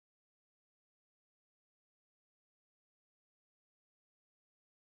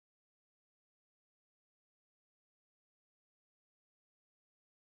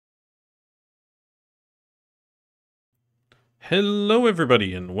Hello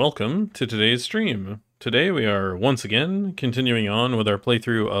everybody and welcome to today's stream. Today we are once again continuing on with our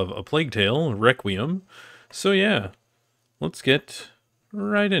playthrough of A Plague Tale, Requiem. So yeah, let's get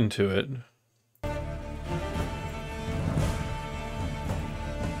right into it.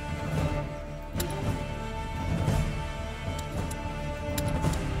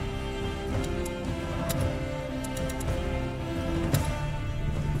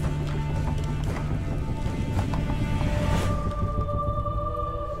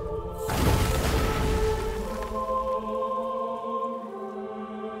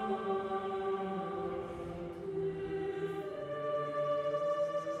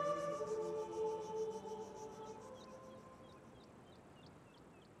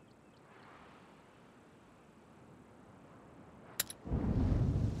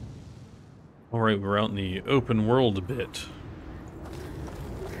 Alright, we're out in the open world a bit.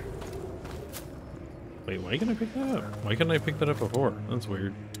 Wait, why can't I pick that up? Why couldn't I pick that up before? That's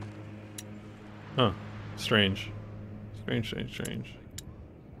weird. Huh. Strange. Strange.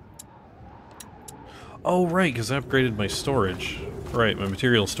 Oh, right, because I upgraded my storage. Right, my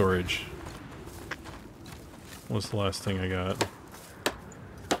material storage. What's the last thing I got?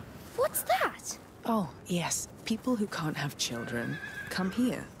 What's that? Oh, yes. People who can't have children come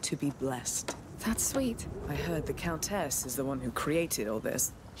here to be blessed. That's sweet. I heard the Countess is the one who created all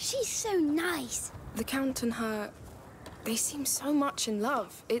this. She's so nice. The Count and her, they seem so much in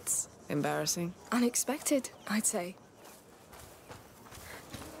love. It's Embarrassing. unexpected, I'd say.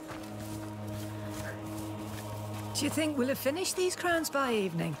 Do you think we'll have finished these crowns by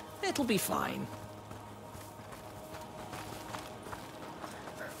evening? It'll be fine.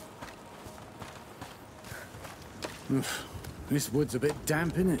 This wood's a bit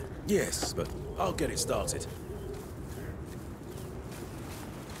damp, isn't it? Yes, but I'll get it started.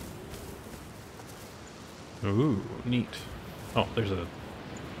 Ooh, neat. Oh, there's a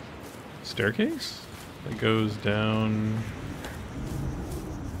staircase that goes down.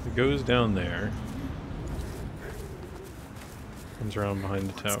 It goes down there. Comes around behind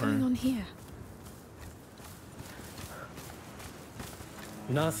the What's going tower. on here?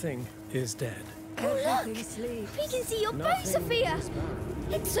 Nothing is dead. Oh, look! We can see your boat, Sophia!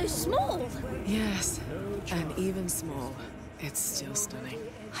 It's so small! Yes. And even small, it's still stunning.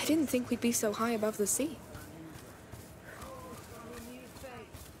 I didn't think we'd be so high above the sea.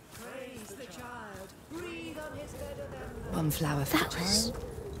 One flower for That the was child,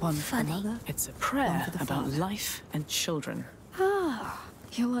 one for funny. the mother. It's a prayer for the about father. life and children. Ah,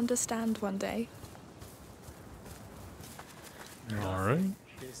 you'll understand one day. Alright.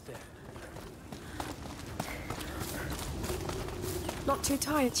 Is dead. Not too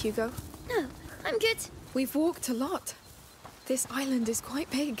tired, Hugo? No, I'm good. We've walked a lot. This island is quite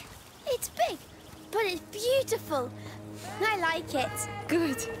big. It's big, but it's beautiful. I like it.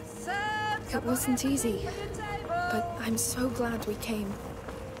 Good. It wasn't easy, but I'm so glad we came.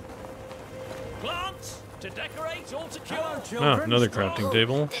 Plants to decorate or to cure. Oh, another crafting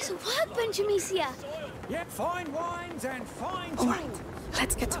table. There's a workbench, Amicia. Yep, fine wines and fine All right, tools.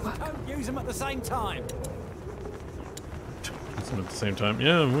 let's get to work. Don't use them at the same time. At the same time.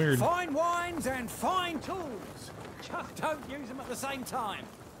 Yeah, weird. Fine wines and fine tools. Just don't use them at the same time.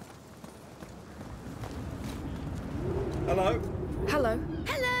 Hello? Hello.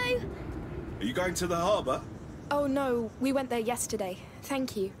 Hello. Are you going to the harbour? Oh no, we went there yesterday.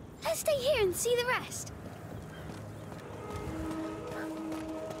 Thank you. Let's stay here and see the rest.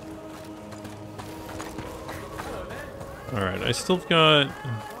 Alright, I still got...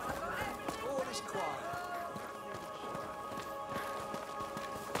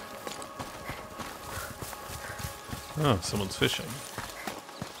 Oh, someone's fishing.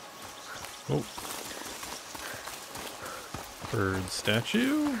 Oh. Bird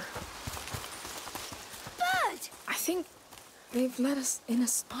statue? Bird! I think they've led us in a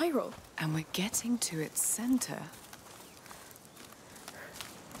spiral. And we're getting to its center.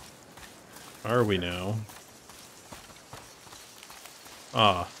 Are we now?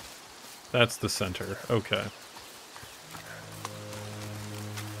 Ah. That's the center. Okay.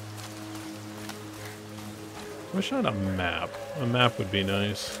 Wish I had a map. A map would be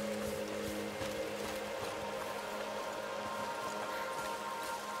nice.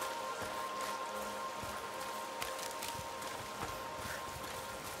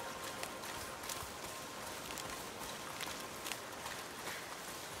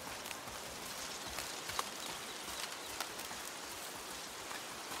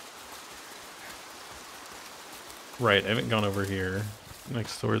 Right, I haven't gone over here.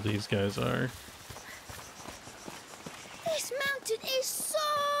 Next to where these guys are. This mountain is so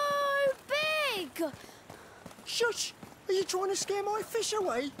big! Shush! Are you trying to scare my fish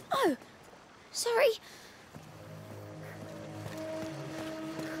away? Oh, sorry.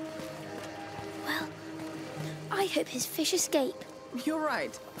 Well, I hope his fish escape. You're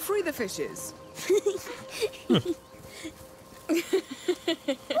right. Free the fishes. What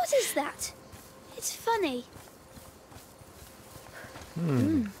is that? It's funny.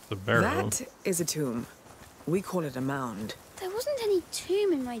 The barrow. That is a tomb. We call it a mound. There wasn't any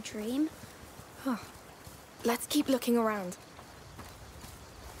tomb in my dream. Let's keep looking around.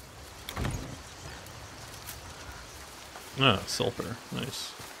 Ah, sulfur.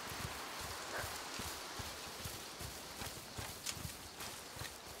 Nice.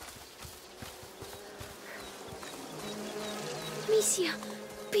 Amicia,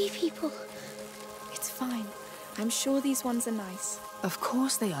 bee people. It's fine. I'm sure these ones are nice. Of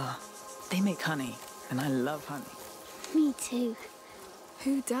course they are. They make honey, and I love honey. Me too.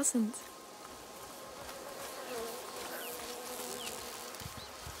 Who doesn't?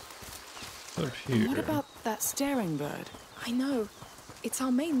 Up here. What about that staring bird? I know. It's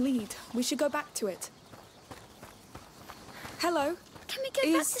our main lead. We should go back to it. Hello? Can we go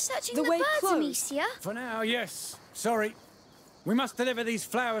back Is to searching the the way birds, closed? Amicia? For now, yes. Sorry. We must deliver these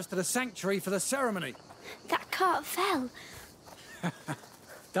flowers to the sanctuary for the ceremony. That cart fell.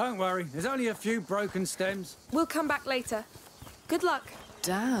 Don't worry, there's only a few broken stems. We'll come back later. Good luck.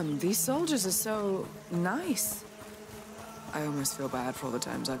 Damn, these soldiers are so nice. I almost feel bad for all the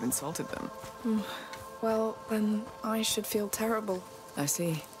times I've insulted them. Well, then I should feel terrible. I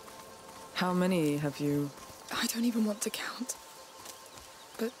see. How many have you... I don't even want to count.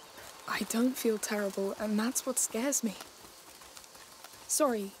 But I don't feel terrible, and that's what scares me.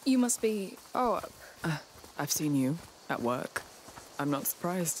 Sorry, you must be... Oh, I've seen you at work. I'm not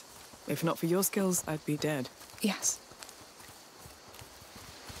surprised. If not for your skills, I'd be dead. yes.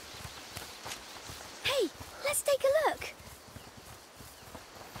 Hey, let's take a look.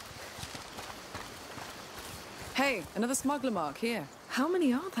 Hey, another smuggler mark here. How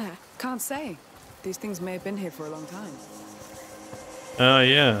many are there? Can't say. These things may have been here for a long time.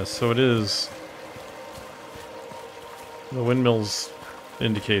 Yeah, so it is. The windmills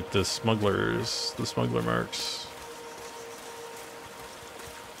indicate the smuggler marks.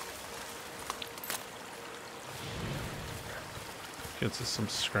 Gets us some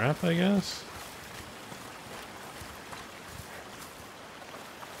scrap, I guess.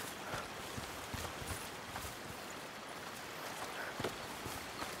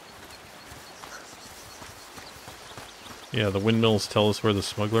 Yeah, the windmills tell us where the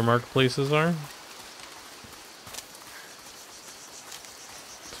smuggler marketplaces are.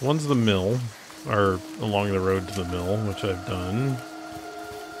 So one's the mill, or along the road to the mill, which I've done.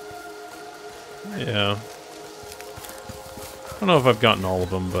 Yeah. I don't know if I've gotten all of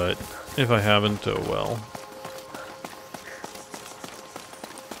them, but if I haven't, oh well.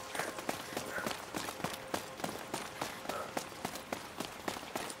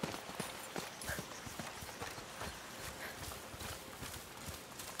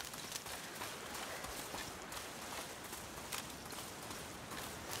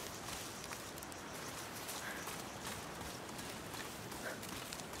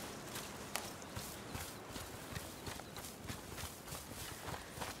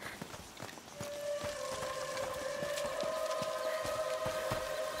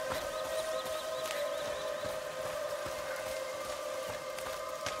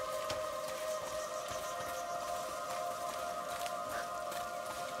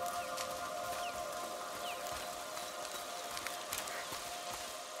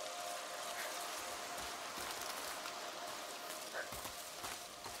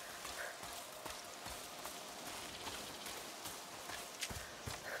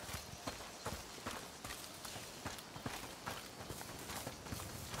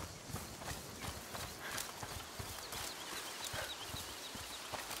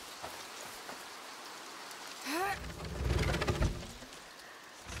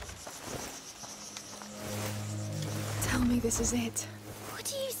 Tell me this is it. What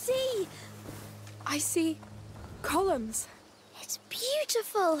do you see? I see columns. It's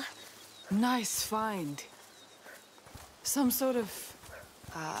beautiful. Nice find. Some sort of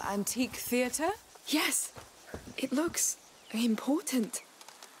antique theater? Yes, it looks important.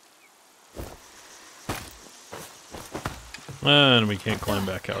 And we can't climb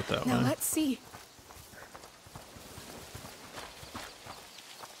back out that Now way. let's see.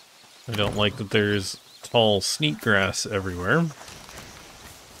 I don't like that there's tall sneak grass everywhere.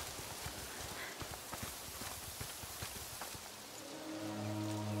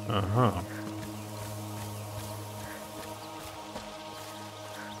 Uh-huh.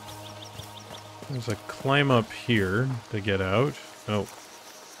 There's a climb up here to get out. Oh.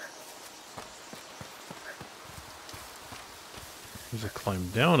 There's a climb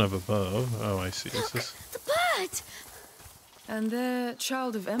down up above. Oh, I see. Is this... The bird! And they're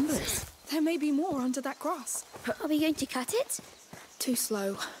child of embers. There may be more under that grass. Are we going to cut it? Too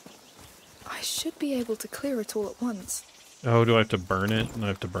slow. I should be able to clear it all at once. Oh, do I have to burn it? I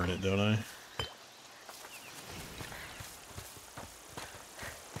have to burn it, don't I?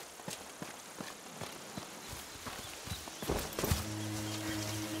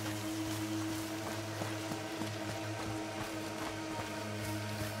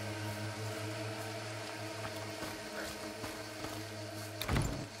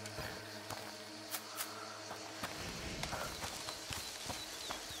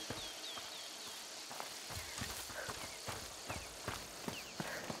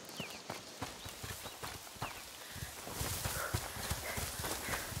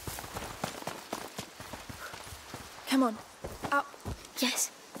 Come on. Up. Yes.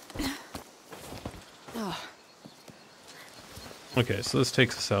 Oh, Okay, so this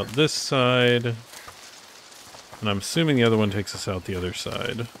takes us out this side. And I'm assuming the other one takes us out the other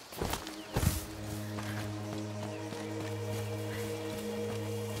side.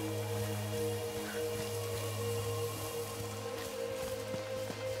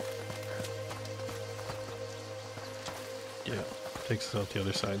 Yeah, takes us out the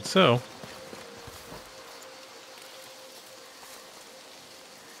other side. So...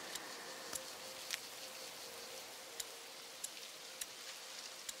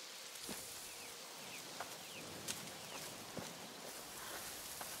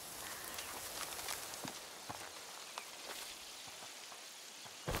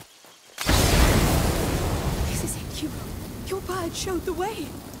 This is it, Hugo. Your bird showed the way.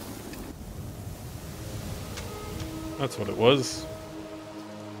 That's what it was.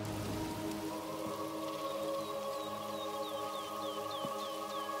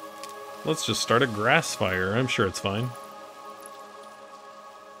 Let's just start a grass fire. I'm sure it's fine.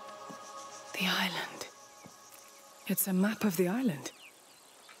 the island. It's a map of the island.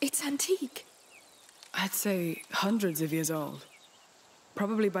 It's antique. I'd say hundreds of years old.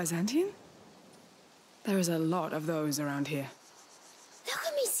 Probably Byzantine? There is a lot of those around here. Look,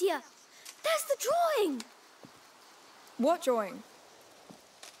 Amicia! There's the drawing! What drawing?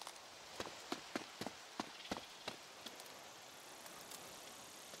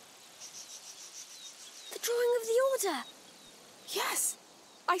 The drawing of the Order! Yes,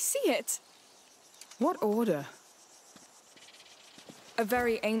 I see it. What order? A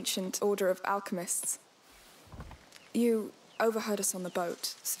very ancient order of alchemists. You overheard us on the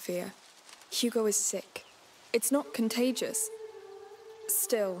boat, Sophia. Hugo is sick. It's not contagious.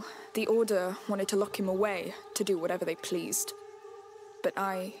 Still, the Order wanted to lock him away to do whatever they pleased.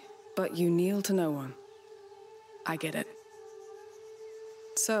 But you kneel to no one. I get it.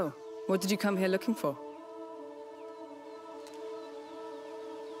 So, what did you come here looking for?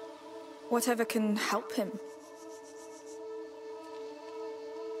 Whatever can help him.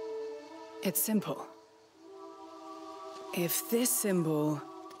 It's simple. If this symbol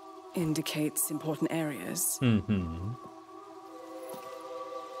indicates important areas,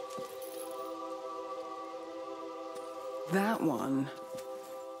 that one...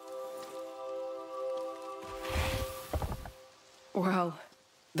 Well,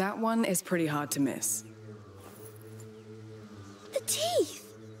 that one is pretty hard to miss. The teeth!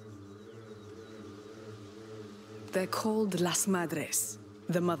 They're called Las Madres,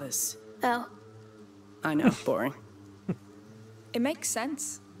 the mothers. Oh, I know, boring. It makes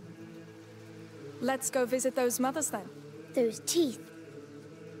sense. Let's go visit those mothers then. those teeth.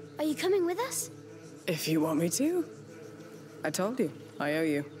 Are you coming with us? If you want me to. I told you, I owe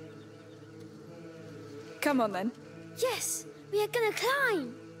you. Come on then. Yes, we are gonna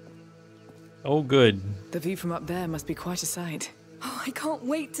climb. Oh, good. The view from up there must be quite a sight. Oh, I can't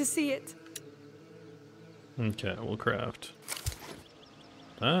wait to see it. Okay, we'll craft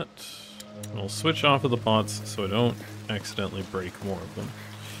that. We'll switch off of the pots so I don't accidentally break more of them.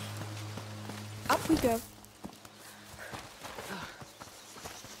 Up we go.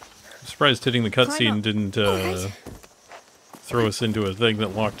 I'm surprised hitting the Climb cutscene up. didn't Alright. throw us into a thing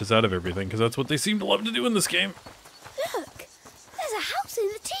that locked us out of everything, because that's what they seem to love to do in this game. Look, there's a house in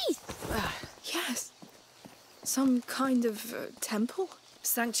the teeth. Yes. Some kind of temple?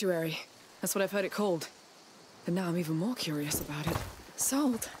 Sanctuary. That's what I've heard it called. And now I'm even more curious about it.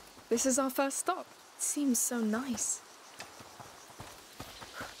 Sold. This is our first stop. It seems so nice.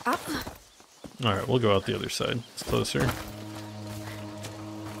 Up. Alright, we'll go out the other side. It's closer.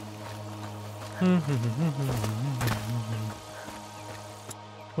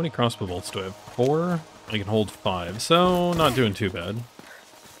 many crossbow bolts do I have? 4? I can hold 5, so not doing too bad.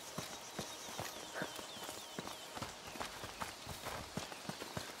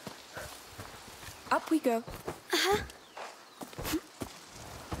 Up we go.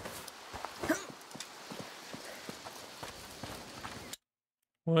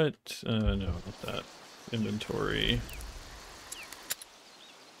 What? No, not that. Inventory.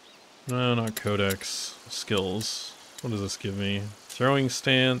 No, not codex. Skills. What does this give me? Throwing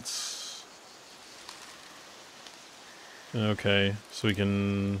stance. Okay, so we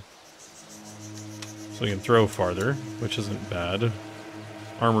can throw farther, which isn't bad.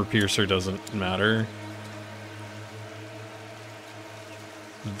 Armor piercer doesn't matter.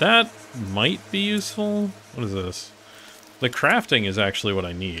 That might be useful. What is this? The crafting is actually what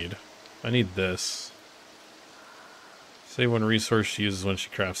I need. I need this. Say one resource she uses when she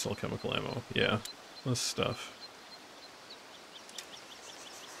crafts alchemical ammo. Yeah, this stuff.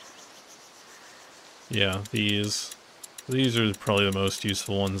 Yeah, these are probably the most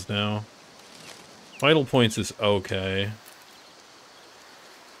useful ones now. Vital points is okay.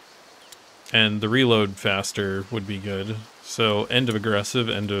 And the reload faster would be good. So end of aggressive,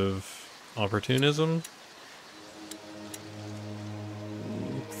 end of opportunism.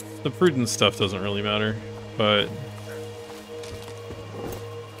 The prudent stuff doesn't really matter, but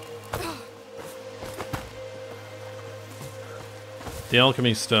the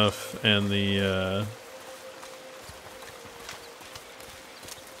alchemy stuff and the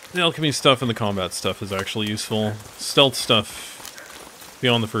alchemy stuff and the combat stuff is actually useful. Stealth stuff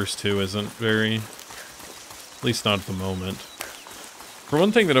beyond the first two isn't very, at least not at the moment. For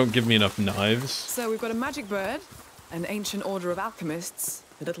one thing, they don't give me enough knives. So we've got a magic bird, an ancient order of alchemists.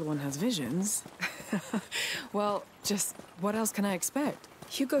 The little one has visions. Well, just what else can I expect?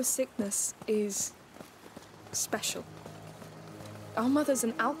 Hugo's sickness is special. Our mother's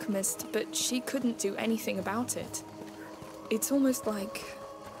an alchemist, but she couldn't do anything about it. It's almost like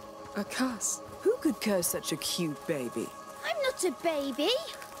a curse. Who could curse such a cute baby? I'm not a baby.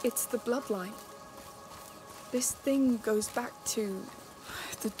 It's the bloodline. This thing goes back to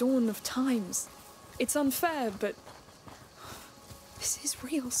the dawn of times. It's unfair, but this is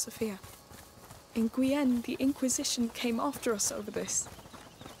real, Sophia. In Guyenne, the Inquisition came after us over this.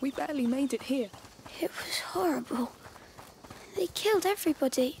 We barely made it here. It was horrible. They killed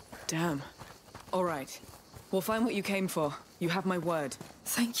everybody. Damn. All right. We'll find what you came for. You have my word.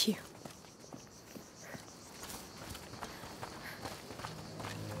 Thank you.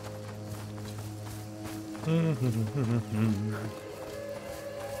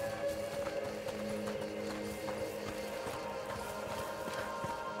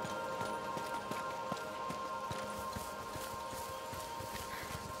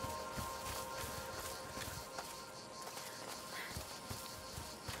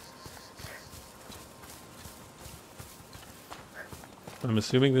 I'm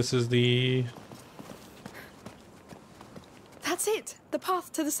assuming this is the... That's it. The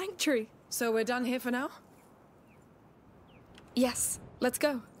path to the sanctuary. So we're done here for now? Yes. Let's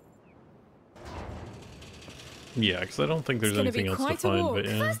go. Yeah, because I don't think there's It's gonna anything be else to quite a find, walk. but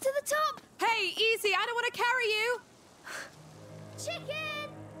yeah. First to the top. Hey, easy! I don't want to carry you! Chicken.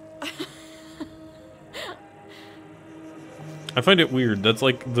 I find it weird. That's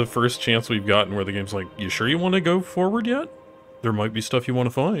like the first chance we've gotten where the game's like, you sure you want to go forward yet? There might be stuff you want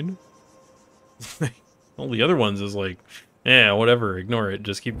to find. All the other ones is like, yeah, whatever, ignore it,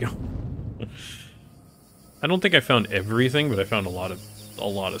 just keep going. I don't think I found everything, but I found a lot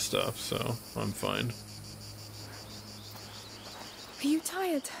of stuff, so I'm fine. Are you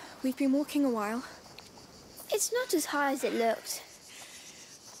tired? We've been walking a while. It's not as high as it looked.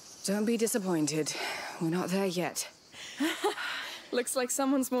 Don't be disappointed. We're not there yet. Looks like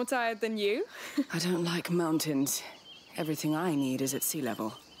someone's more tired than you. I don't like mountains. Everything I need is at sea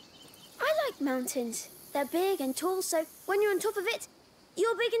level. I like mountains. They're big and tall, so when you're on top of it,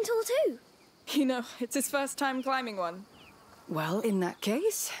 you're big and tall too. You know, it's his first time climbing one. Well, in that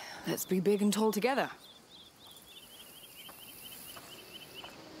case, let's be big and tall together.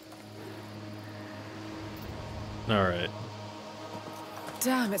 Alright.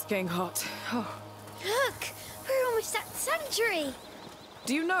 Damn, it's getting hot. Oh. Look, we're almost at the sanctuary.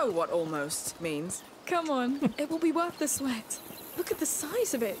 Do you know what almost means? Come on, it will be worth the sweat. Look at the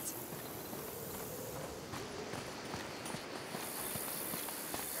size of it.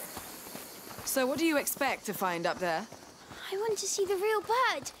 So what do you expect to find up there? I want to see the real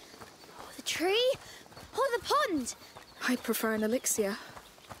bird. Or the tree. Or the pond. I'd prefer an elixir.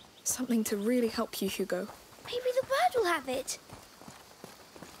 Something to really help you, Hugo. Maybe the bird will have it.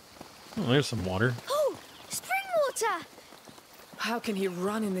 Oh, there's some water. Oh, spring water. How can he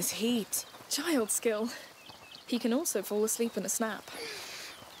run in this heat? Child skill. He can also fall asleep in a snap.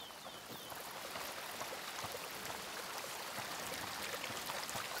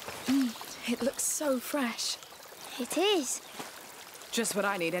 It looks so fresh. It is. Just what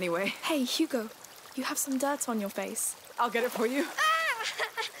I need anyway. Hey, Hugo, you have some dirt on your face. I'll get it for you.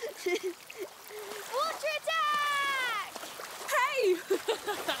 Water attack! Hey!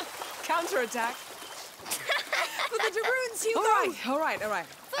 Counterattack. For the Daroons, Hugo! All right.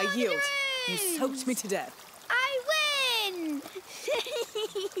 I yield. You soaked me to death. I win!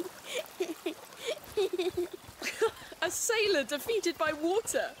 A sailor defeated by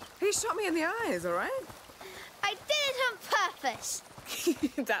water. He shot me in the eyes, all right? I did it on purpose.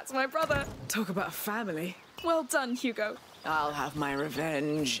 That's my brother. Talk about a family. Well done, Hugo. I'll have my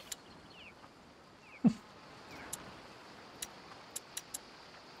revenge.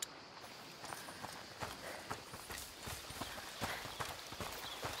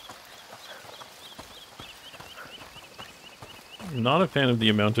 I'm not a fan of the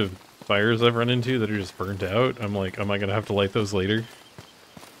amount of fires I've run into that are just burnt out. I'm like, am I going to have to light those later?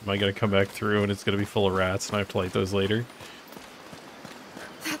 Am I going to come back through and it's going to be full of rats and I have to light those later?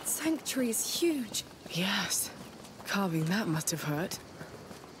 That sanctuary is huge. Yes. Carving that must have hurt.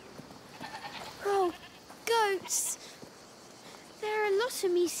 Oh, goats. There are a lot,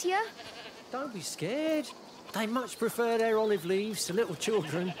 Amicia. Don't be scared. They much prefer their olive leaves to little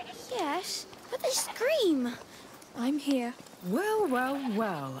children. Yes, but they scream. I'm here.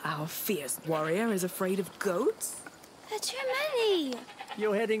 Well, our fierce warrior is afraid of goats? There are too many.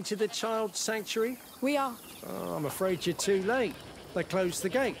 You're heading to the child sanctuary? We are. Oh, I'm afraid you're too late. They closed the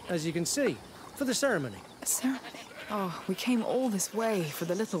gate, as you can see, for the ceremony. A ceremony. Oh, we came all this way for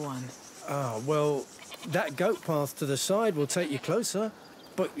the little one. Ah, well, that goat path to the side will take you closer,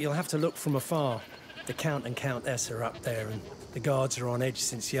 but you'll have to look from afar. The Count and Countess are up there, and the guards are on edge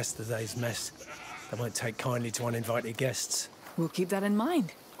since yesterday's mess. They won't take kindly to uninvited guests. We'll keep that in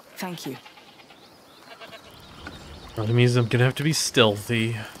mind. Thank you. Well, that means I'm going to have to be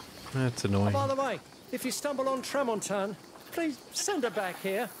stealthy. That's annoying. By the way, if you stumble on Tramontane, please send her back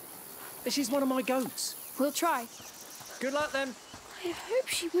here. She's one of my goats. We'll try. Good luck then. I hope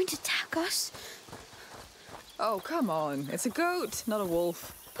she won't attack us. Oh, come on. It's a goat, not a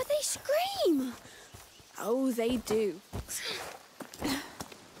wolf. But they scream. Oh, they do.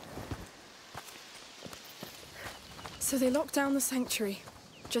 So they locked down the sanctuary.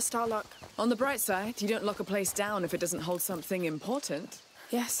 Just our luck. On the bright side, you don't lock a place down if it doesn't hold something important.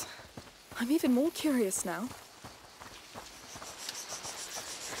 Yes. I'm even more curious now.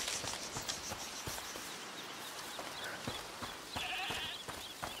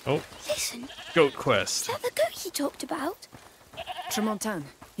 Oh, Listen, goat is quest. that the goat he talked about? Tramontane,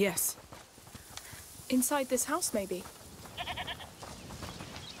 yes. Inside this house, maybe.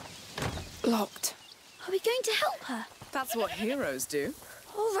 Locked. Are we going to help her? That's what heroes do.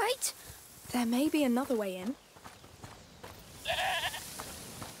 All right. There may be another way in.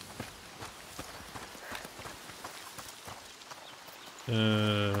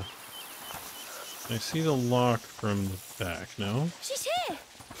 I see the lock from the back, no? She's here.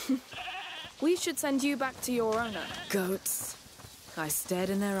 We should send you back to your owner. Goats. I stared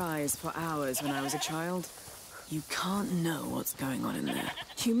in their eyes for hours when I was a child. You can't know what's going on in there.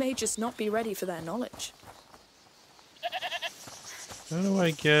 You may just not be ready for their knowledge. How do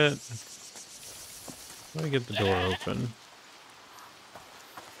I get the door open?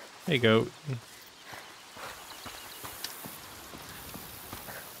 Hey, goat.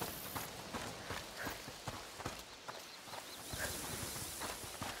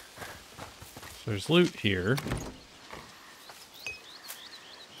 So there's loot here.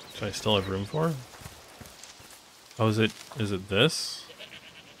 Do I still have room for? Oh, is it this?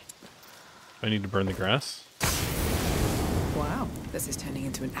 I need to burn the grass? Wow, this is turning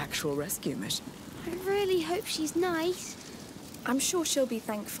into an actual rescue mission. I really hope she's nice. I'm sure she'll be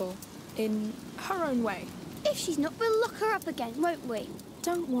thankful. In her own way. If she's not, we'll lock her up again, won't we?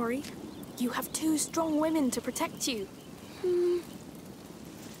 Don't worry. You have two strong women to protect you.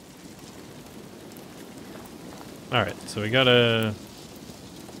 Alright, so we gotta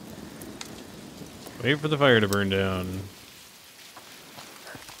wait for the fire to burn down.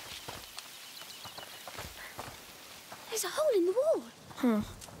 There's a hole in the wall.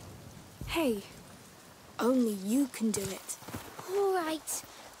 Hey, only you can do it. All right.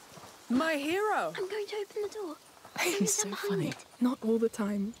 My hero! I'm going to open the door. He's so behind funny. it. Not all the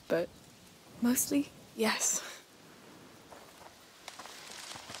time, but mostly, yes.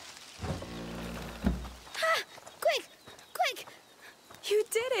 Quick! Quick! You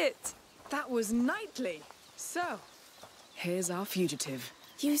did it! That was knightly. So, Here's our fugitive.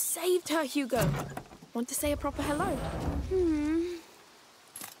 You saved her, Hugo. Want to say a proper hello?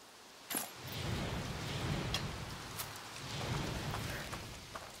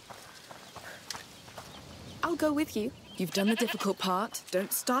 I'll go with you. You've done the difficult part.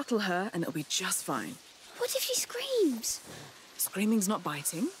 Don't startle her, and it'll be just fine. What if she screams? Screaming's not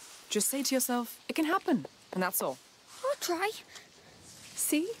biting. Just say to yourself, it can happen, and that's all. I'll try.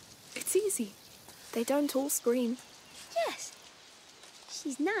 See? It's easy. They don't all scream. Yes.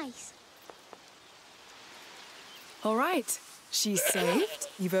 She's nice. All right. She's saved.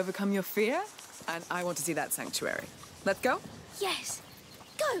 You've overcome your fear, and I want to see that sanctuary. Let's go? Yes.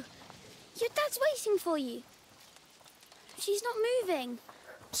 Go. Your dad's waiting for you. She's not moving.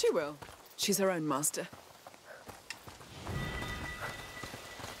 She will. She's her own master.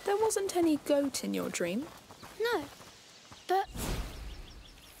 There wasn't any goat in your dream. No. But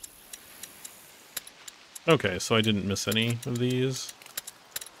Okay, so I didn't miss any of these.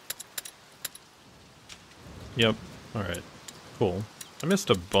 Yep. Alright. Cool. I missed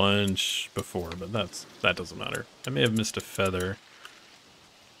a bunch before, but that doesn't matter. I may have missed a feather.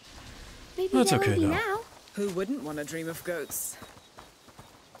 maybe That's there okay, will be though. now. Who wouldn't want to dream of goats?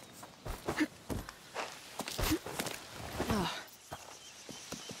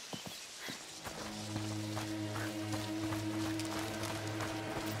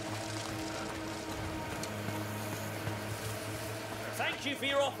 Thank you for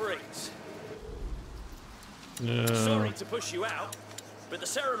your offerings. No. Sorry to push you out, but the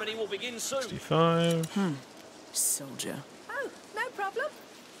ceremony will begin soon. 65. Soldier. Oh, no problem.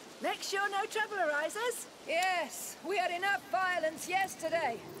 Make sure no trouble arises. Yes, we had enough violence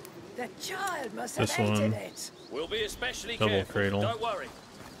yesterday. The child must have This hated one. it. We'll be especially Double careful. cradle. Don't worry.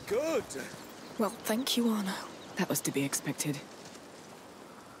 Good. Well, thank you, Arno. That was to be expected.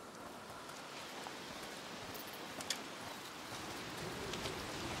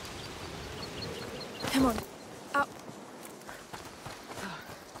 Come on. Up.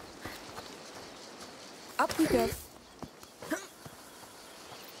 Up we go.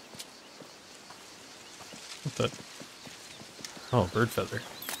 What's that? Oh, bird feather.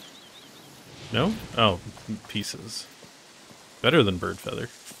 No? Oh, pieces. Better than bird feather.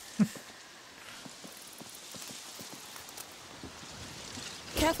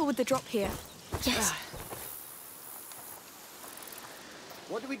 Careful with the drop here. Yes.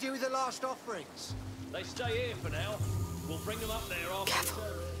 What do we do with the last offerings? They stay here for now. We'll bring them up there after. Careful.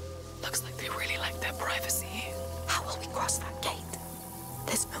 Looks like they really like their privacy. How will we cross that gate?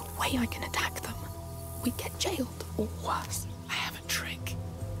 There's no way I can attack them. We get jailed, or worse. I have a trick.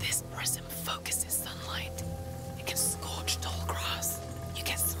 This prism focuses sunlight. It can scorch tall grass. You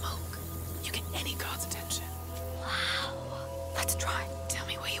get smoke. You get any guard's attention. Wow. Let's try. Tell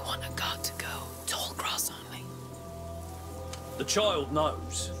me where you want a guard to go. Tall grass only. The child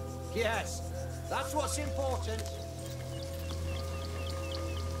knows. Yes, that's what's important.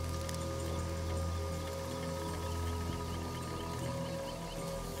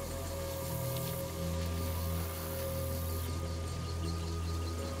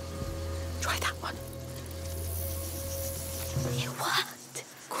 Try that one. It worked.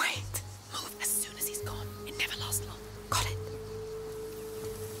 Great. Move as soon as he's gone. It never lasts long. Got it.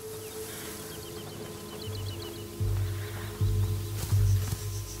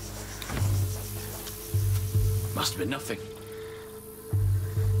 Must have been nothing.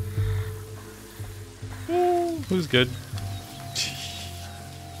 Who's good?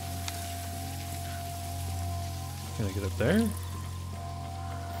 Can I get up there?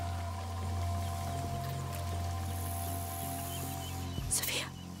 Sophia,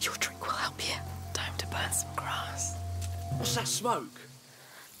 your drink will help you. Time to burn some grass. What's that smoke?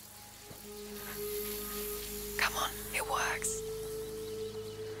 Come on, it works.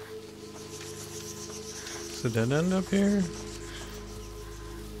 Is a dead end up here?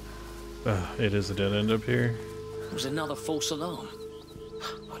 It is a dead end up here. It was another false alarm.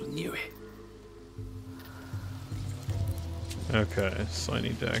 I knew it. Okay, so I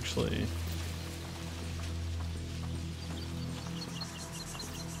need to actually...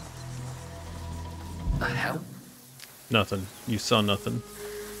 The hell? Nothing. You saw nothing.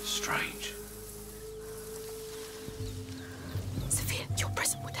 Strange. Sophia, your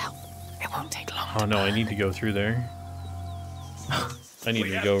prism would help. It won't take long. Oh no, I need to go through there. I need We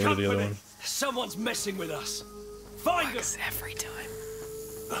to have go over to the other company. one. Someone's messing with us. Find them. Works every time.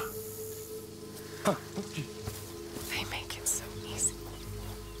 They make it so easy.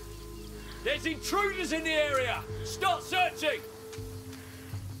 There's intruders in the area. Start searching.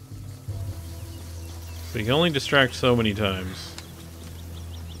 But you can only distract so many times.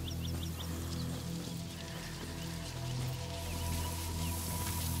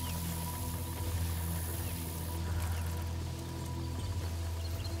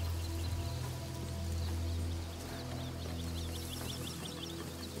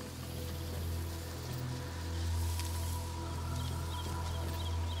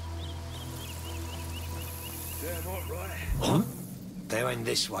 Damn what, right? What? They went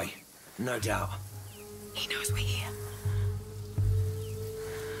this way, no doubt. He knows we're here.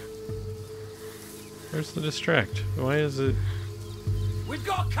 Where's the distract? Why is it? We've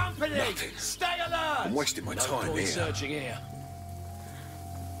got company! Nothing. Stay alert! I'm wasting my no time point here. Searching here.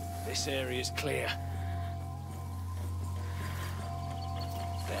 This area's clear.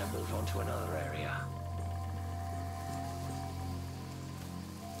 Better move on to another area.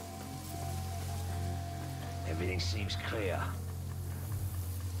 Everything seems clear.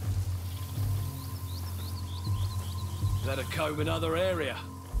 Better comb another area.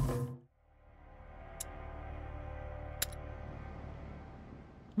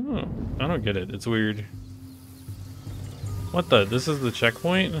 Oh, I don't get it. It's weird. What the? This is the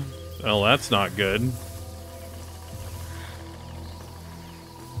checkpoint? Oh, that's not good.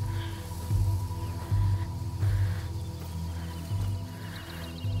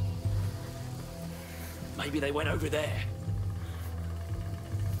 Maybe they went over there.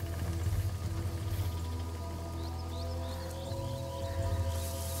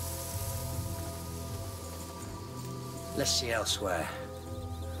 Let's see elsewhere.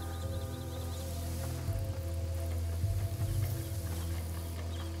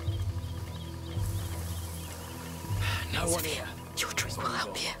 No one here. Your drink will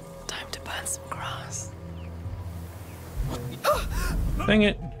help you. Time to burn some grass. Dang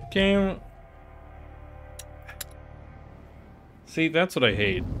it, game. See, that's what I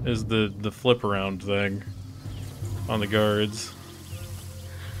hate, is the flip around thing on the guards.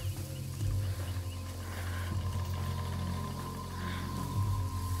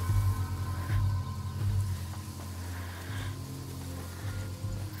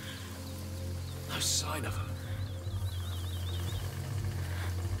 No sign of them.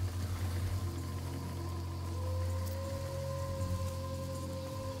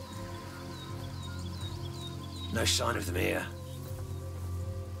 No sign of them here.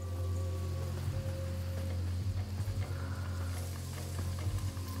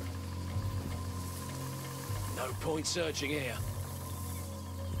 No point searching here.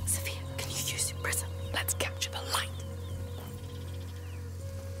 Sophia, can you use your prism? Let's capture the light.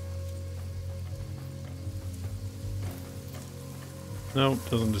 Nope,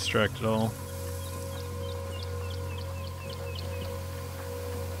 doesn't distract at all.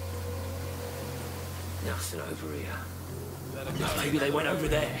 Nothing over here. Maybe they went over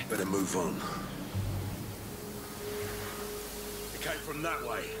there. Better move on. It came from that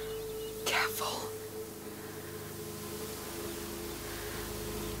way. Careful.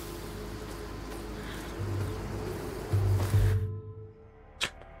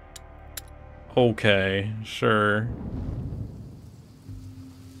 Okay, sure.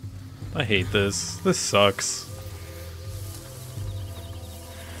 I hate this. This sucks.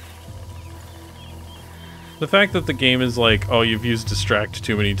 The fact that the game is like, oh, you've used distract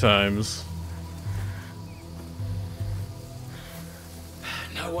too many times.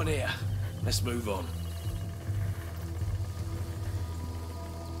 No one here. Let's move on.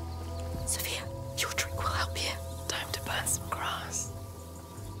 Sophia, your drink will help you. Time to burn some grass.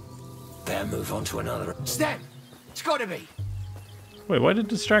 Better move on to another. Stem! It's gotta be! Wait, why did it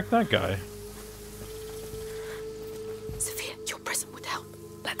distract that guy? Sophia, your prism would help.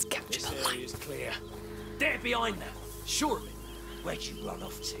 Let's capture This the light. area's clear. They're behind them. Sure of it. Where'd you run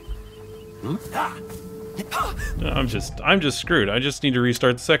off to? Ah! No, I'm just screwed. I just need to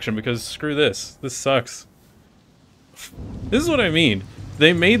restart the section because screw this. This sucks. This is what I mean.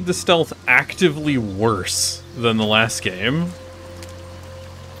 They made the stealth actively worse than the last game.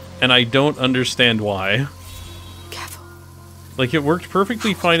 And I don't understand why. Careful. Like, it worked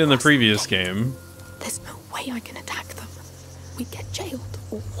perfectly fine in the previous game. There's no way I can attack them. We get jailed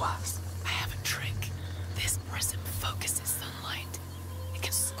or worse. I have a trick. This prism focuses sunlight. It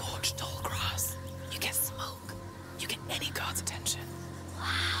can scorch tall grass. You get smoke. You get any guard's attention.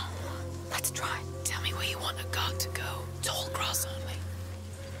 Wow. Let's try. Tell me where you want a guard to go. Tall grass only.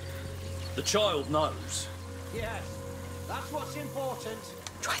 The child knows. Yes, that's what's important.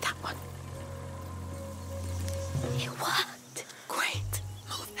 Try that one. It worked. Great.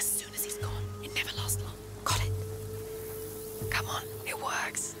 Move as soon as he's gone. It never lasts long. Got it. Come on, it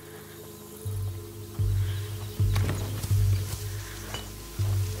works.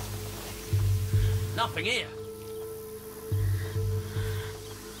 Nothing here.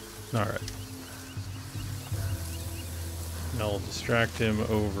 Alright. Now I'll distract him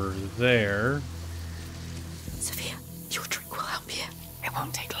over there. Sophia, your trick will help you. It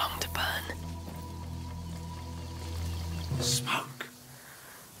won't take long to burn. Smoke.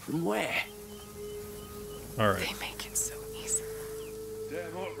 From where? Alright. They make it so easy.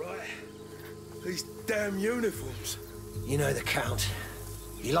 Damn all right. These damn uniforms. You know the Count.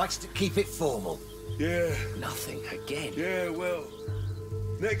 He likes to keep it formal. Yeah. Nothing again. Yeah, well,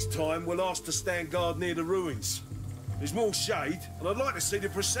 next time we'll ask to stand guard near the ruins. There's more shade, and I'd like to see the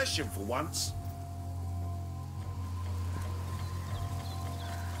procession for once.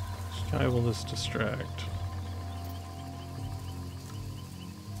 Sky will this distract?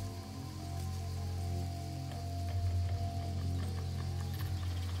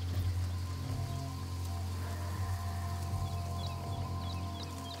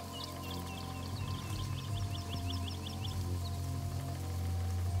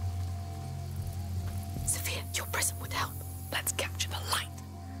 Sophia, your present would help. Let's capture the light.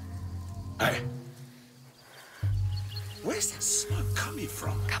 Hey. Where's that smoke coming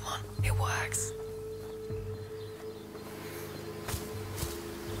from? Come on, it works.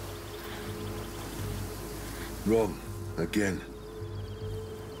 Wrong. Again.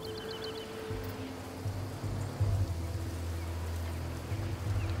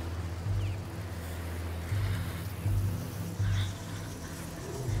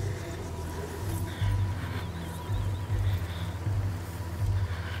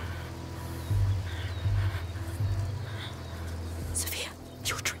 Sophia,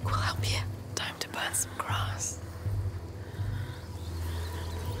 your drink will help here. Time to burn some grass.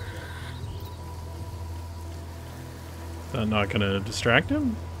 Is that not gonna distract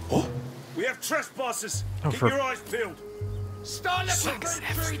him? Oh, we have trespassers. Oh, Keep for- your eyes peeled. Start looking Sucks for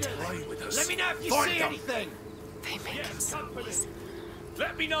every intruders. Play with us. Let me know if you Find see them. anything. They make it so easy.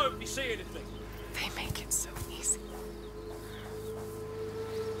 Let me know if you see anything. They make it so easy.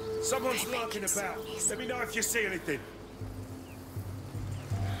 Someone's They make lurking it so about. easy. Let me know if you see anything.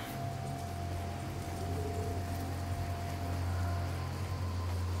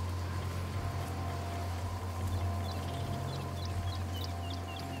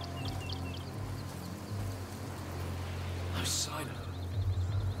 No sign of them.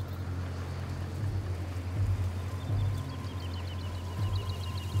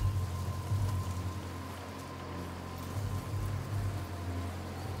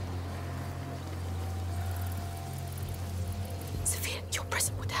 Sophia, your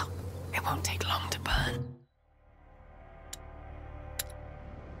present would help. It won't take long to burn.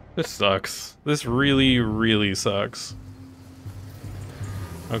 This sucks. This really, really sucks.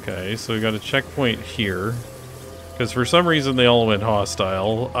 Okay, so we got a checkpoint here. Because for some reason they all went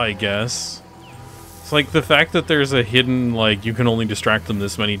hostile, I guess. It's like the fact that there's a hidden, like, you can only distract them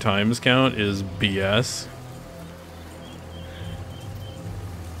this many times count is BS.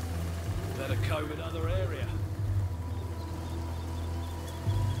 Better comb another area.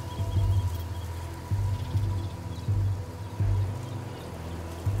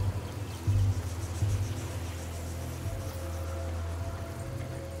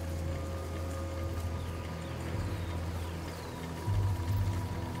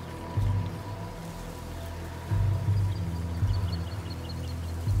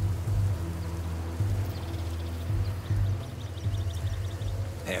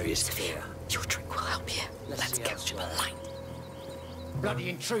 There he is, Sophia. Your drink will help here. Let's see capture the elsewhere. light. Bloody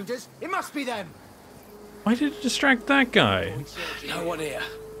intruders. It must be them. Why did it distract that guy? No one here.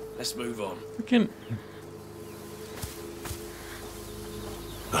 Let's move on. Freaking...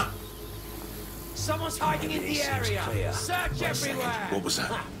 Someone's hiding in the seems area. clear. Search Wait a second. everywhere. What was that?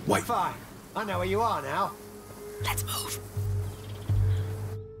 Ha, Wait. Fine. I know where you are now. Let's move.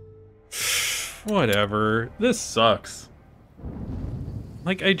 Whatever. This sucks.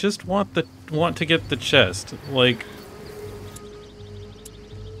 Like, I just want to get the chest. Like...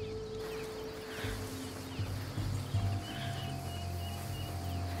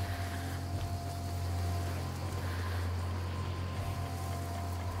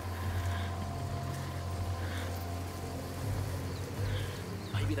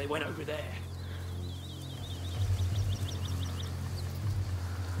 Maybe they went over there.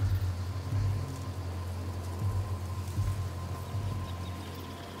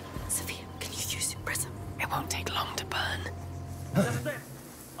 Sophia, can you use your prism? It won't take long to burn. That's them.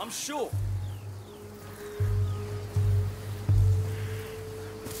 I'm sure.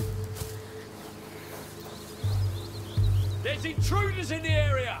 There's intruders in the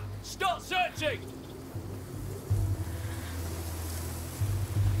area. Start searching.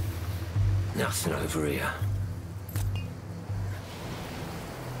 Nothing over here.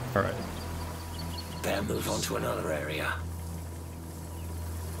 Alright. Better move on to another area.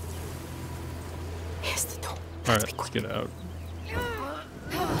 Here's the door. Alright, let's get out.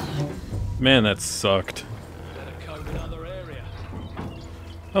 Man, that sucked. Better comb another area.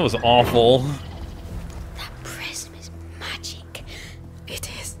 That was awful. That prism is magic. It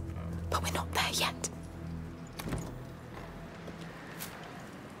is. But we're not there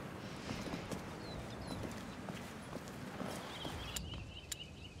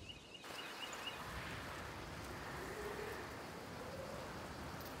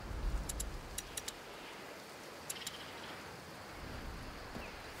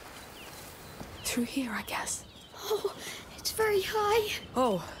Through here, I guess. Oh, it's very high.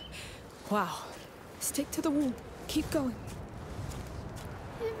 Oh, wow. Stick to the wall. Keep going.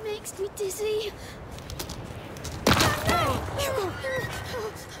 It makes me dizzy. Hugo!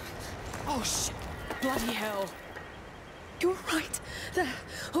 Oh, shit. Bloody hell. You're right. There.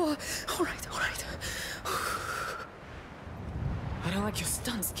 Oh, all right, all right. I don't like your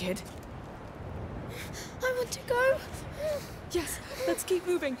stunts, kid. I want to go. Yes, let's keep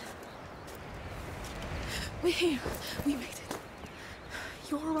moving. We're here. We made it.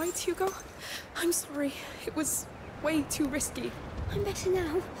 You all right, Hugo? I'm sorry. It was way too risky. I'm better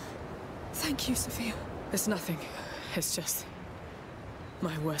now. Thank you, Sophia. It's nothing. It's just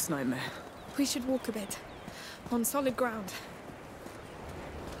my worst nightmare. We should walk a bit. On solid ground.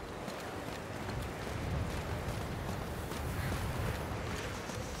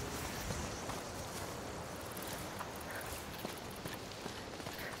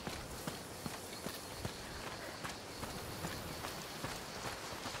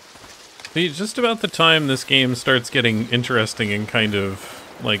 See, just about the time this game starts getting interesting and kind of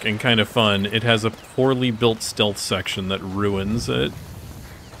fun, it has a poorly built stealth section that ruins it.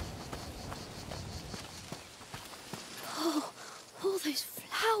 Oh, all those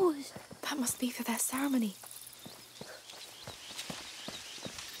flowers. That must be for their ceremony.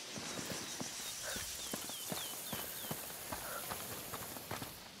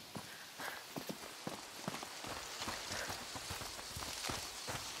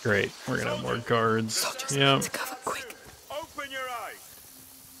 Great, we're gonna have more guards. Yeah. Cover quick. Open your eyes.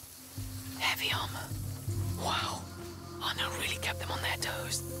 Heavy armor. Wow. Arno really kept them on their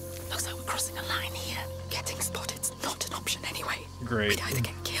toes. Looks like we're crossing a line here. Getting spotted's not an option anyway. Great. We'd either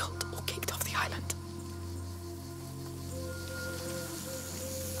get killed or kicked off the island.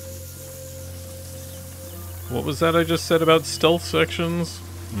 What was that I just said about stealth sections?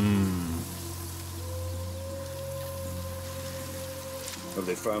 Have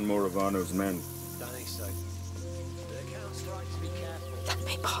they found more of Arno's men? Don't think so. The account strikes be careful. That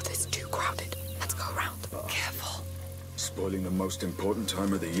main path is too crowded. Let's go around. Careful. Spoiling the most important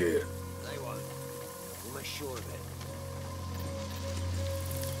time of the year. They won't. We'll make sure of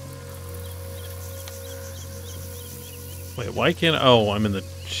it. Wait, why can't... Oh, I'm in the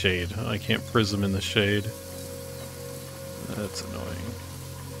shade. I can't prism in the shade. That's annoying.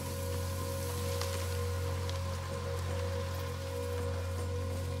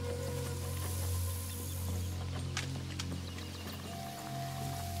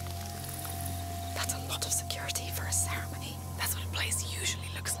 That's a lot of security for a ceremony. That's what a place usually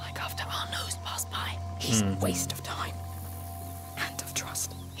looks like after Arno's passed by. He's a waste of time. And of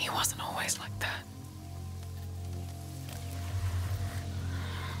trust. He wasn't always like that.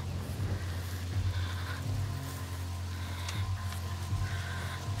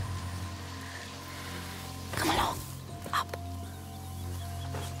 Come along. Up.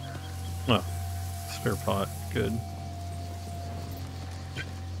 Oh, spare pot. Good.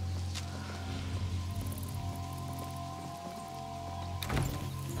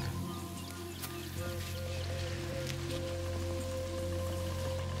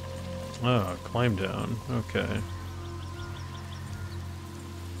 Oh, climb down. Okay.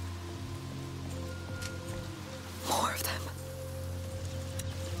 More of them.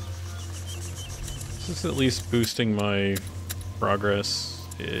 This is at least boosting my progress.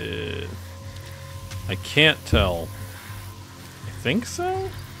 I can't tell. I think so?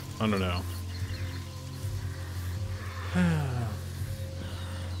 I don't know.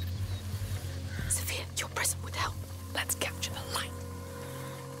 Sophia, your prism would help. Let's capture the light.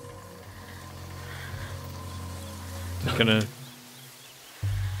 Just gonna...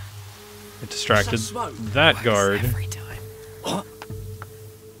 It distracted Smoke that guard. Every time. What?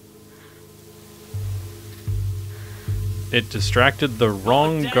 It distracted the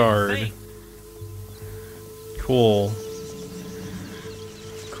wrong Damn guard. thing. Cool.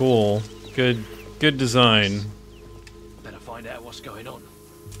 Cool. Good design. Better find out what's going on.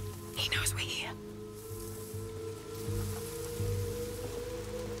 He knows we're here.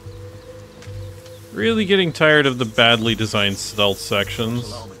 Really getting tired of the badly designed stealth sections.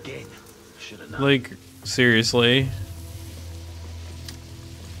 Alarm again. Should have known. Like, seriously.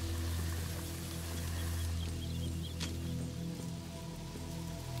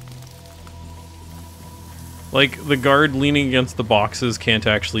 Like, the guard leaning against the boxes can't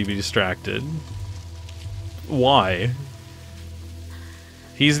actually be distracted. Why?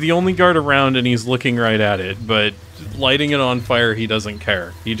 He's the only guard around and he's looking right at it, but lighting it on fire, he doesn't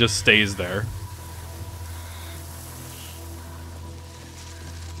care. He just stays there.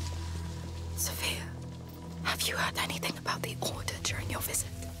 Sophia, have you heard anything about the Order during your visit?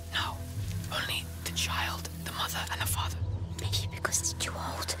 No. Only the child, the mother, and the father. Maybe because it's too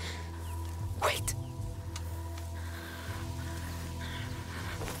old. Wait.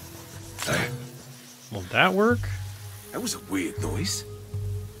 Will that work? That was a weird noise.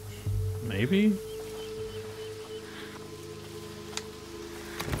 Maybe?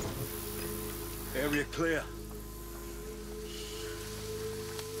 Area clear.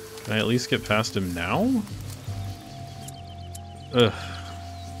 Can I at least get past him now? Ugh.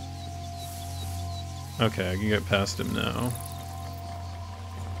 Okay, I can get past him now.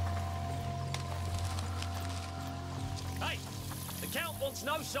 Hey, the Count wants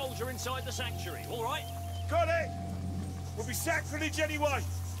no soldier inside the sanctuary, all right? Got it! Will be sacrilege anyway.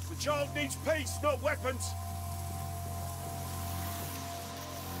 The child needs peace, not weapons.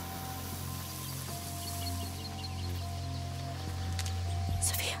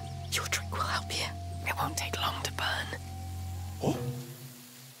 Sophia, your trick will help you. It won't take long to burn. What?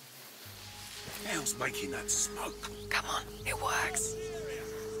 The hell's making that smoke? Come on, it works.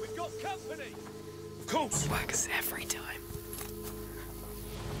 We've got company. Of course. Works every time.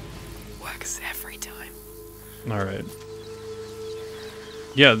 Works every time. Alright.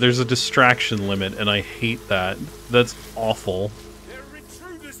 Yeah, there's a distraction limit, and I hate that. That's awful. There are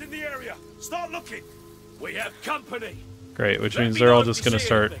intruders in the area. Start looking. We have company. Great, which Let means me they're know all if just you gonna see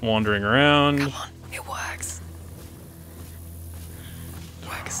start anything. wandering around. Come on, it works.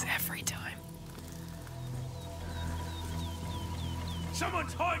 Works every time.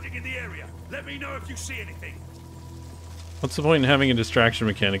 Someone's hiding in the area. Let me know if you see anything. What's the point in having a distraction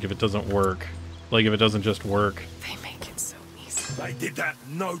mechanic if it doesn't work? Like, if it doesn't just work. They make it so easy. They did that,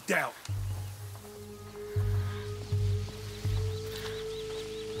 no doubt.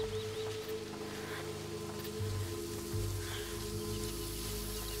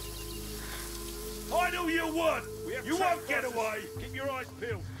 I know you would. You won't get away. Keep your eyes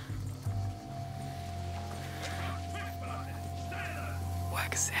peeled.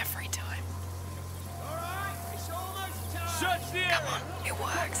 Works every time. All right, it's almost time. Search the area. Come on, it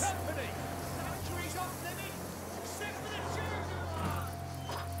works. Company. Sanctuary's off limits. Except for the children.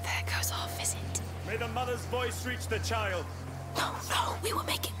 There goes our visit. May the mother's voice reach the child. No, no, we were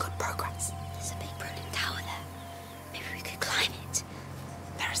making good progress. There's a big broken tower there. Maybe we could climb it.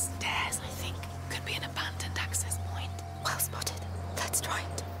 There are stairs, I think. Could be an abandoned access point. Well spotted. Let's try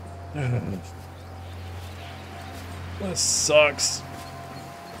it. This sucks.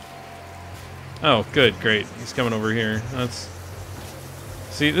 Oh, good, great. He's coming over here. That's...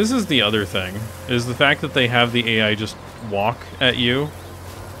 See, this is the other thing, is the fact that they have the AI just walk at you,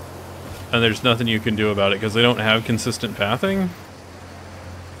 and there's nothing you can do about it, because they don't have consistent pathing.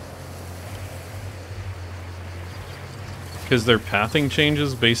 Because their pathing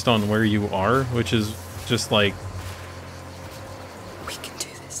changes based on where you are, which is just like... We can do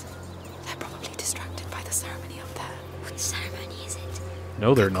this. They're probably distracted by the ceremony up there. What ceremony is it?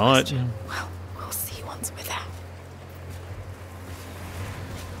 No, they're not. Well, we'll see once we're there.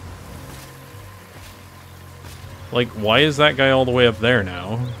 Like, why is that guy all the way up there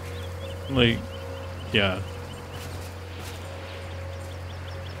now? Like, yeah.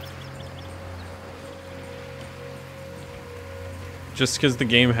 Just because the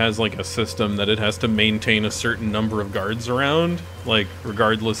game has, like, a system that it has to maintain a certain number of guards around, like,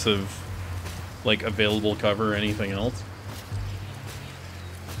 regardless of, like, available cover or anything else.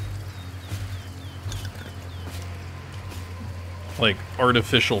 Like,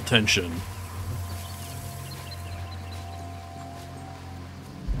 artificial tension.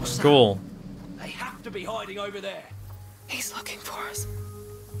 Cool. They have to be hiding over there. He's looking for us.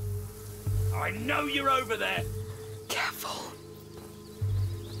 I know you're over there. Careful.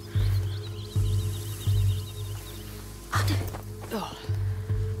 Oh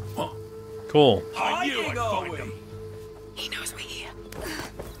Oh. Cool. Hiding, are we? He knows we're here.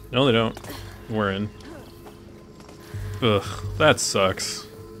 No, they don't. We're in. Ugh, that sucks.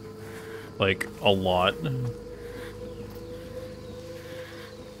 Like, a lot. There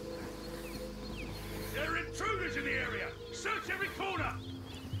are intruders in the area. Search every corner.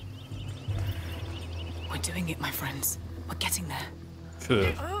 We're doing it, my friends. We're getting there.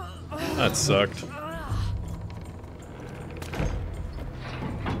 Ugh. That sucked.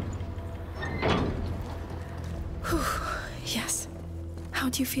 Yes. How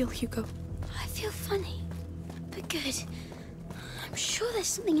do you feel, Hugo? I feel funny, but good. I'm sure there's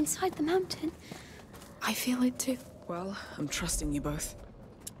something inside the mountain. I feel it too. Well, I'm trusting you both.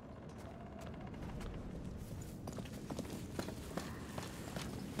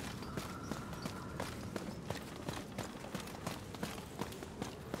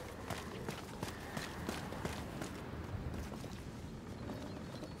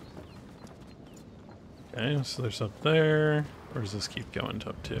 Okay, so there's up there. Where does this keep going to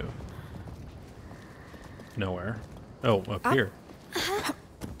up to? Nowhere. Oh, up here.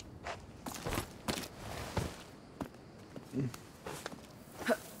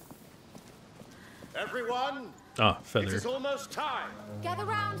 Everyone, Ah, it feather. is almost time. Gather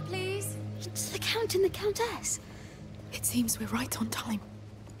round, please. It's the Count and the Countess. It seems we're right on time.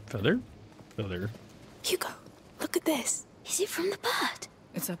 Feather? Feather. Hugo, look at this. Is it from the bird?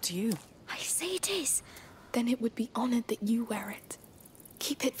 It's up to you. I say it is. Then it would be honored that you wear it.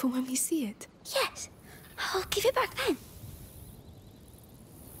 Keep it for when we see it. Yes. I'll give it back then.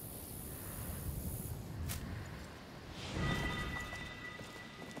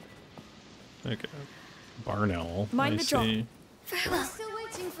 Okay. Barn owl. Mind I the drop. see. Very We're well. still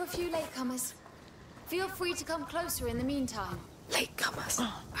waiting for a few latecomers. Feel free to come closer in the meantime. Latecomers.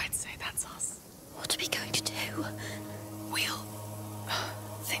 I'd say that's us. What are we going to do? We'll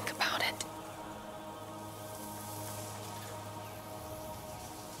think about it.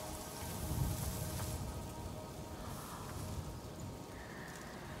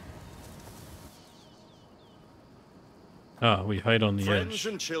 Ah, we hide on the Friends edge.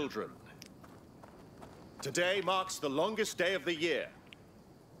 and children, today marks the longest day of the year.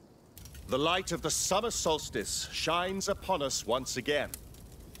 The light of the summer solstice shines upon us once again.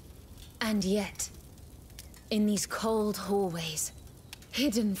 And yet, in these cold hallways,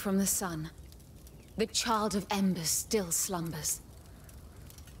 hidden from the sun, the child of embers still slumbers.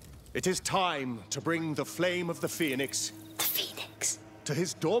 It is time to bring the flame of the Phoenix The Phoenix. to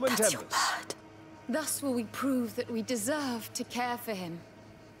his dormant That's your embers. bird. Thus will we prove that we deserve to care for him.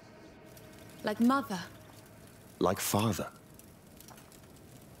 Like mother. Like father.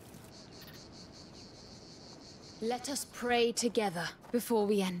 Let us pray together before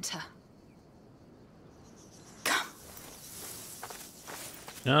we enter. Come.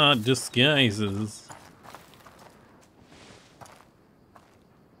 Ah, disguises.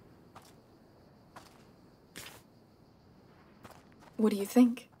 What do you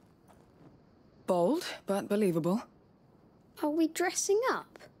think? Bold, but believable. Are we dressing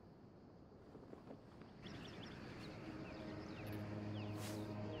up?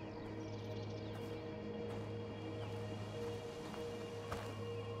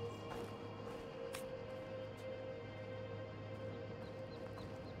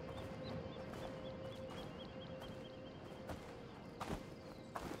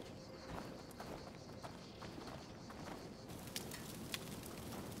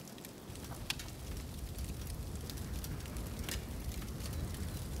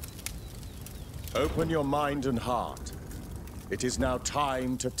 Open your mind and heart. It is now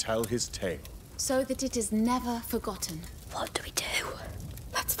time to tell his tale. So that it is never forgotten. What do we do?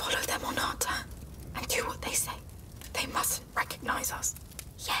 Let's follow them on our turn and do what they say. They mustn't recognize us.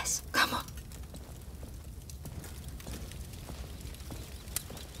 Yes. Come on.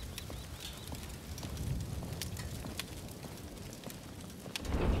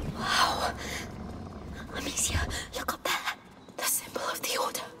 Wow. Amicia, look up there. The symbol of the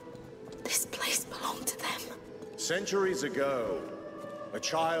Order. This place belonged to them. Centuries ago, a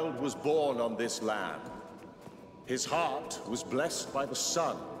child was born on this land. His heart was blessed by the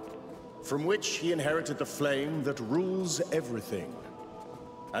sun, from which he inherited the flame that rules everything.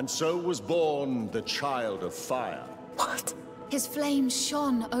 And so was born the Child of Fire. What? His flame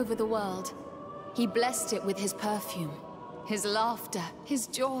shone over the world. He blessed it with his perfume, his laughter, his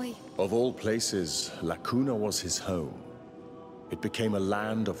joy. Of all places, La Cuna was his home. It became a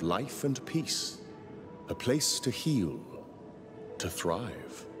land of life and peace, a place to heal, to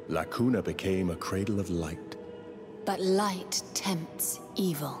thrive. La Cuna became a cradle of light. But light tempts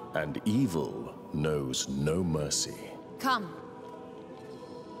evil. And evil knows no mercy. Come.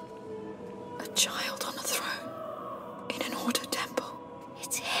 A child on a throne. In an Order temple.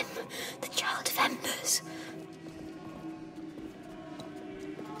 It's him, the Child of Embers.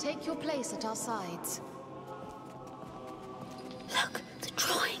 Take your place at our sides. Look, the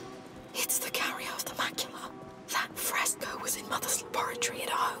drawing. It's the carrier of the macula. That fresco was in Mother's laboratory at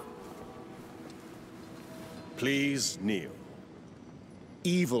home. Please kneel.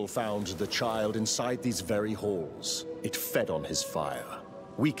 Evil found the child inside these very halls. It fed on his fire,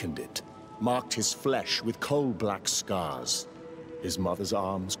 weakened it, marked his flesh with coal-black scars. His mother's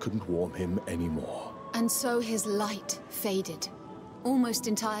arms couldn't warm him anymore. And so his light faded, almost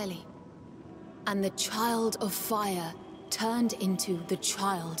entirely. And the Child of Fire turned into the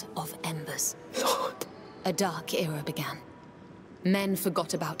Child of Embers. Lord. A dark era began. Men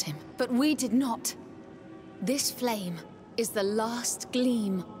forgot about him, but we did not. This flame is the last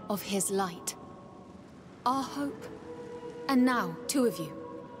gleam of his light. Our hope. And now, two of you,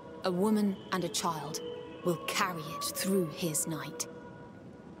 a woman and a child, will carry it through his night.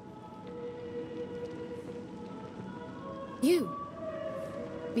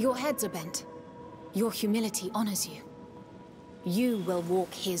 Your heads are bent. Your humility honors you. You will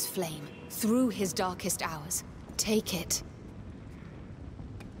walk his flame through his darkest hours. Take it.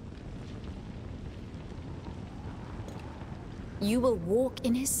 You will walk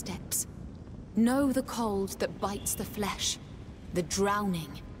in his steps. Know the cold that bites the flesh, the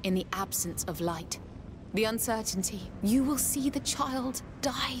drowning in the absence of light, the uncertainty. You will see the child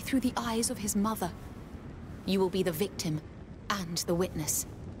die through the eyes of his mother. You will be the victim and the witness.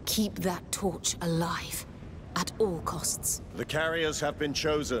 Keep that torch alive at all costs. The carriers have been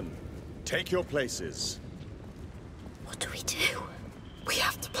chosen. Take your places. What do we do? We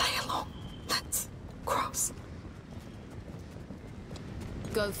have to play along. Let's cross.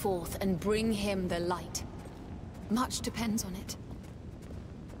 Go forth and bring him the light. Much depends on it.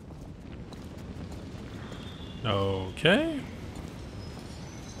 Okay.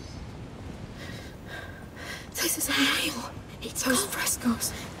 This is unreal. Those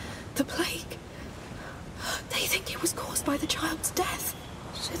frescoes. The plague. They think it was caused by the child's death.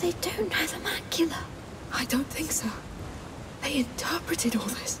 So they don't know the macula? I don't think so. They interpreted all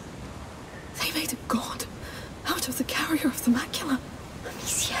this. They made a god out of the carrier of the macula.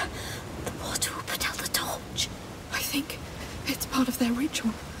 Amicia, the water will put out the torch. I think it's part of their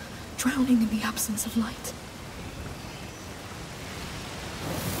ritual, drowning in the absence of light.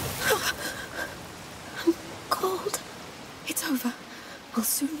 I'm cold. It's over. We'll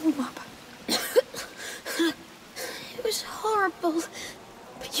soon warm up. It was horrible.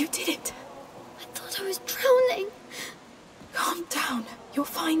 But you did it. I thought I was drowning. Calm down. You're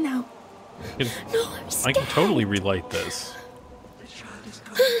fine now. No, I'm scared. I can totally relight this.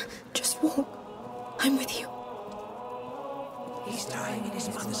 Just walk. I'm with you. He's dying in his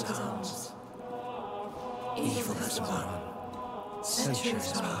mother's arms. Evil has won.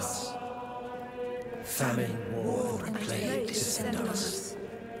 Centuries pass. Famine, war, and plague descend on us.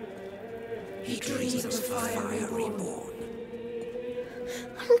 He dreams of fire reborn.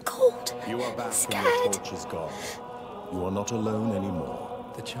 I'm cold. You are back Scared. and your torch is gone. You are not alone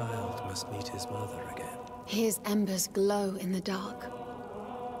anymore. The child must meet his mother again. His embers glow in the dark.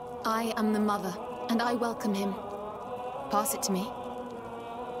 I am the mother, and I welcome him. Pass it to me.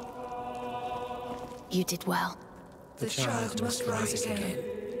 You did well. The child must rise again.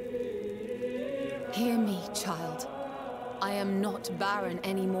 Hear me, child. I am not barren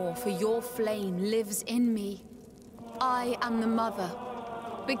anymore, for your flame lives in me. I am the mother.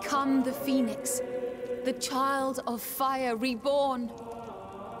 Become the phoenix, the child of fire reborn.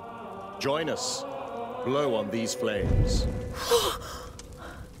 Join us. Blow on these flames.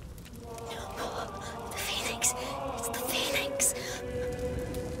 The phoenix. It's the phoenix.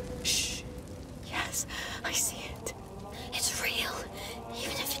 Shh. Yes, I see it. It's real.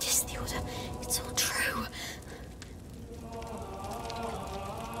 Even if it is the order, it's all true.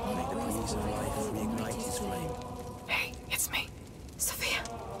 May the breeze of life reignite his flame. Hey, it's me. Sophia,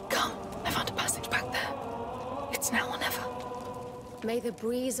 come. I found a passage back there. It's now or never. May the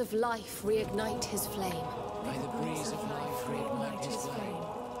breeze of life reignite his flame. May the breeze of life reignite his flame.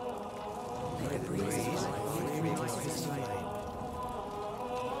 May the breeze of life reignite his flame.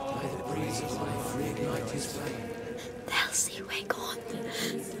 May the breeze of life reignite his flame. They'll see we're gone.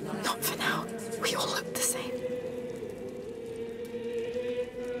 Not for now. We all look the same.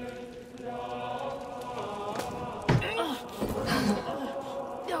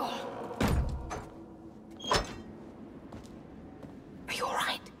 Are you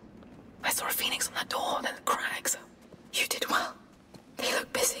alright? I saw a phoenix on that door, then the crags. You did well. They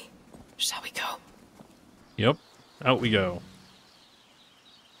look busy. Shall we go? Yep. Out we go.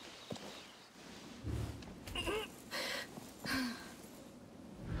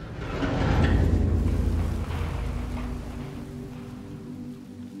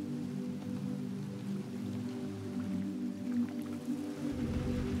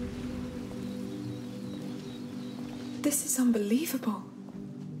 This is unbelievable.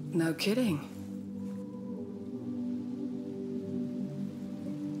 No kidding.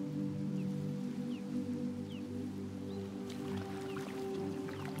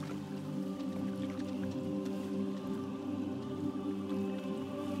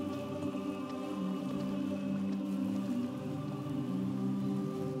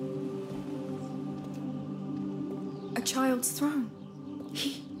 A child's throne.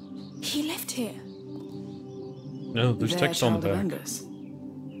 He lived here. No, there's text on the back.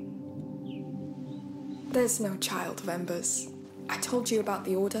 There's no Child of Embers. I told you about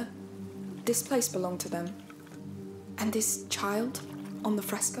the Order. This place belonged to them. And this child on the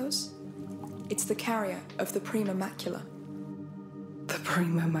frescoes? It's the carrier of the Prima Macula. The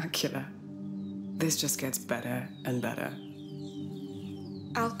Prima Macula. This just gets better and better.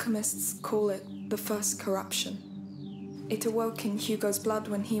 Alchemists call it the first corruption. It awoke in Hugo's blood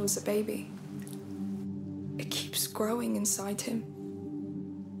when he was a baby. It keeps growing inside him.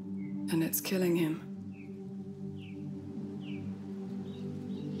 And it's killing him.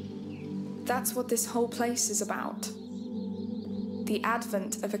 That's what this whole place is about. The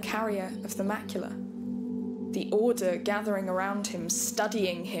advent of a carrier of the macula. The Order gathering around him,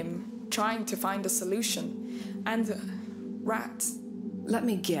 studying him, trying to find a solution. And the rats. Let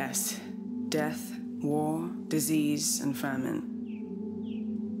me guess. Death, war, disease, and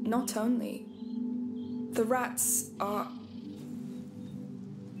famine. Not only. The rats are...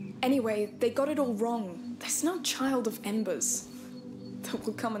 Anyway, they got it all wrong. There's no child of embers that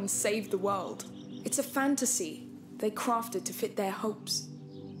will come and save the world. It's a fantasy they crafted to fit their hopes.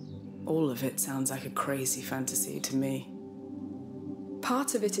 All of it sounds like a crazy fantasy to me.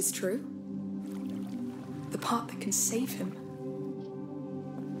 Part of it is true. The part that can save him.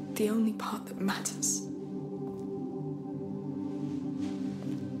 The only part that matters.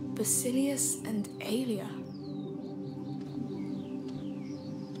 Basilius and Aelia.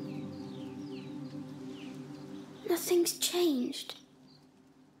 Nothing's changed.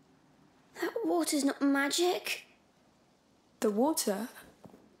 That water's not magic. The water?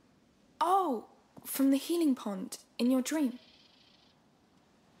 Oh, from the healing pond in your dream.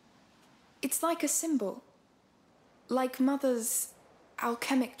 It's like a symbol. Like Mother's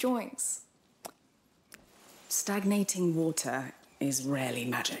alchemic drawings. Stagnating water is rarely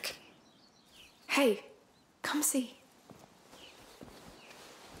magic. Hey, come see.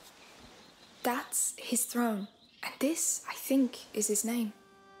 That's his throne. And this, I think, is his name.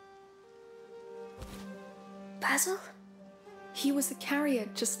 Basil? He was a carrier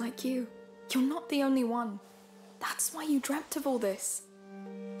just like you. You're not the only one. That's why you dreamt of all this.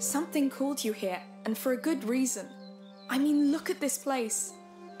 Something called you here, and for a good reason. I mean, look at this place.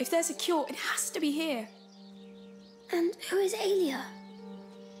 If there's a cure, it has to be here. And who is Aelia?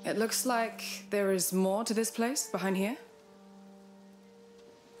 It looks like there is more to this place behind here.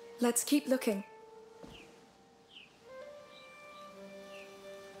 Let's keep looking.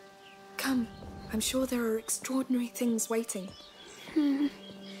 Come, I'm sure there are extraordinary things waiting.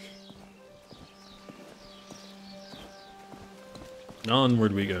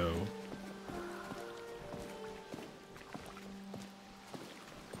 Onward we go.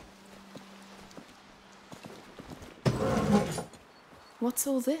 What's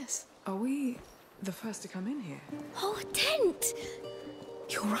all this? Are we the first to come in here? Oh, a tent!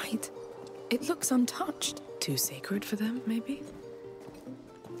 You're right. It looks untouched. Too sacred for them, maybe?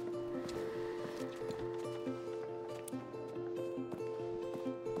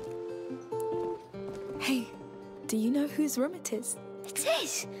 Hey, do you know whose room it is? It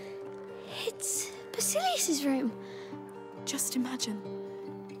is. It's Basilius's room. Just imagine.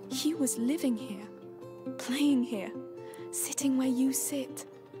 He was living here, playing here, sitting where you sit.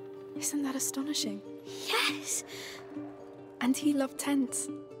 Isn't that astonishing? Yes. And he loved tents,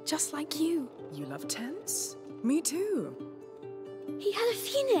 just like you. You love tents? Me too. He had a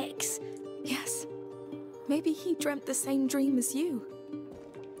phoenix. Yes. Maybe he dreamt the same dream as you.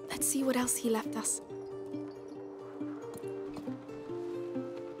 Let's see what else he left us.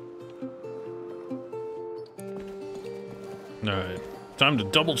 Alright, time to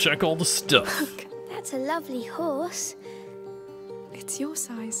double check all the stuff. Look, That's a lovely horse. it's your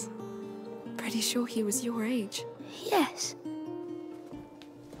size. Pretty sure he was your age. Yes.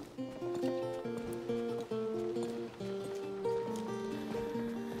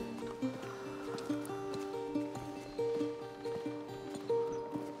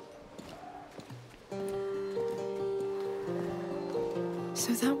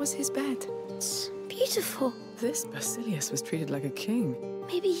 So that was his bed. It's beautiful. This Basilius was treated like a king.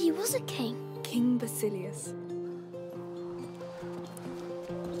 Maybe he was a king. King Basilius.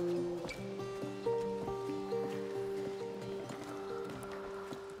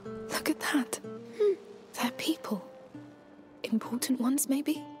 Look at that. They're people. Important ones,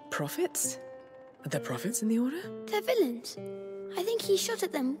 maybe? Prophets? Are there prophets in the Order? They're villains. I think he shot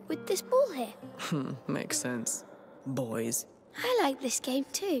at them with this ball here. Makes sense. Boys. I like this game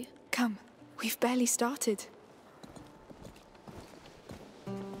too. Come, we've barely started.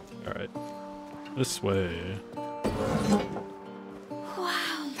 Alright. This way. Wow.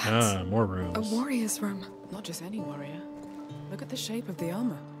 Ah, more rooms. A warrior's room. Not just any warrior. Look at the shape of the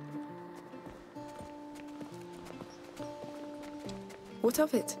armor. What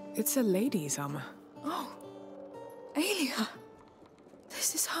of it? It's a lady's armor. Oh, Aelia.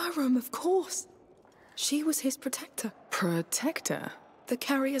 This is was her room, of course. She was his protector. Protector? The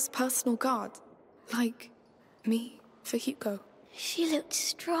carrier's personal guard. Like me for Hugo. She looked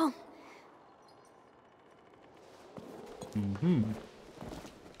strong. Mm-hmm.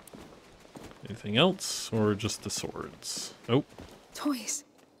 Anything else, or just the swords? Oh. Toys.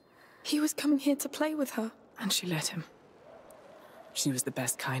 He was coming here to play with her. And she let him. She was the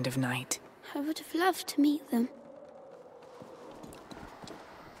best kind of knight. I would have loved to meet them.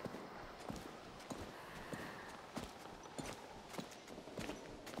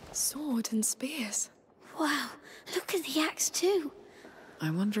 Sword and spears. Wow, look at the axe too.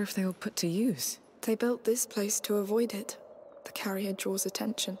 I wonder if they were put to use. They built this place to avoid it. The carrier draws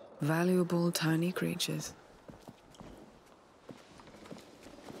attention. Valuable tiny creatures.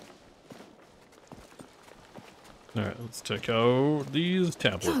 Alright, let's check out these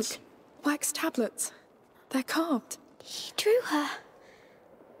tablets. Look, wax tablets. They're carved. He drew her.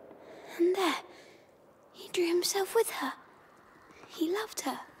 And there, he drew himself with her. He loved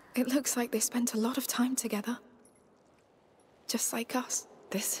her. It looks like they spent a lot of time together. Just like us.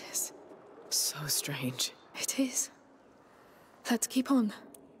 This is so strange. It is. Let's keep on.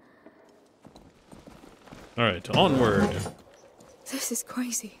 Alright, onward. This is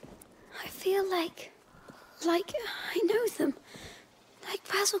crazy. I feel like I know them. Like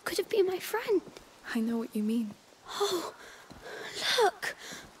Basil could have been my friend. I know what you mean. Oh, look.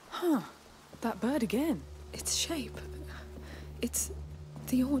 Huh. That bird again. Its shape. It's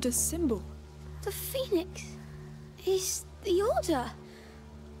the Order's symbol. The phoenix is the Order.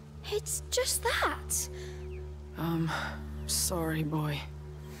 It's just that. Sorry, boy.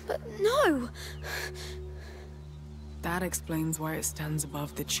 But no. That explains why it stands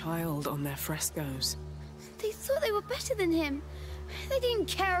above the child on their frescoes. They thought they were better than him. They didn't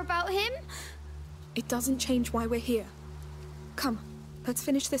care about him. It doesn't change why we're here. Come, let's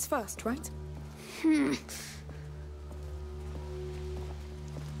finish this first, right?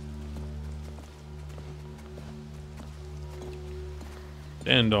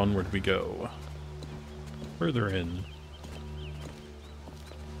 And onward we go. Further in.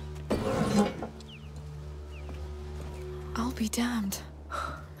 I'll be damned.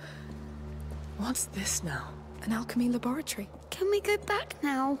 What's this now? An alchemy laboratory. Can we go back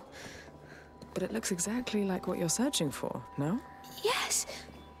now? But it looks exactly like what you're searching for, no? Yes,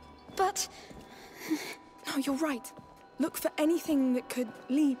 but... No, you're right. Look for anything that could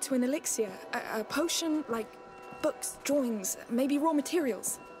lead to an elixir. A potion, like books, drawings, maybe raw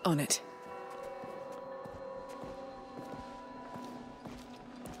materials. On it.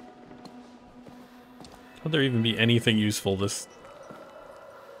 Could there even be anything useful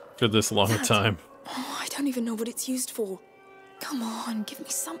for this long a time? Oh, I don't even know what it's used for. Come on, give me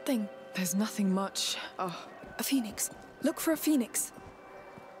something. There's nothing much. Oh, a phoenix. Look for a phoenix.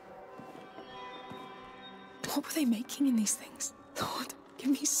 What were they making in these things? Lord, give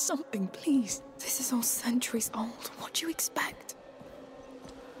me something, please. This is all centuries old. What do you expect?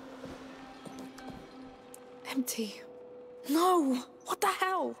 Empty. No! What the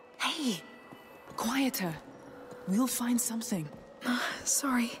hell? Hey! Quieter. We'll find something.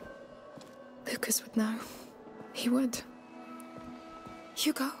 Sorry. Lucas would know. He would.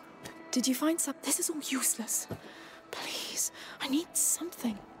 Hugo, did you find some? This is all useless. Please, I need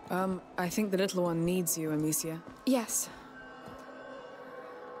something. I think the little one needs you, Amicia. Yes.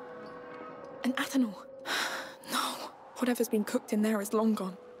 An Athanor. No. Whatever's been cooked in there is long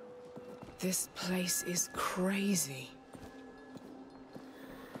gone. This place is crazy.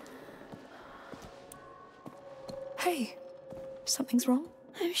 Hey, something's wrong?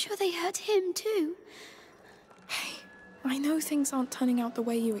 I'm sure they hurt him too. Hey, I know things aren't turning out the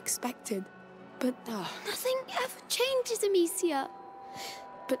way you expected, but... Nothing ever changes, Amicia.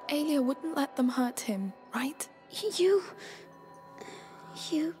 But Aelia wouldn't let them hurt him, right? You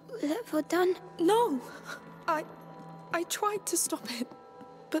let her done? No! I tried to stop it,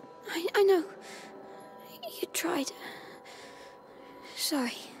 but... I know. You tried.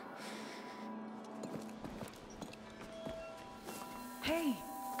 Sorry. Hey,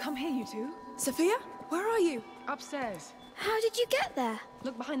 come here, you two. Sophia, where are you? Upstairs. How did you get there?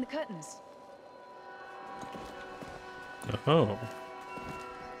 Look behind the curtains. Oh.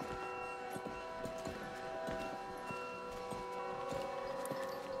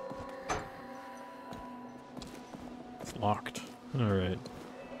 It's locked. All right.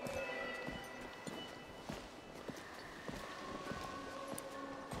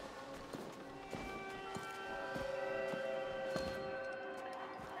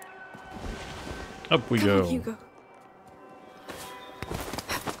 Up we Come go. on, Hugo.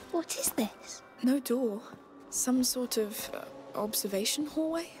 What is this? No door. Some sort of observation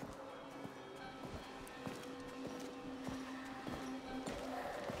hallway?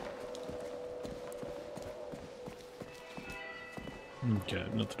 Okay,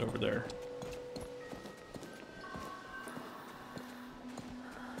 nothing over there.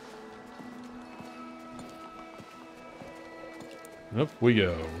 Up we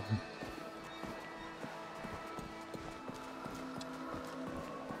go.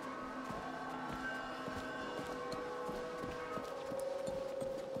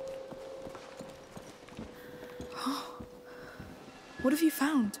 What have you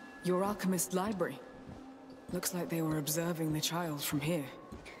found? Your alchemist library. Looks like they were observing the child from here.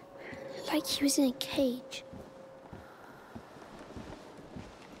 Like he was in a cage.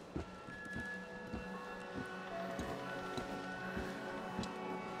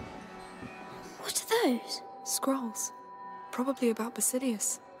 What are those? Scrolls. Probably about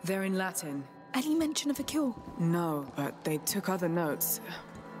Basilius. They're in Latin. Any mention of a cure? No, but they took other notes.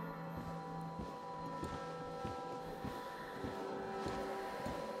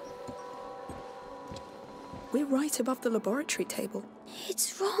 We're right above the laboratory table.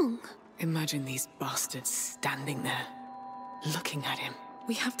 It's wrong. Imagine these bastards standing there, looking at him.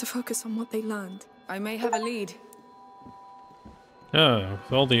 We have to focus on what they learned. I may have a lead. Ah,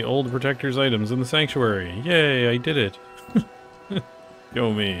 with all the old protector's items in the sanctuary. Yay, I did it.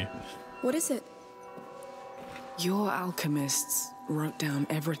 Go me. What is it? Your alchemists wrote down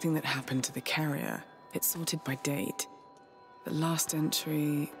everything that happened to the carrier. It's sorted by date. The last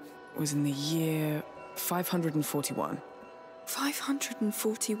entry was in the year 541.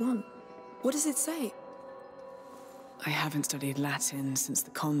 541? What does it say? I haven't studied Latin since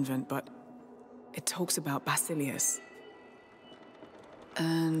the convent, but it talks about Basilius.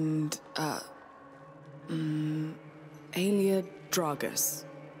 And, Aelia Dragus,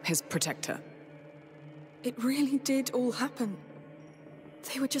 his protector. It really did all happen.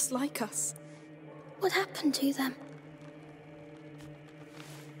 They were just like us. What happened to them?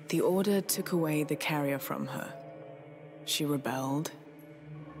 The Order took away the carrier from her. She rebelled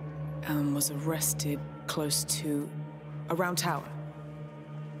and was arrested close to a round tower.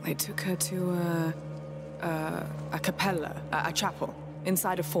 They took her to a capella, a chapel,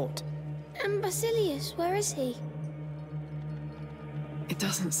 inside a fort. And Basilius, where is he? It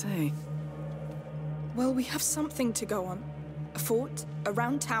doesn't say. Well, we have something to go on. A fort, a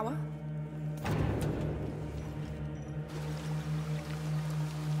round tower.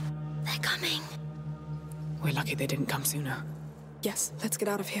 They're coming. We're lucky they didn't come sooner. Yes, let's get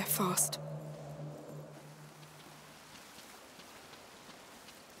out of here fast.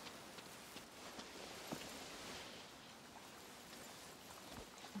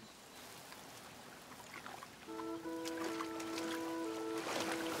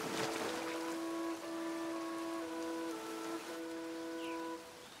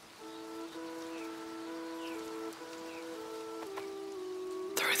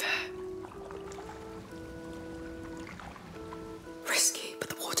 Through there. Risky, but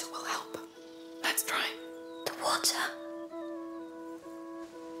the water will help. Let's try. The water.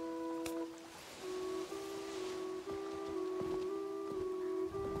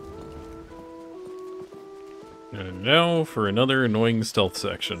 And now for another annoying stealth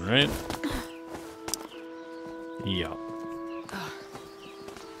section, right? Yeah.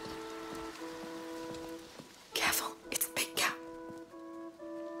 Careful, it's a big gap.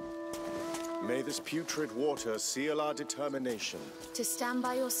 May this putrid water seal our determination. To stand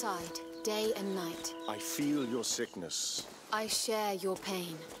by your side, day and night. I feel your sickness. I share your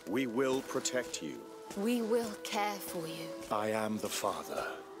pain. We will protect you. We will care for you. I am the father.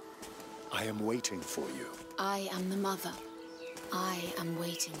 I am waiting for you. I am the mother. I am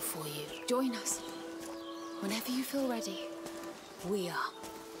waiting for you. Join us. Whenever you feel ready, we are.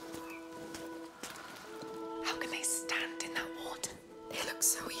 How can they stand in that water? They look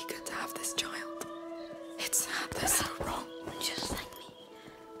so eager to have this child. It's sad they're so wrong. Just like me.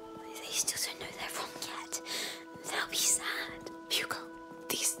 They still don't know they're wrong yet. They'll be sad. Hugo,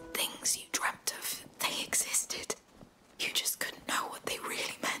 these things you dreamt of, they existed. You just couldn't know what they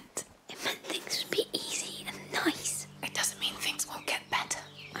really meant. It meant things would be easy and nice. It doesn't mean things won't get better.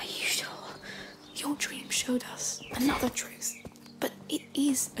 Are you sure? Your dream showed us another truth. But it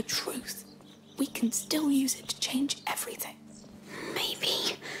is a truth. We can still use it to change everything.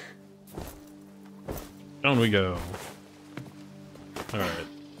 Maybe. Down we go. Alright.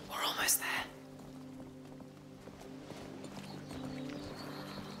 We're almost there.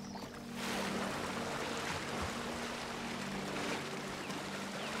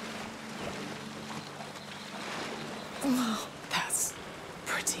 Wow, that's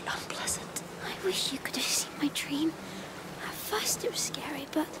pretty unpleasant. I wish you could have seen my dream. At first it was scary,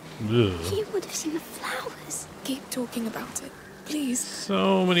 but Ugh. you would have seen the flowers. Keep talking about it, please.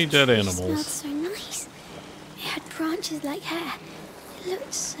 So many dead It smelled animals. so nice. It had branches like hair. It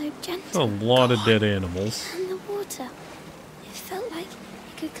looked so A gentle. lot of dead animals. And the water. It felt like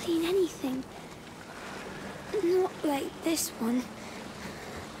it could clean anything. Not like this one.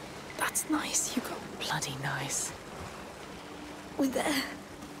 That's nice, Hugo. Bloody nice. We're there.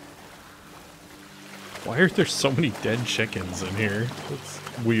 Why are there so many dead chickens in here? That's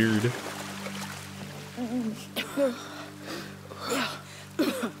weird.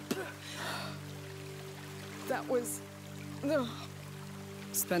 That was...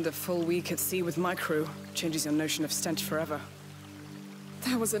 Spend a full week at sea with my crew. Changes your notion of stench forever.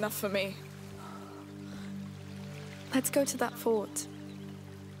 That was enough for me. Let's go to that fort.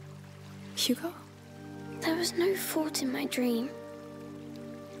 Hugo? There was no fort in my dream.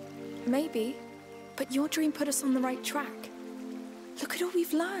 Maybe, but your dream put us on the right track. Look at all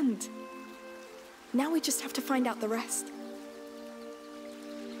we've learned. Now we just have to find out the rest.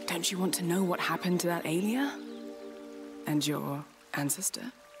 Don't you want to know what happened to that Aelia? And your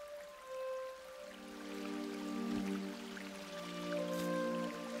ancestor?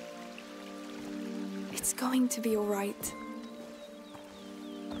 It's going to be all right.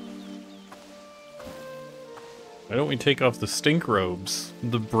 Why don't we take off the stink robes?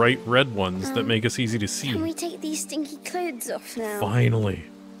 The bright red ones that make us easy to see. Can we take these stinky clothes off now? Finally.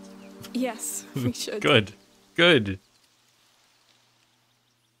 Yes, we should. Good. Good.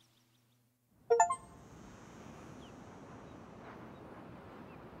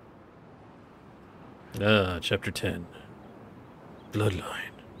 Chapter 10.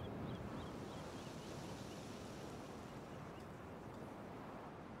 Bloodline.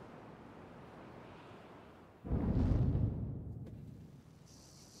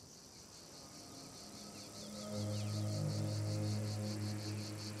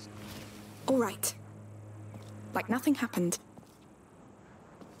 All right. Like nothing happened.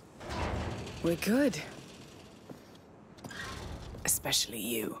 We're good. Especially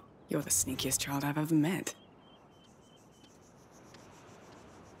you. You're the sneakiest child I've ever met.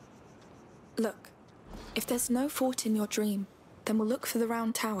 Look, if there's no fort in your dream, then we'll look for the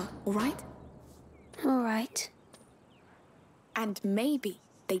round tower, all right? All right. And maybe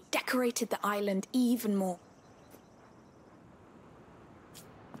they decorated the island even more.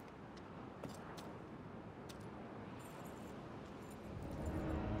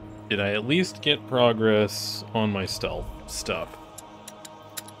 Did I at least get progress on my stealth stuff?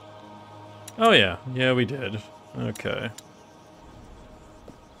 Oh yeah. Yeah, we did. Okay.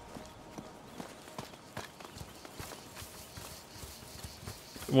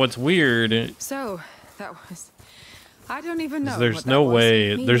 What's weird So, that was... I don't even know. there's what no that was.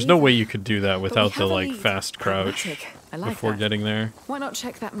 way Me there's no neither. way you could do that But we without the have a like lead. fast crouch Pragmatic. I like before that. getting there. Why not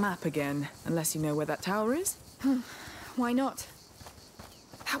check that map again, unless you know where that tower is? Why not?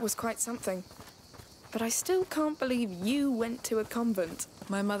 That was quite something. But I still can't believe you went to a convent.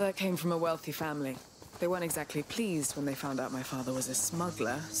 My mother came from a wealthy family. They weren't exactly pleased when they found out my father was a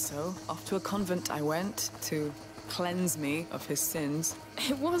smuggler, so off to a convent I went to cleanse me of his sins.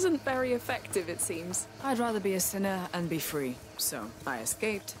 It wasn't very effective, it seems. I'd rather be a sinner and be free. So I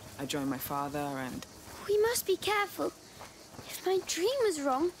escaped, I joined my father, and... We must be careful. If my dream was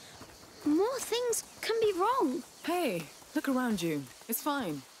wrong, more things can be wrong. Hey, look around you. It's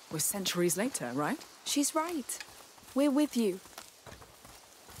fine. We're centuries later, right? She's right. We're with you.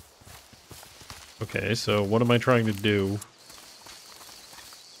 Okay, so what am I trying to do?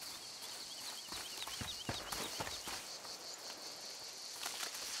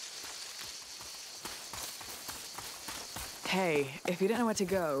 Hey, if you don't know where to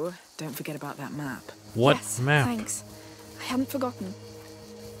go, don't forget about that map. What Yes, map? Thanks. I hadn't forgotten.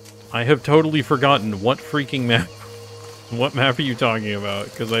 I have totally forgotten what freaking map. What map are you talking about?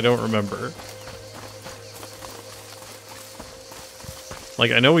 Because I don't remember.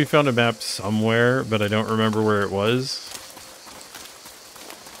 Like, I know we found a map somewhere, but I don't remember where it was.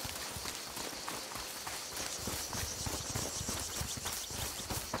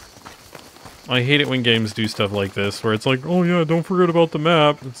 I hate it when games do stuff like this, where it's like, oh yeah, don't forget about the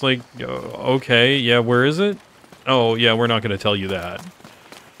map. It's like, okay, yeah, where is it? Oh yeah, we're not going to tell you that.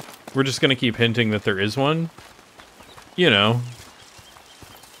 We're just going to keep hinting that there is one. You know.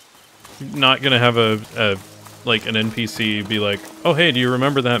 Not going to have like an NPC be like, oh hey, do you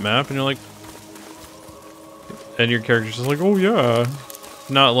remember that map? And you're like, and your character's just like, oh yeah.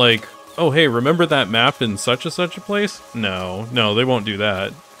 Not like, oh hey, remember that map in such a place? No, they won't do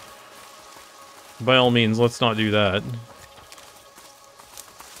that. By all means, let's not do that.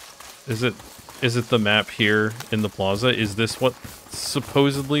 Is it Is it the map here in the plaza? Is this what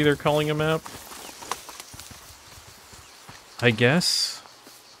supposedly they're calling a map? I guess.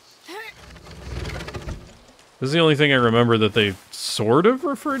 This is the only thing I remember that they sort of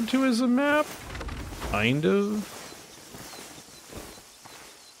referred to as a map. Kind of.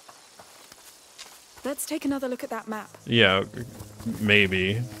 Let's take another look at that map. Yeah,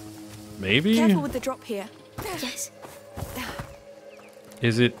 maybe. Maybe? Careful with the drop here. Yes.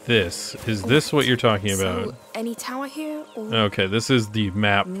 Is it this? Is this what you're talking about? So, any tower here? Or... Okay, this is the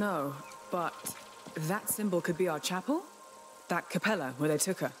map. No, but that symbol could be our chapel? That capella where they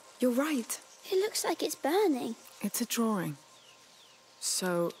took her. You're right. It looks like it's burning. It's a drawing.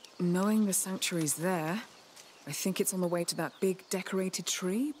 So, knowing the sanctuary's there, I think it's on the way to that big decorated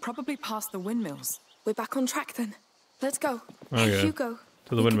tree, probably past the windmills. We're back on track then. Let's go. Okay. Hugo,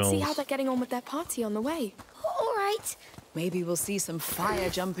 To the windmills. see how they're getting on with their party on the way. All right. Maybe we'll see some fire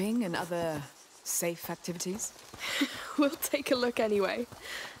jumping and other safe activities. We'll take a look anyway.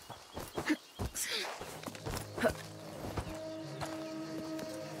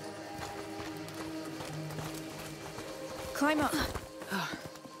 Climb up.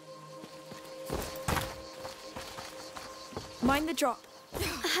 Mind the drop.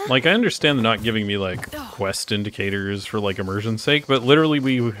 Like, I understand they're not giving me, like, quest indicators for, like, immersion's sake, but literally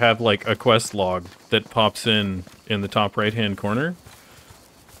we have, like, a quest log that pops in the top right-hand corner.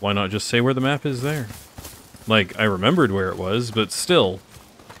 Why not just say where the map is there? Like, I remembered where it was, but still.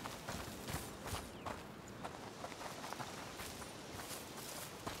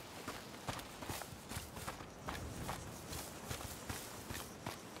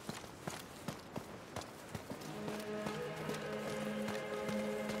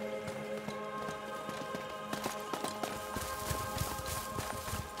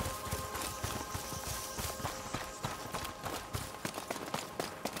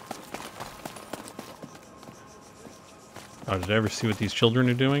 Oh, did I ever see what these children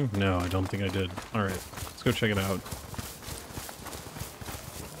are doing? No, I don't think I did. Alright, let's go check it out.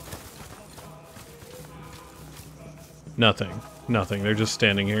 Nothing. Nothing. They're just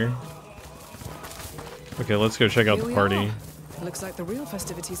standing here. Okay, let's go check out the party. Looks like the real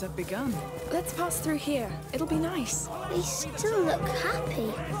festivities have begun. Let's pass through here. It'll be nice. They still look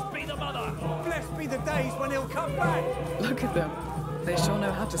happy. Blessed be the days when he'll come back. Look at them. They sure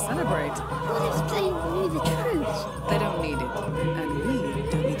know how to celebrate. What if they knew the truth? They don't need it, and we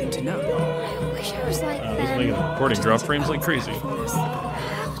don't need them to know. I wish I was like I was them. making the recording drop frames like crazy. How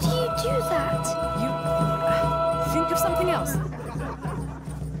do you do that? You think of something else.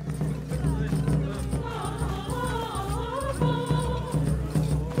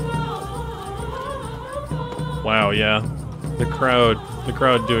 Wow, yeah. The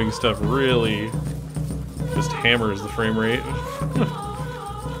crowd doing stuff really just hammers the frame rate.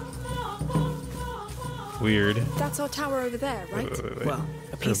 Weird. That's our tower over there, right? Wait. Well,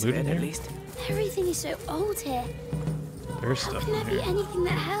 a piece of it at least. Everything is so old here. There's How stuff can in there be here. anything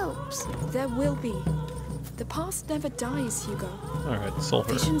that helps? There will be. The past never dies, Hugo. Alright,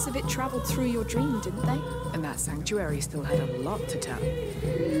 sulfur. Visions of it traveled through your dream, didn't they? And that sanctuary still had a lot to tell.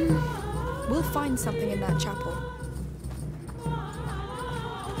 We'll find something in that chapel.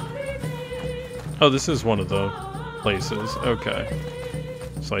 Oh, this is one of the places. Okay.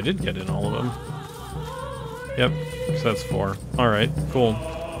 So I did get in all of them. Yep, so that's 4. Alright, cool.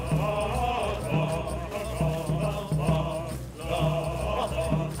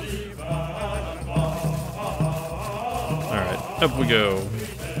 Alright, up we go.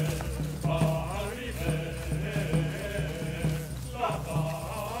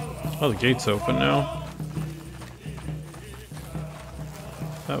 Oh, the gate's open now.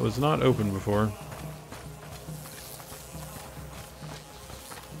 That was not open before.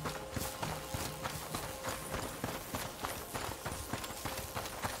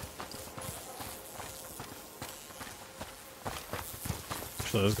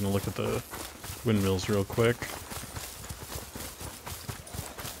 Actually, I was going to look at the windmills real quick.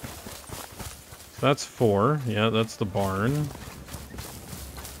 So that's 4. Yeah, that's the barn.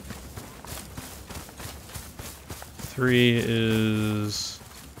 3 is...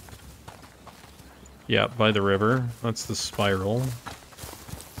 yeah, by the river. That's the spiral.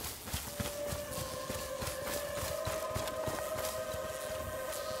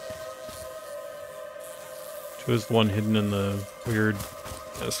 Two is the one hidden in the weird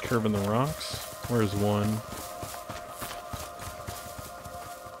S-curve in the rocks. Where's 1?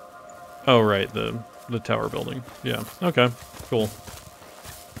 Oh, right, the tower building. Yeah, okay, cool.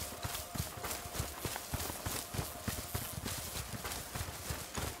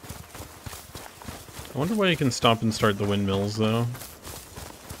 I wonder why you can stop and start the windmills, though.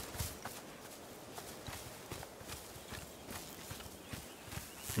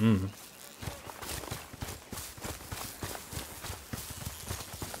 Hmm.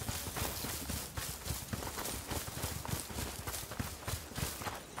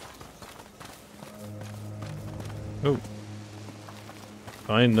 Oh.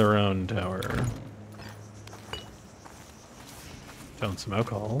 Find the round tower. Found some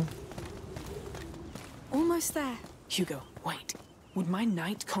alcohol. Almost there. Hugo, wait. Would my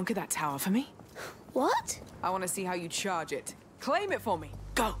knight conquer that tower for me? What? I want to see how you charge it. Claim it for me.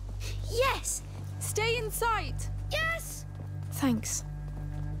 Go. Yes! Stay in sight! Yes! Thanks.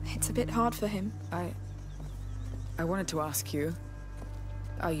 It's a bit hard for him. I wanted to ask you,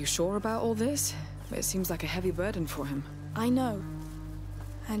 are you sure about all this? It seems like a heavy burden for him. I know.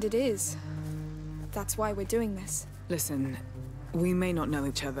 And it is. That's why we're doing this. Listen, we may not know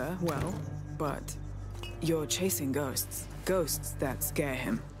each other well, but you're chasing ghosts. Ghosts that scare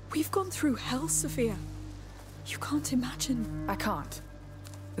him. We've gone through hell, Sophia. You can't imagine. I can't.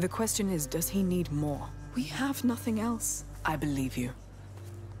 The question is, does he need more? We have nothing else. I believe you.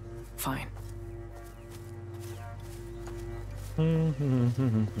 Fine. Is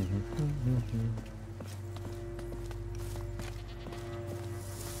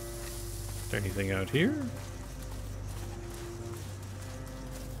there anything out here?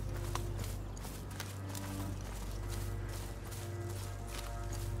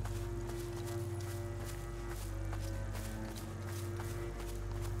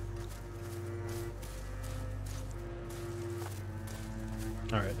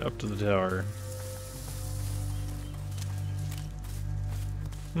 Alright, up to the tower.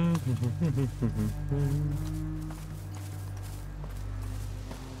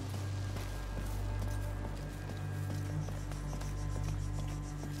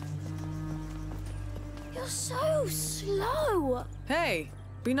 You're so slow. Hey,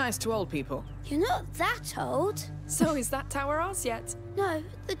 be nice to old people. You're not that old. So is that tower ours yet? No,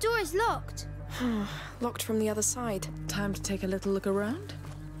 the door is locked. Locked from the other side. Time to take a little look around?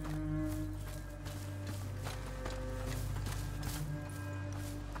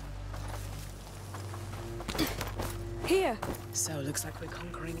 Here. So, looks like we're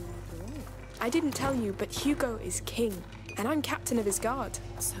conquering. I didn't tell you, but Hugo is king, and I'm captain of his guard.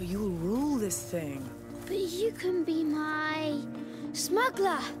 So you will rule this thing. But you can be my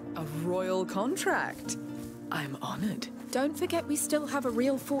smuggler. A royal contract. I'm honored. Don't forget we still have a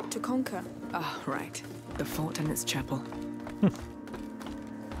real fort to conquer. Ah, right. The fort and its chapel.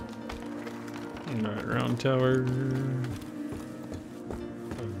 Alright, round tower.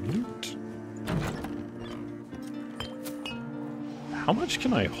 Unmute. How much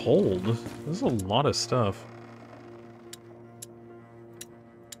can I hold? This is a lot of stuff.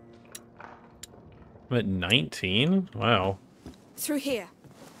 I'm at 19? Wow. Through here.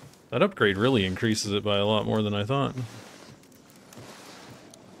 That upgrade really increases it by a lot more than I thought.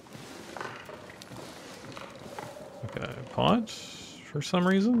 Okay, pot for some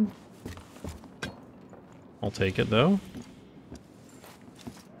reason. I'll take it though.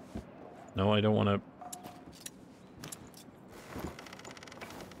 No, I don't want to.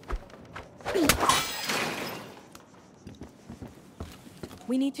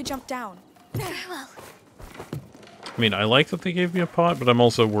 We need to jump down. Very well. I mean, I like that they gave me a pot, but I'm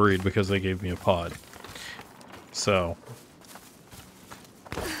also worried because they gave me a pot. So.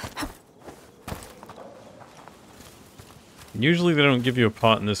 Usually they don't give you a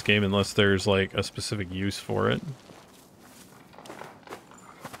pot in this game unless there's like a specific use for it.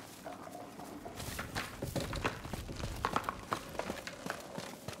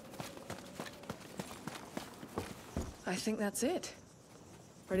 I think that's it.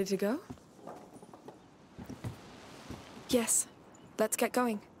 Ready to go? Yes. Let's get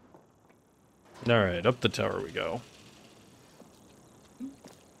going. Alright, up the tower we go.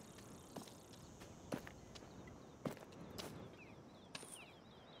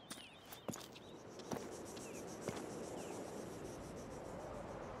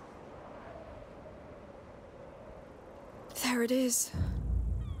 There it is.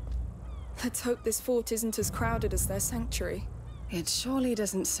 Let's hope this fort isn't as crowded as their sanctuary. It surely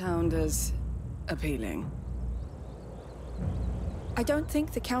doesn't sound as appealing. I don't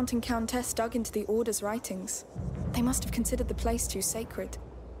think the Count and Countess dug into the Order's writings. They must have considered the place too sacred.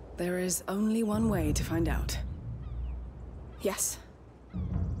 There is only one way to find out. Yes.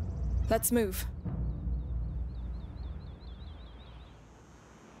 Let's move.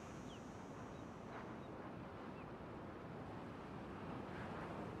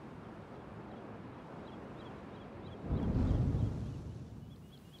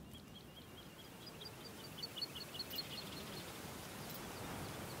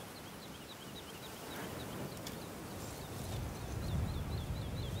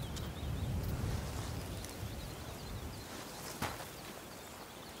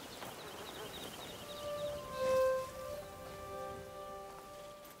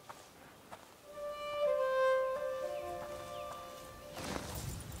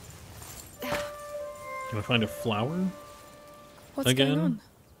 Gonna find a flower? What's again? going on?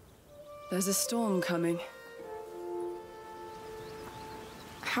 There's a storm coming.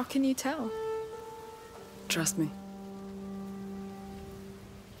 How can you tell? Trust me.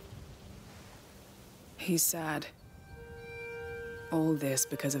 He's sad. All this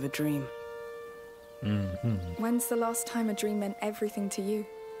because of a dream. When's the last time a dream meant everything to you?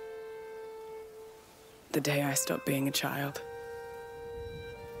 The day I stopped being a child.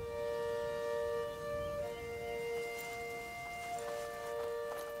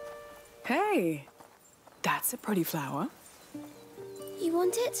 Hey, that's a pretty flower. You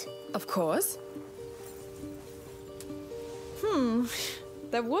want it? Of course.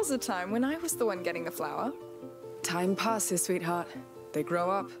 There was a time when I was the one getting the flower. Time passes, sweetheart. They grow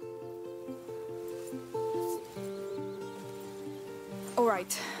up. All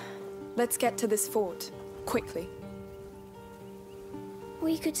right, let's get to this fort, quickly.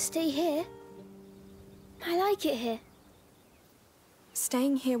 We could stay here. I like it here.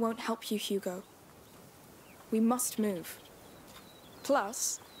 Staying here won't help you, Hugo. We must move.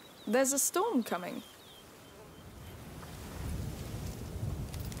 Plus, there's a storm coming.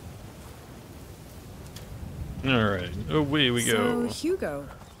 Alright, away we go. So, Hugo,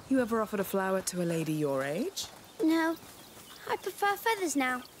 you ever offered a flower to a lady your age? No, I prefer feathers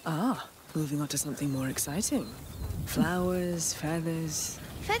now. Ah, moving on to something more exciting. Flowers, feathers.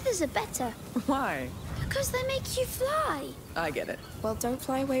 Feathers are better. Why? Because they make you fly. I get it. Well, don't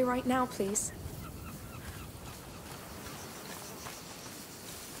fly away right now, please.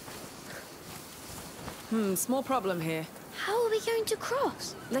 Small problem here. How are we going to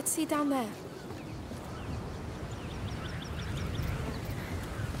cross? Let's see down there.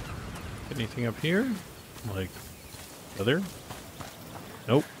 Anything up here? Like, other?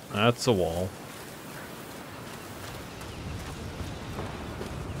 Nope, that's a wall.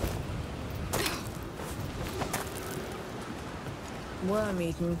 Worm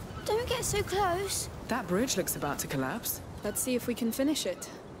eaten. Don't get so close. That bridge looks about to collapse. Let's see if we can finish it.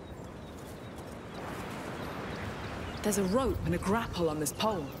 There's a rope and a grapple on this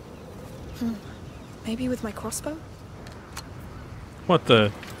pole. Maybe with my crossbow? What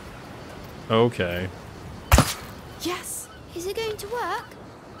the? Okay. Yes! Is it going to work?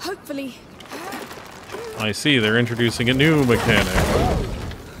 Hopefully. I see, they're introducing a new mechanic.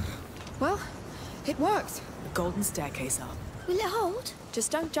 Well, it worked. Golden staircase up. Will it hold?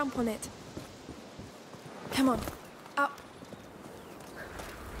 Just don't jump on it. Come on, up.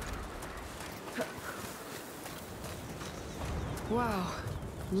 Wow,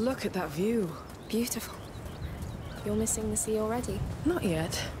 look at that view. Beautiful. You're missing the sea already? Not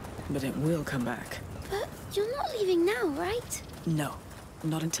yet, but it will come back. But you're not leaving now, right? No,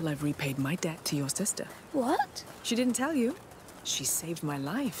 not until I've repaid my debt to your sister. What? She didn't tell you. She saved my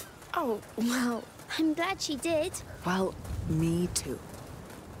life. Oh, well, I'm glad she did. Well, me too.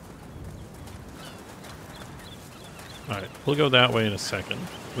 Alright, we'll go that way in a second.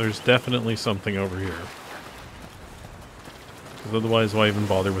 There's definitely something over here. 'Cause otherwise, why even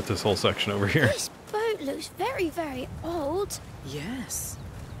bother with this whole section over here? This boat looks very, very old. Yes.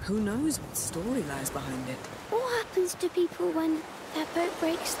 Who knows what story lies behind it? What happens to people when their boat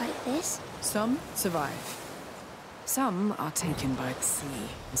breaks like this? Some survive. Some are taken by the sea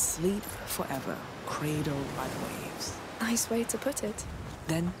and sleep forever, cradled by the waves. Nice way to put it.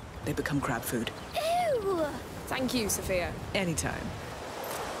 Then they become crab food. Ew! Thank you, Sophia. Anytime.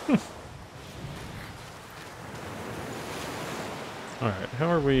 Alright, how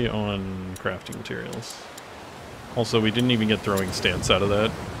are we on crafting materials? Also, we didn't even get throwing stance out of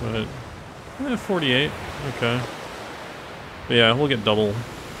that, but 48, okay. But yeah, we'll get double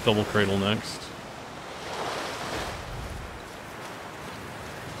cradle next.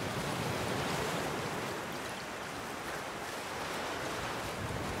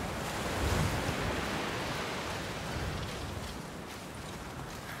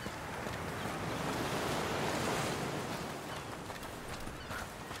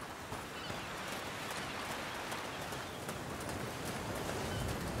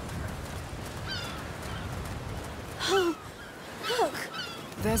 Oh, look!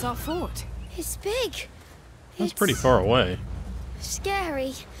 There's our fort. It's big. That's pretty far away.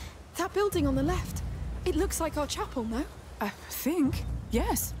 Scary. That building on the left. It looks like our chapel, no? I think.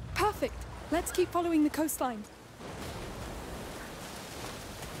 Yes. Perfect. Let's keep following the coastline.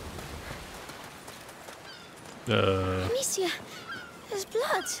 Amicia, there's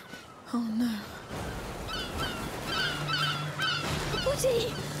blood. Oh no. A body.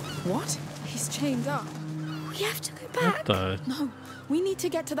 What? He's chained up. We have to go back. What the? No, we need to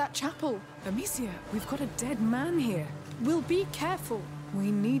get to that chapel. Amicia, we've got a dead man here. We'll be careful. We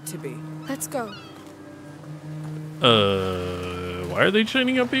need to be. Let's go. Why are they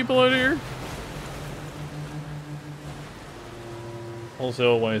chaining up people out here?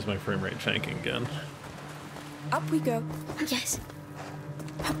 Also, why is my frame rate tanking again? Up we go. Yes.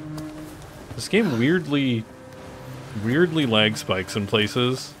 This game weirdly lag spikes in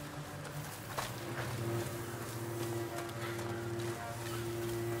places.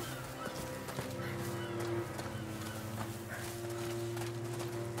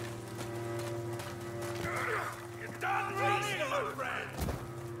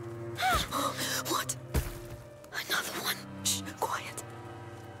 What? Another one. Shh, quiet.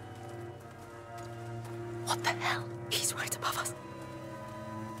 What the hell? He's right above us.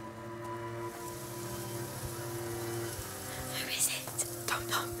 Who is it? Don't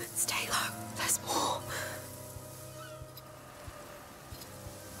know. Stay low. There's more.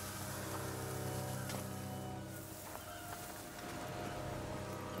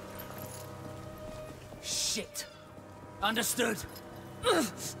 Shit. Understood.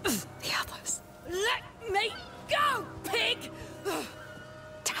 The others. Let me go, pig!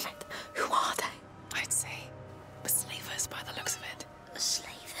 Damn it. Who are they? I'd say slavers by the looks of it.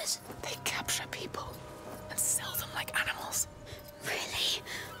 Slavers? They capture people and sell them like animals. Really?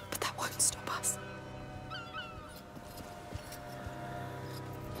 But that won't stop us.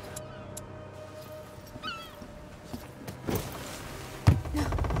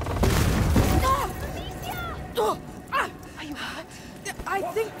 Are you hurt? I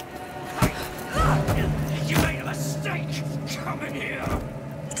think... You made a mistake! Come in here!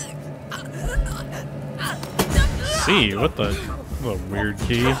 See, what the weird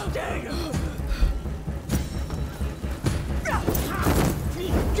key?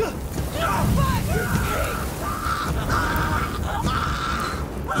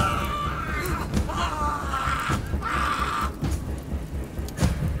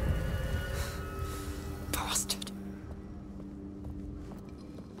 Bastard.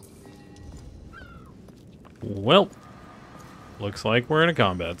 Well, looks like we're in a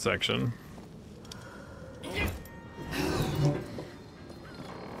combat section.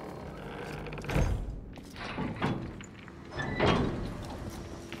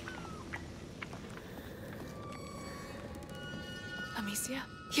 Amicia?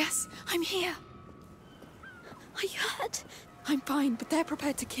 Yes, I'm here. Are you hurt? I'm fine, but they're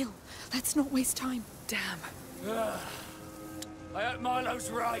prepared to kill. Let's not waste time. Damn. I hope Milo's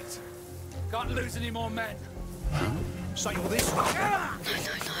right. Can't lose any more men. Say all this way. No.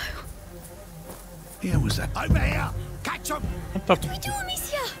 Here was that. Over here! Catch him! What do we do,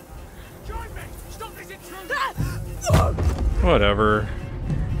 Amicia? Join me! Stop this intrusion! Whatever.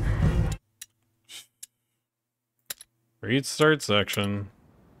 Read start section.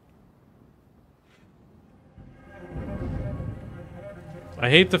 I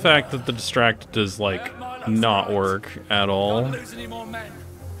hate the fact that the distract does like not work at all. Can't lose any more men.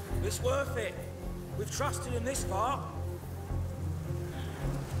 It's worth it. We've trusted him this far.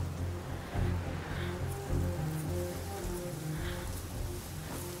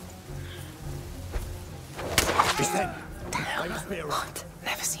 It's them. They must be around. What?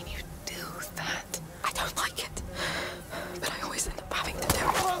 Never seen you do that. I don't like it. But I always end up having to do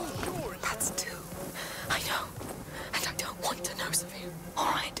it. That's two. I know. And I don't want to know, Sophia.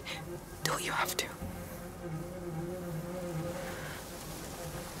 Alright. Do what you have to.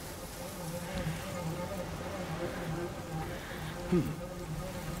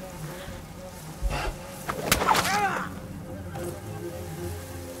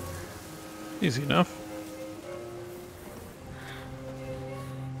 Easy enough.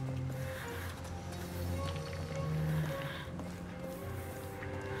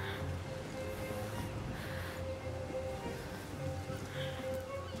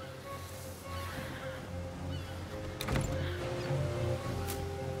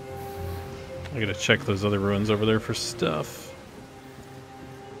 I gotta check those other ruins over there for stuff.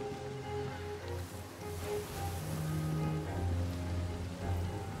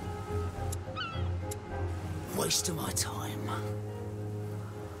 Waste of my time.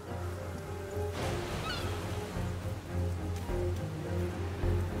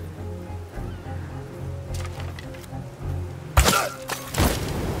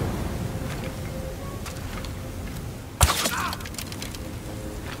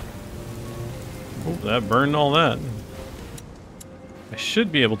 Oh, that burned all that. I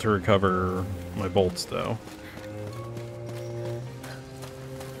should be able to recover my bolts, though.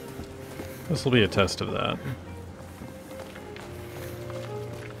 This will be a test of that.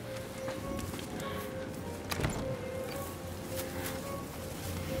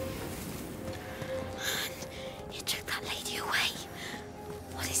 You took that lady away.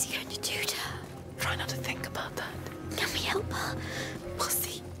 What is he going to do to her? Try not to think about that. help her? We'll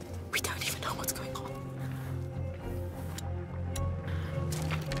see. We don't even know what's going on.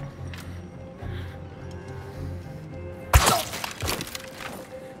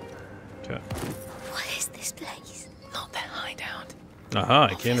 Okay. What is this place? Not their hideout. Aha,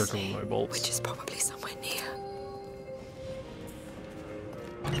 I can recover my bolts. Which is probably somewhere near.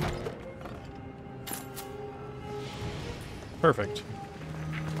 Perfect.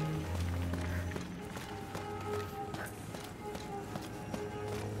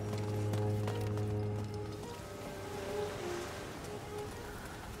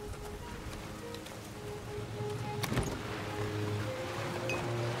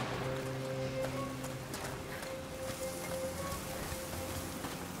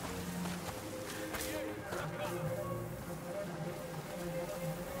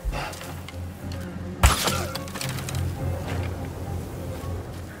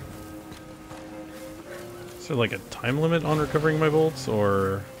 Is there like a time limit on recovering my bolts,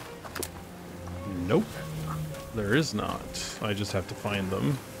 or... Nope. There is not. I just have to find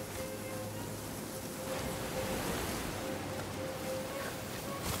them.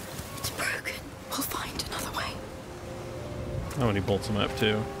 It's broken. We'll find another way. How many bolts am I up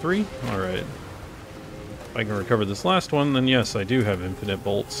to? 3? Alright. If I can recover this last one, then yes, I do have infinite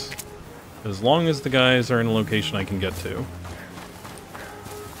bolts. As long as the guys are in a location I can get to.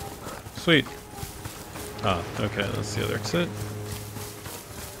 Sweet. Ah, okay, that's the other exit.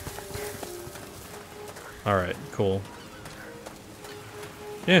 Alright, cool.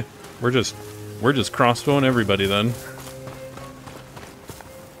 Yeah, we're just crossbowing everybody then.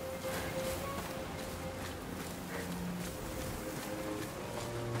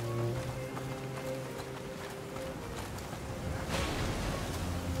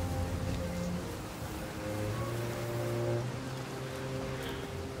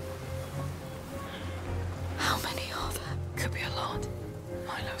 How many are there? Could be a lot.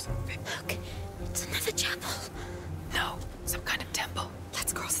 Milo's big. Look, it's another chapel. No, some kind of temple.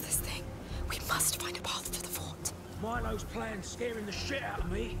 Let's cross this thing. We must find a path to the fort. Milo's plan's scaring the shit out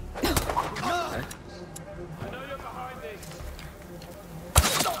of me. I know you're behind this.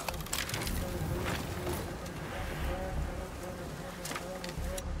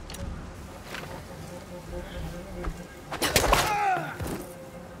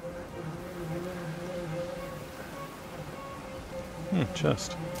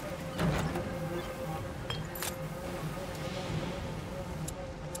 Chest.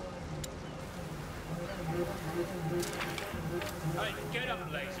 Hey, get up,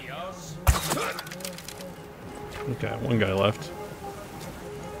 lazy ass. Okay, one guy left.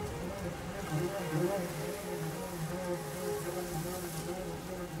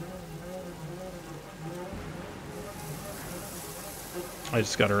 I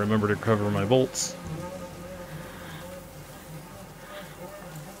just gotta remember to cover my bolts.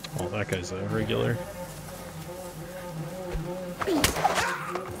 Oh, that guy's a regular.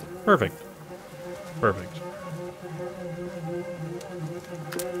 Perfect. Perfect.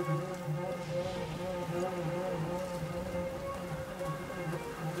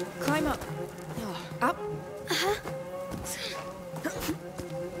 Climb up. Up.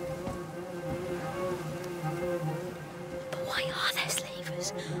 But why are there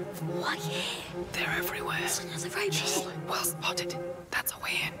slavers? Why here? They're everywhere. There's another road here. Well spotted. That's a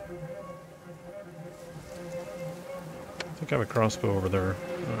way in. I think I have a crossbow over there.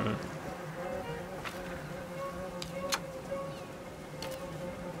 Alright.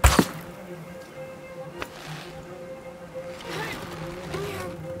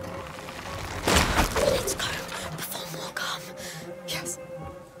 Let's go before more come. Yes.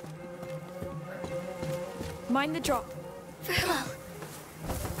 Mind the drop. Very well.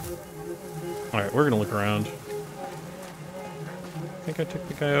 Alright, we're gonna look around. I think I took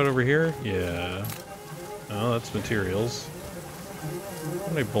the guy out over here? Yeah. Oh, that's materials.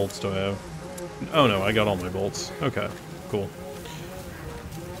 How many bolts do I have? Oh no, I got all my bolts. Okay, cool.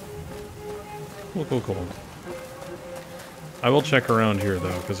 Cool, cool, cool. I will check around here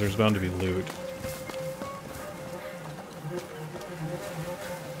though, because there's bound to be loot.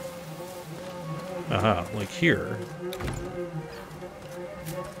 Aha, like here.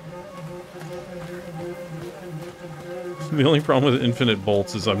 The only problem with infinite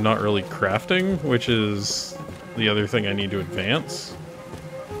bolts is I'm not really crafting, which is the other thing I need to advance.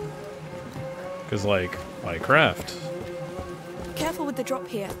 Because, like, I craft. Careful with the drop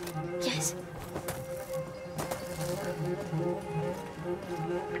here. Yes.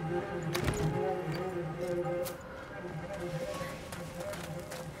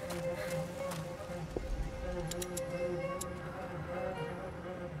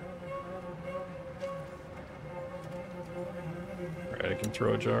 can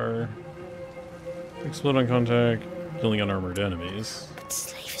throw a jar. Explode on contact, killing unarmored enemies. But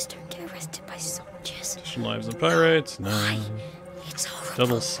slavers don't get arrested by soldiers. Additional lives and pirates? No. It's horrible.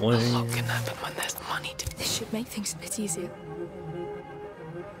 Double sling. What can happen when there's money to... This should make things a bit easier.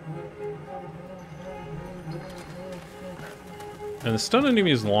 And the stun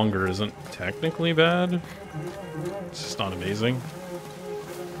enemies longer isn't technically bad. It's just not amazing.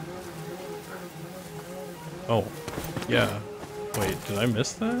 Oh, yeah. Wait, did I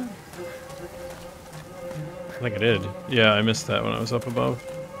miss that? I think I did. Yeah, I missed that when I was up above.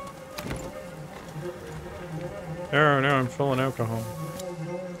 Oh, now I'm full of alcohol.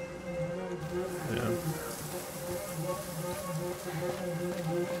 Yeah.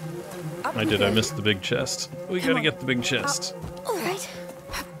 I did, I missed the big chest. We gotta get the big chest. All right.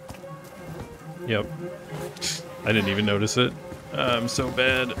 Yep. I didn't even notice it. I'm so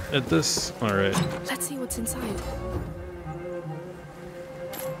bad at this. Alright. Let's see what's inside.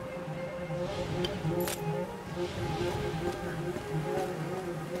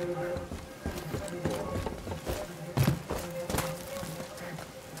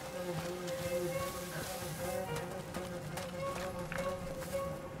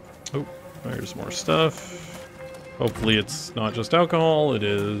 Oh, there's more stuff. Hopefully it's not just alcohol, it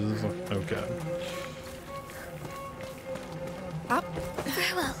is. Okay. Up.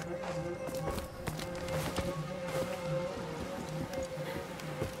 Very well.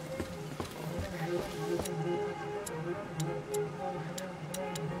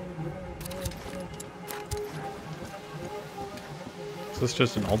 Is this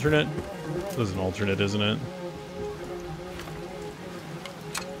just an alternate? This is an alternate, isn't it?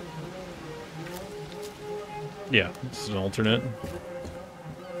 Yeah, this is an alternate.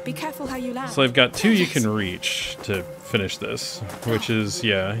 Be careful how you land. So I've got 2 you can reach to finish this, which is,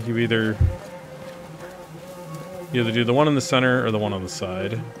 yeah, you either do the one in the center or the one on the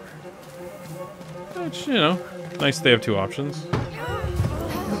side. Which, you know, nice they have 2 options.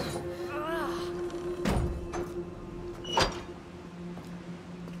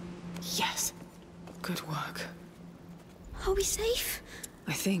 Yes. Good work. Are we safe?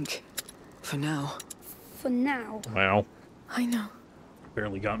 I think. For now. For now. Wow. I know.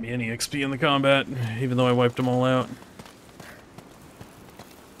 Barely got me any XP in the combat, even though I wiped them all out.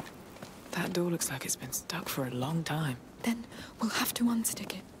 That door looks like it's been stuck for a long time. Then we'll have to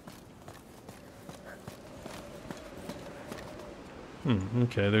unstick it.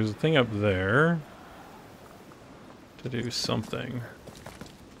 Okay, there's a thing up there to do something.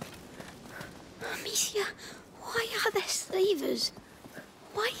 Amicia, why are there slavers?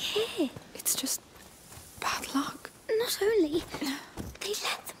 Why here? It's just bad luck. Not only, they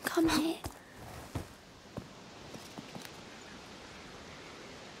let them come here.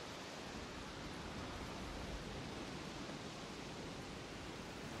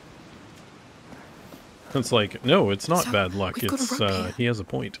 It's like, no, it's not So, bad luck. we've got a It's, rope here. he has a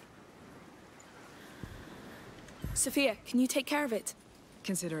point. Sophia, can you take care of it?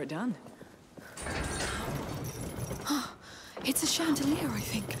 Consider it done. It's a chandelier, I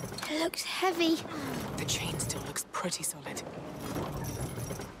think. It looks heavy. The chain still looks pretty solid.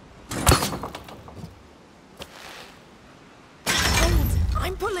 Hold!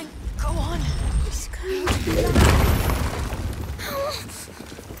 I'm pulling! Go on! It's going to be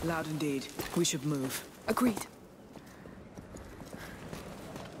loud. Loud indeed. We should move. Agreed.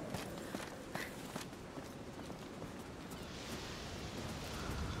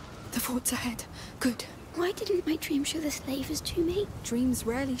 The fort's ahead. Good. Why didn't my dream show the slavers to me? Dreams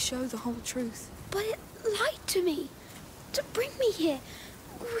rarely show the whole truth. But it lied to me. To bring me here.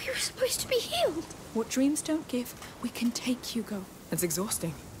 We were supposed to be healed. What dreams don't give, we can take, Hugo. It's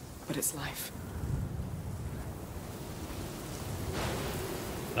exhausting, but it's life.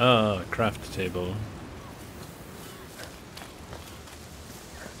 Ah, craft table.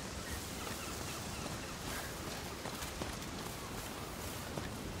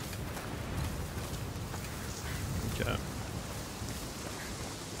 Okay.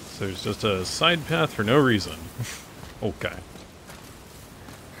 So there's just a side path for no reason. Okay.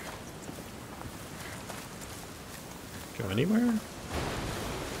 Go anywhere?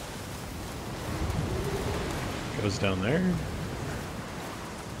 Goes down there?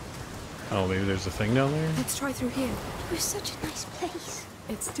 Oh, maybe there's a thing down there? Let's try through here. It was such a nice place.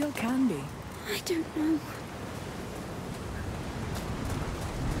 It still can be. I don't know.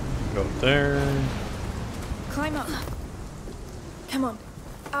 Go up there. Climb up. Come on.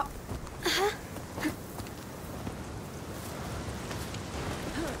 Up.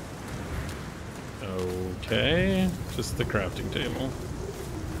 Okay. Just the crafting table.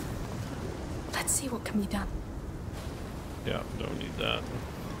 Let's see what can be done. Yeah, don't need that.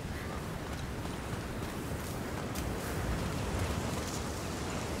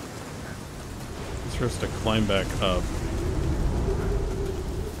 It's for us to climb back up.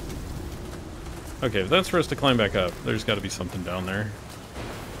 Okay, if that's for us to climb back up, there's got to be something down there.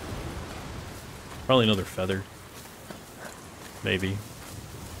 Probably another feather. Maybe.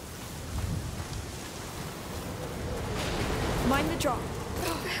 Mind the drop.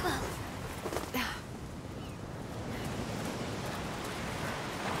 Very well.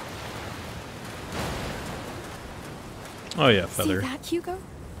 Oh yeah, feather. See that, Hugo?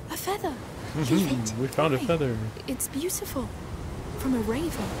 A feather. We found a feather. It's beautiful. From a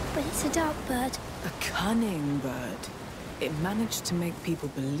raven. But it's a dark bird. A cunning bird. It managed to make people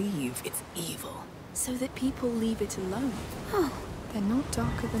believe it's evil. So that people leave it alone. Oh. They're not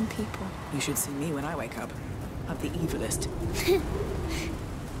darker than people. You should see me when I wake up. I'm the evilest.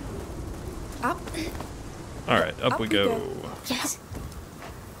 Up. Alright, up we go. Yes.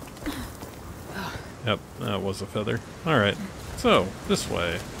 Yep, that was a feather. Alright, so, this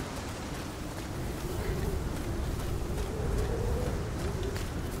way.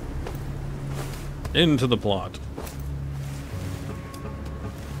 Into the plot.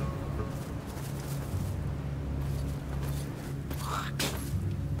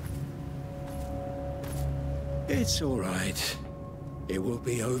 It's all right. It will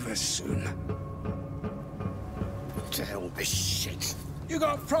be over soon. To hell with this shit. You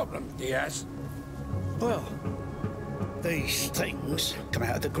got a problem, Diaz? Well, these things come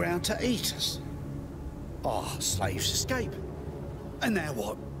out of the ground to eat us. Our slaves escape. And now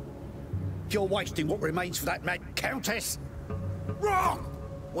what? You're wasting what remains for that mad countess? Wrong!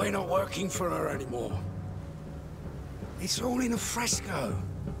 We're not working for her anymore. It's all in a fresco.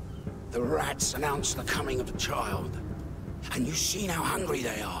 The rats announced the coming of the child. And you've seen how hungry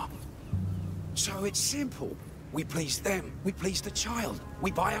they are. So it's simple. We please them, we please the child.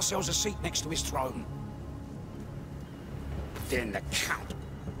 We buy ourselves a seat next to his throne. Then the Count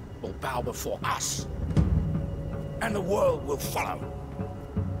will bow before us. And the world will follow.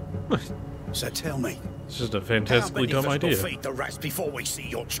 So tell me. It's just a fantastically dumb idea. Will feed the rats before we see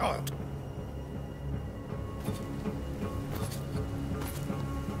your child.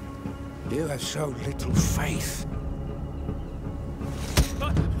 You have so little faith.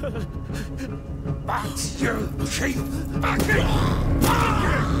 But you keep backing.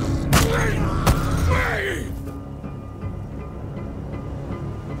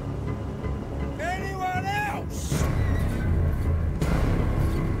 Anyone else?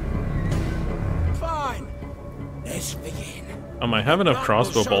 Fine. Let's begin. I have enough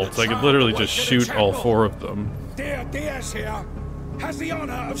crossbow bolts. I could literally just shoot all 4 of them. Dear Diaz here has the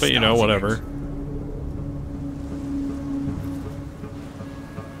honor of But you know, whatever.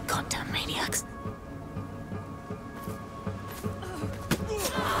 Goddamn maniacs. We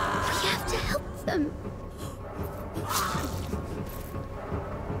have to help them.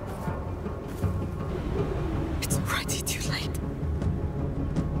 It's already too late.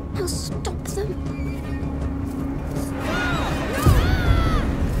 I'll stop them.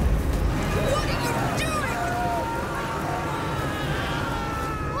 What are you doing?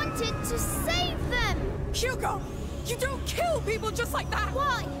 Wanted to save them. Hugo, you don't kill people just like that.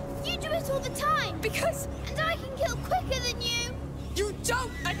 Why? You do it all the time. Because... And I can kill quicker than you. You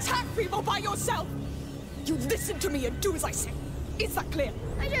don't attack people by yourself. You listen to me and do as I say. Is that clear?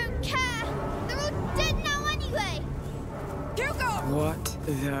 I don't care. They're all dead now anyway. Hugo! What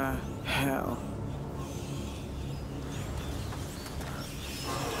the hell?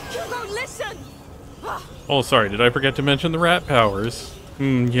 Hugo, listen! Oh, sorry, did I forget to mention the rat powers?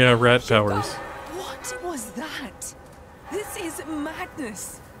 Yeah, rat powers. What was that? This is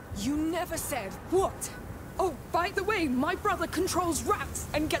madness. You never said what? Oh, by the way, my brother controls rats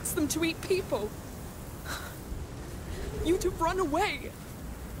and gets them to eat people. You'd have run away.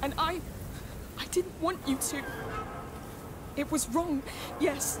 And I didn't want you to. It was wrong,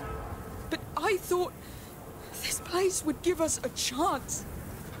 yes. But I thought this place would give us a chance.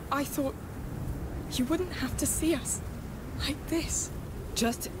 I thought you wouldn't have to see us like this.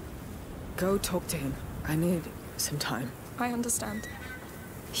 Just go talk to him. I need some time. I understand.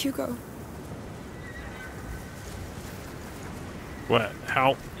 Hugo. What?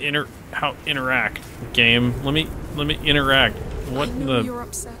 How interact? Game. Let me interact. What I know the? you're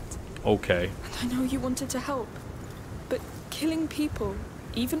upset. Okay. And I know you wanted to help. But killing people,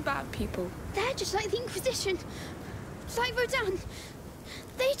 even bad people... They're just like the Inquisition. Like Rodan.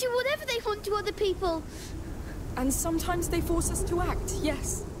 They do whatever they want to other people. And sometimes they force us to act,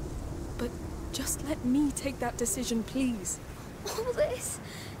 yes. But just let me take that decision, please. All this...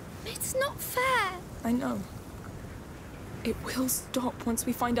 It's not fair. I know. It will stop once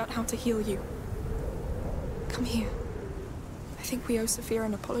we find out how to heal you. Come here. I think we owe Sophia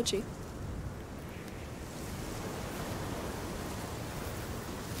an apology.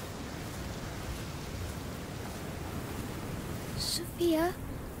 Sophia,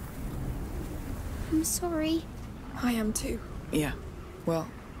 I'm sorry. I am too. Yeah. Well,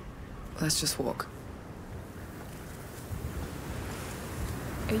 let's just walk.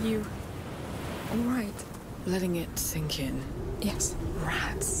 Are you all right? Letting it sink in. Yes.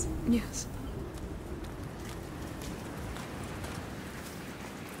 Rats. Yes.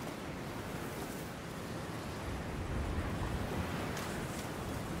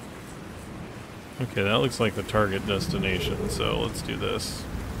 Okay, that looks like the target destination, so let's do this.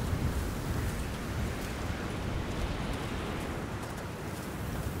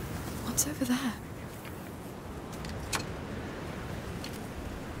 What's over there?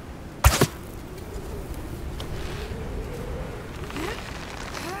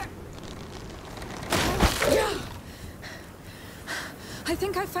 I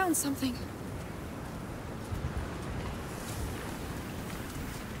think I found something.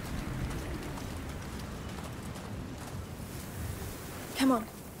 Come on.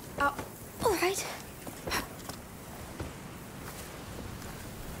 All right.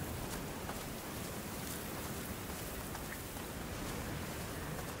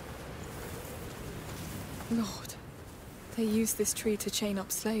 Lord, they use this tree to chain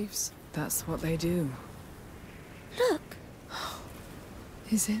up slaves. That's what they do. Look,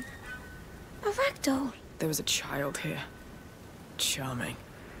 Is it? a ragdoll. There was a child here. Charming.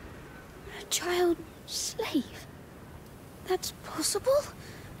 A child slave. That's possible?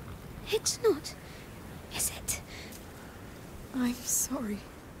 It's not, is it? I'm sorry.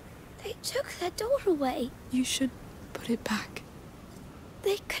 They took their doll away. You should put it back.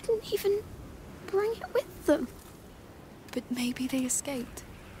 They couldn't even bring it with them. But maybe they escaped.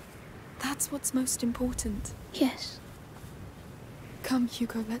 That's what's most important. Yes. Come,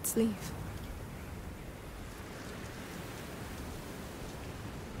 Hugo, let's leave.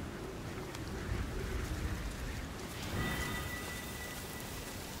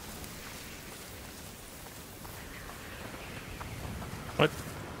 What?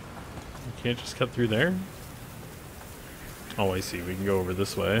 You can't just cut through there? Oh, I see. We can go over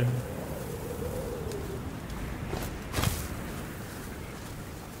this way.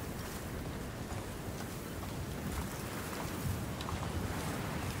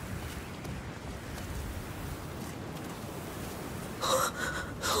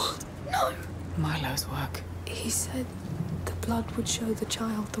 No! Milo's work. He said the blood would show the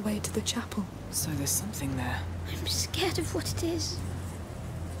child the way to the chapel. So there's something there. I'm scared of what it is.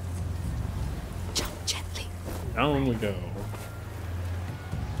 Jump gently. Down we go.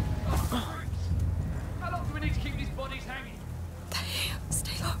 How long do we need to keep these bodies hanging? They're here.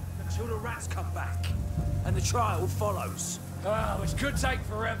 Stay low. Until the rats come back. And the child follows. Oh, which could take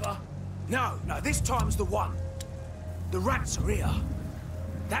forever. No, this time's the one. The rats are here.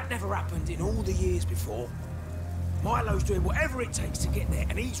 That never happened in all the years before. Milo's doing whatever it takes to get there,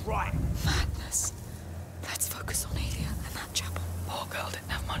 and he's right. Madness. Let's focus on Aelia and that chapel. Poor girl didn't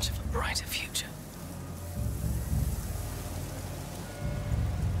have much of a brighter future.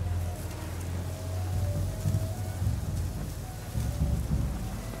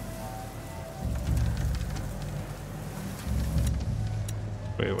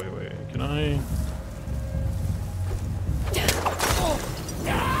 Wait. Can I?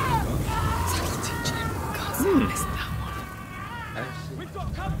 We've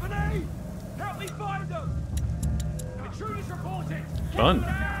got company! Help me find them! Intruders reported! Fun. Get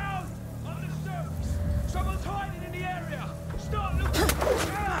down! Understood! Someone's hiding in the area! Start looking!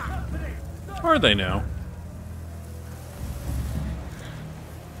 Company! Are they now?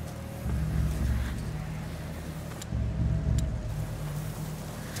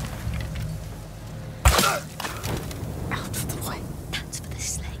 Out of the way. That's for the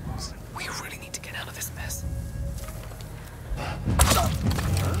slaves. We really need to get out of this mess.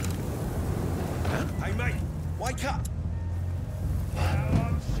 Hey, mate, wake up!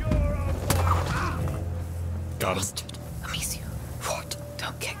 Got him. Amicia. What?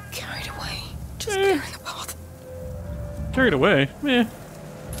 Don't get carried away. Just clearing the path. Carried away? Meh.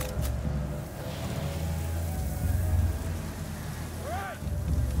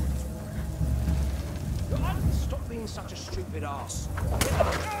 Stop being such a stupid ass.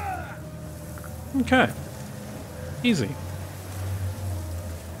 Okay. Easy.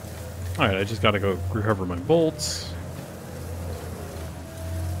 Alright, I just gotta go recover my bolts.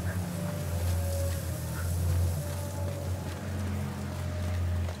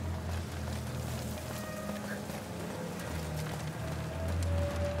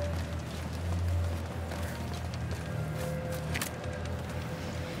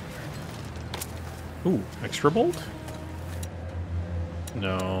 Ooh, extra bolt?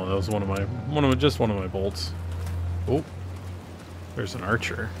 No, that was one of my bolts. Oh, there's an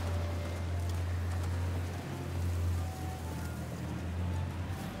archer.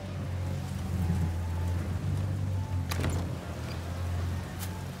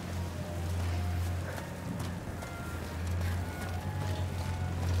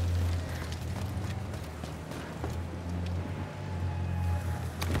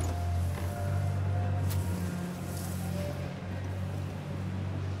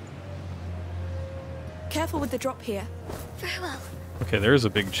 Careful with the drop here. Very well. Okay, there's a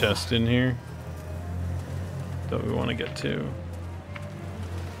big chest in here that we want to get to.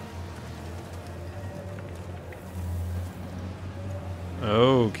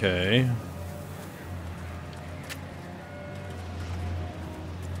 Okay.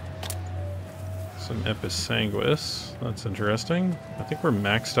 Some Episanguis. That's interesting. I think we're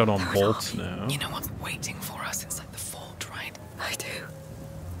maxed out on bolts now. You know what's waiting for us inside the fort, right? I do.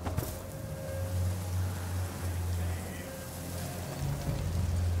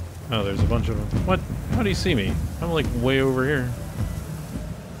 Oh, there's a bunch of them. What? How do you see me? I'm like way over here.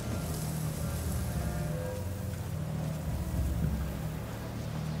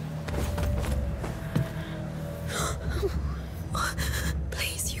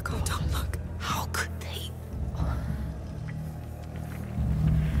 Please, you don't look. How could they?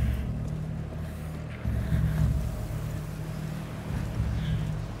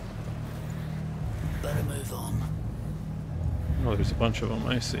 Better move on. Oh, there's a bunch of them,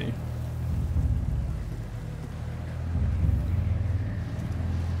 I see.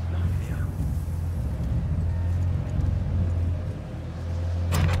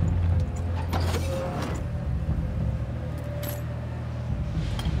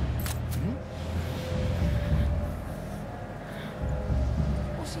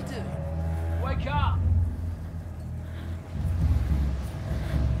 What's he doing? Wake up!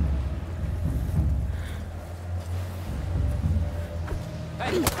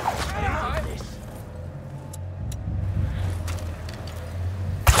 Hey! Hey, all right?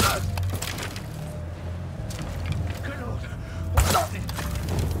 Good Lord! What's happening?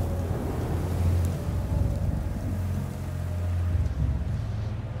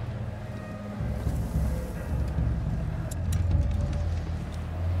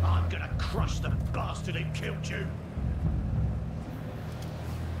 I'm gonna crush the bastard who killed you.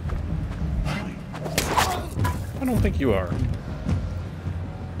 I don't think you are.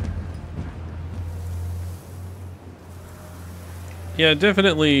 Yeah,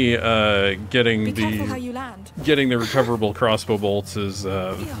 definitely getting Be careful how you land. getting the recoverable crossbow bolts is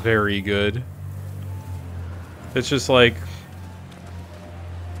very good. It's just like,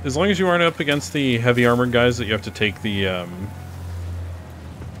 as long as you aren't up against the heavy armored guys that you have to take the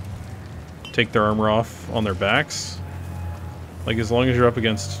take their armor off on their backs. Like, as long as you're up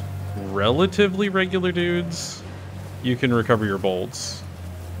against relatively regular dudes, you can recover your bolts.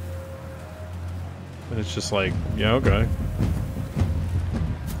 And it's just like, yeah, okay.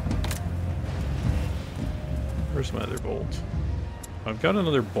 Where's my other bolt? I've got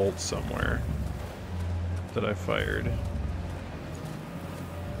another bolt somewhere that I fired.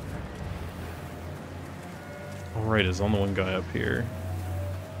 Alright, is on the one guy up here.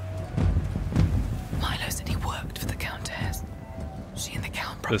 Milo said he worked for the Countess. She and the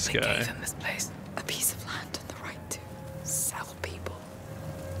Count probably This guy. gave him this place. A piece of land and the right to sell people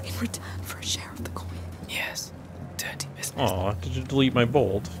in return for a share of the coin. Yes. Dirty business. Aw, did you delete my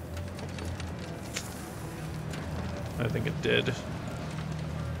bolt? I think it did.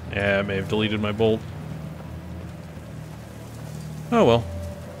 Yeah, I may have deleted my bolt. Oh well.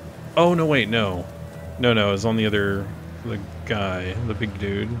 Oh, no, wait, no. No, it's on the other... the guy, the big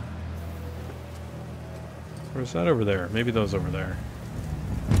dude. Where's that over there? Maybe those over there.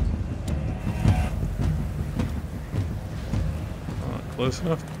 Close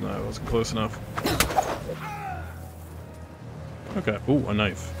enough? No, I wasn't close enough. Okay. Ooh, a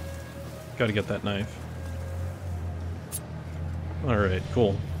knife. Gotta get that knife. Alright,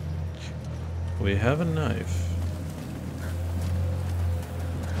 cool. We have a knife.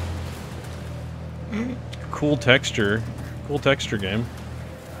 Cool texture. Cool texture game.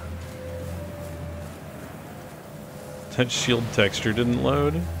 That shield texture didn't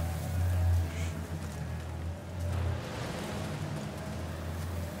load. It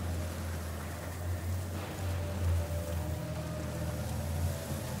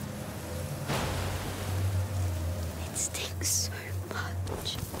stinks so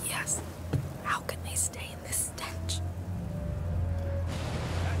much. Yes. How can they stay in this stench?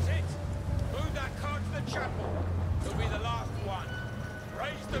 That's it. Move that car to the chapel. It'll be the last one.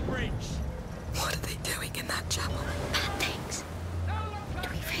 Raise the bridge. What are they doing in that chapel? Bad things. Do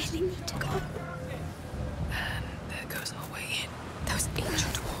we really need to go? And there goes our way in. Those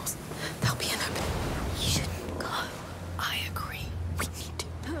ancient walls. They'll be an opening. You shouldn't go. I agree. We need to.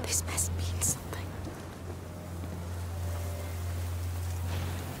 This mess means something.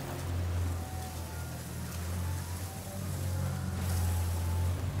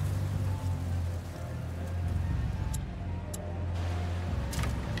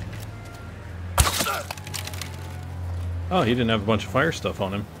 Oh, he didn't have a bunch of fire stuff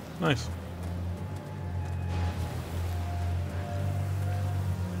on him. Nice.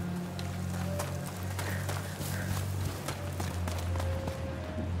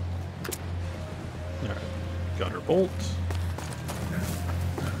 Alright, got her bolt.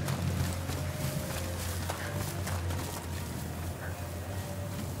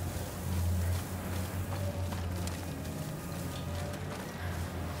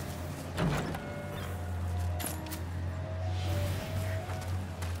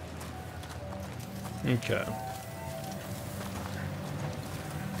 Okay.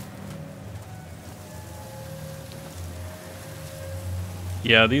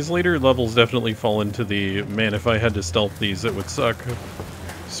 Yeah, these later levels definitely fall into the, man, if I had to stealth these, it would suck,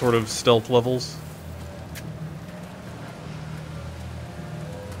 sort of stealth levels.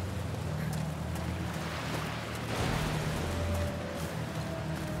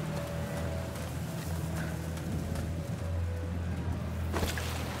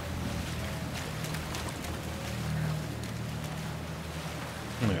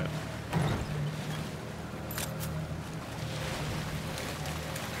 Yeah.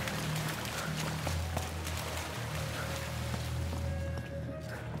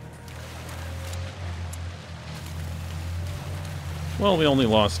 Well, we only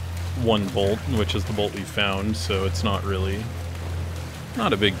lost one bolt, which is the bolt we found, so it's not really,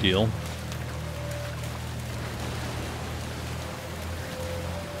 not a big deal.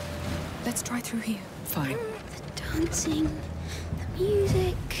 Let's try through here. Fine. The dancing, the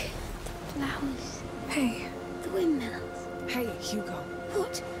music, the flowers. Hey. The windmills. Hey, Hugo.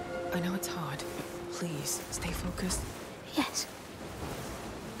 What? I know it's hard. Please, stay focused. Yes.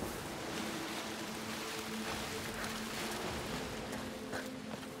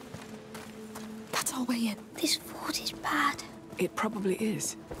 That's our way in. This fort is bad. It probably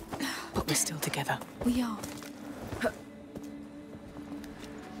is. But we're still together. We are.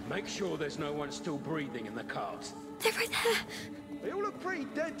 Make sure there's no one still breathing in the cart. They're right there. They all look pretty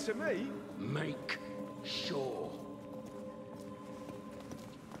dead to me. Make sure.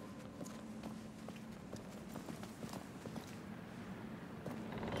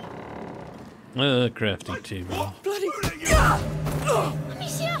 Crafty table. Bloody...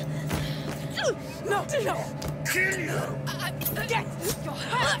 Amicia! No, no! Kill you! Get your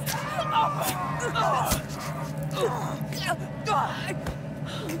hands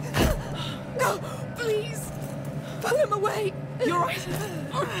No, please! Pull him away! You're right.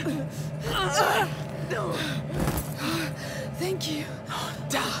 No. Thank you.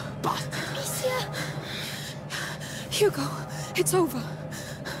 Da, bastard. Amicia! Hugo, it's over.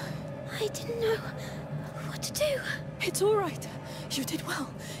 I didn't know what to do. It's all right. You did well.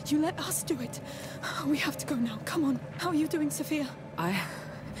 You let us do it. We have to go now. Come on. How are you doing, Sophia?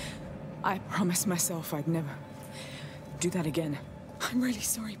 I promised myself I'd never do that again. I'm really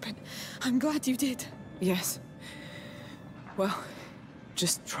sorry, but I'm glad you did. Yes. Well,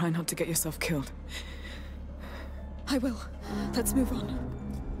 just try not to get yourself killed. I will. Let's move on.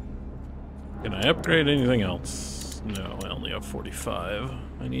 Can I upgrade anything else? No, I only have 45.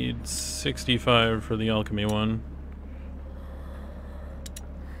 I need 65 for the alchemy one.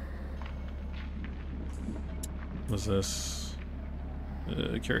 What's this?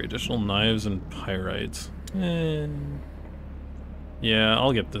 Carry additional knives and pyrites. Yeah,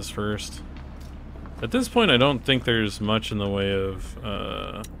 I'll get this first. At this point, I don't think there's much in the way of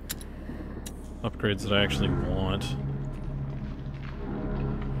upgrades that I actually want.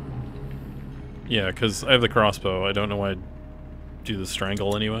 Yeah, because I have the crossbow. I don't know why I'd do the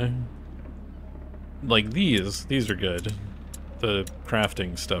strangle anyway. Like these are good. The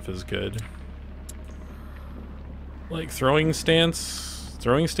crafting stuff is good. Like throwing stance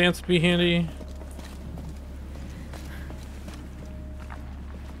would be handy.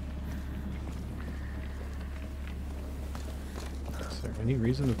 Is there any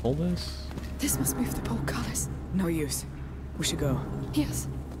reason to pull this? This must move the portcullis. No use. We should go. Yes.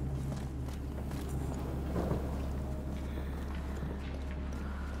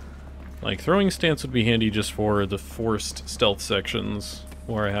 Like throwing stance would be handy just for the forced stealth sections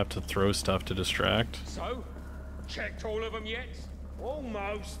where I have to throw stuff to distract. So, checked all of them yet?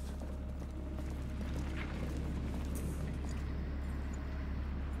 Almost.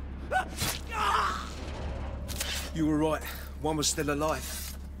 You were right. One was still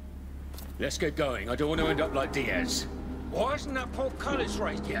alive. Let's get going. I don't want to end up like Diaz. Why isn't that portcullis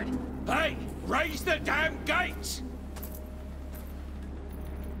raised yet? Hey, raise the damn gates!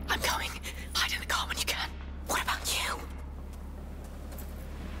 I'm going. Hide in the car when you can. What about you?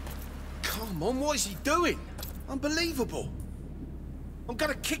 Come on, what is he doing? Unbelievable. I'm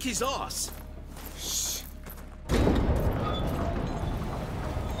gonna kick his ass. Shh.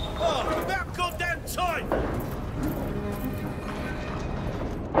 Oh, about goddamn time!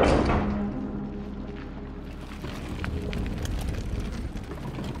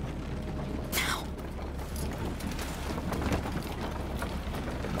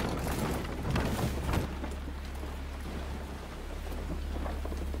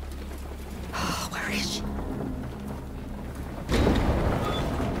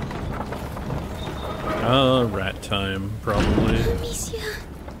 Rat time, probably. Amicia.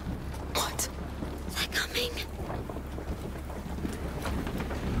 What? They're coming.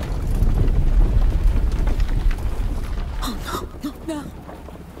 Oh, no, no, no.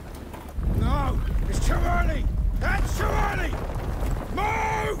 No! It's too early! That's too early!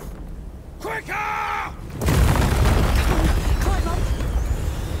 Move! Quicker! Climb up.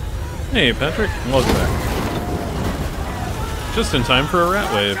 Hey, Patrick. Welcome back. Just in time for a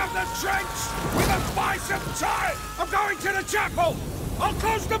rat wave. Out of the trench with a bison tie! I'm going to the chapel! I'll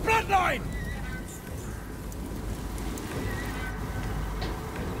close the bloodline!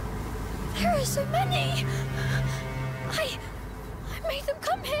 There are so many. I made them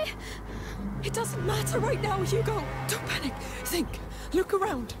come here. It doesn't matter right now, Hugo. Don't panic. Think. Look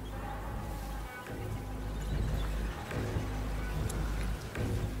around.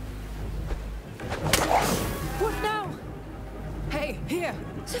 What now? Hey, here.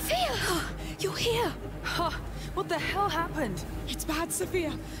 Sophia! You're here. Huh. What the hell happened? It's bad,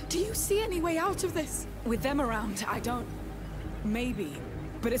 Sophia. Do you see any way out of this? With them around, I don't... Maybe.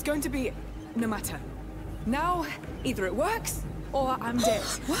 But it's going to be... no matter. Now, either it works, or I'm dead.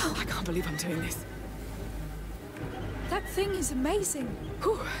 Wow. I can't believe I'm doing this. That thing is amazing.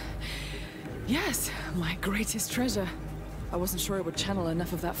 Whew. Yes, my greatest treasure. I wasn't sure it would channel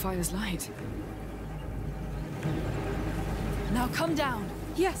enough of that fire's light. Now come down.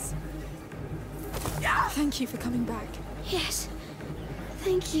 Yes. Thank you for coming back. Yes.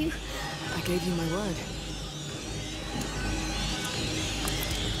 Thank you. I gave you my word.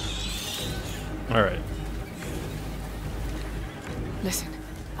 All right. Listen,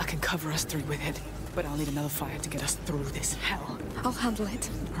 I can cover us three with it, but I'll need another fire to get us through this hell. I'll handle it.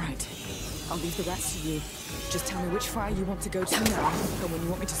 Right. I'll leave the rest to you. Just tell me which fire you want to go to now, and when you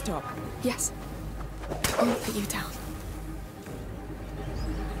want me to stop. Yes. I won't put you down.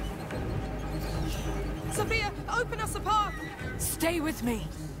 Sophia, open us a path! Stay with me.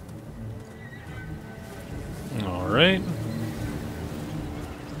 All right.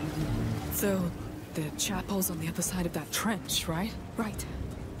 So, the chapel's on the other side of that trench, right? Right.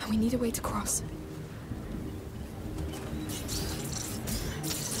 And we need a way to cross.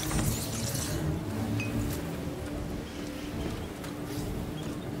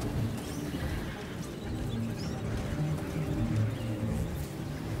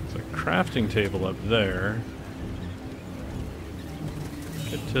 There's a crafting table up there.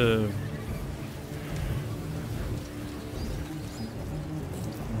 Get to...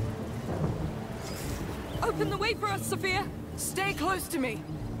 Open the way for us, Sophia! Stay close to me!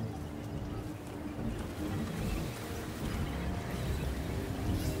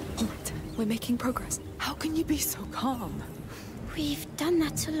 Alright, we're making progress. How can you be so calm? We've done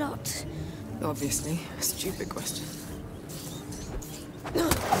that a lot. Obviously, a stupid question.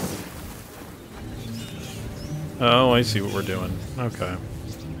 Oh, I see what we're doing. Okay.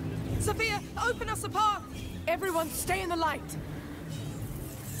 Sophia, open us a path! Everyone stay in the light!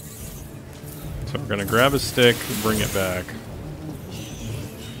 So we're gonna grab a stick, bring it back.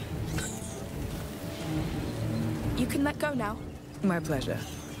 You can let go now. My pleasure.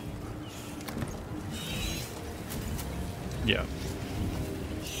 Yeah.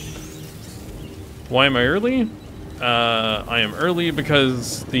 Why am I early? I am early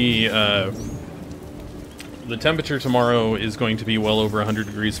because the temperature tomorrow is going to be well over 100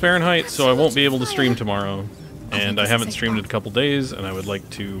 degrees Fahrenheit, so I won't be able to stream tomorrow. And I haven't streamed in a couple days, and I would like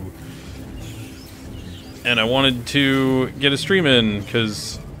to... And I wanted to get a stream in,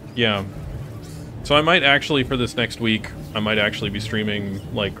 because, yeah. So I might actually, for this next week, I might actually be streaming,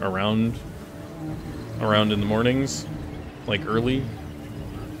 like, around in the mornings. Like, early.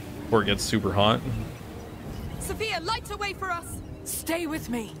 Before it gets super hot. Sophia, light a way for us! Stay with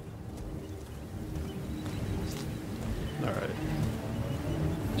me! Alright.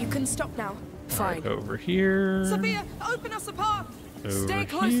 You can stop now. Fine. Over here. Sophia, open us a path. Over Stay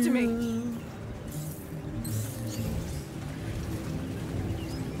close to me.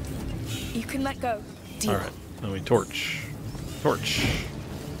 You can let go. All right. Then we torch. Torch.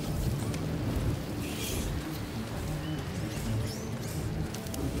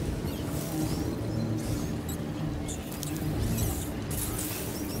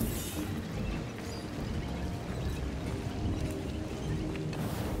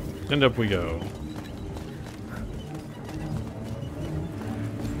 And up we go.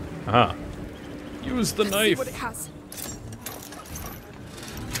 Aha. Use the Let's knife. See what it has.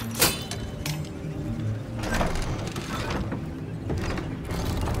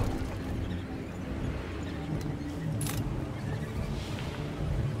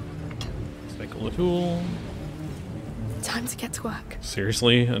 Cycle a tool. Time to get to work.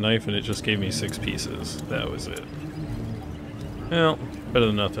 Seriously? A knife and it just gave me 6 pieces. That was it. Well, better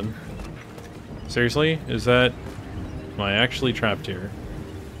than nothing. Seriously? Is that... Am I actually trapped here?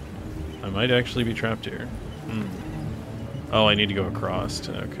 I might actually be trapped here. Oh, I need to go across.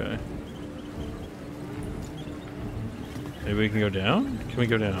 Okay. Maybe we can go down? Can we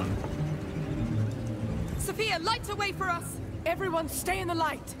go down? Sophia, light a way for us. Everyone stay in the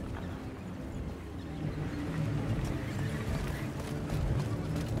light.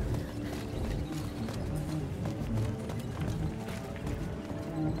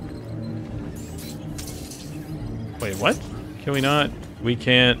 Wait, what? Can we not? We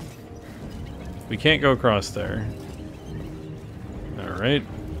can't go across there. Alright.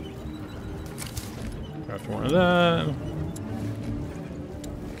 Craft one of that.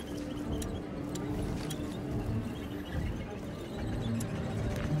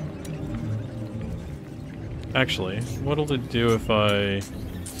 Actually, what'll it do if I...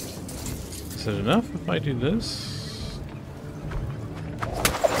 Is it enough if I do this?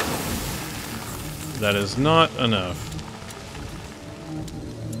 That is not enough.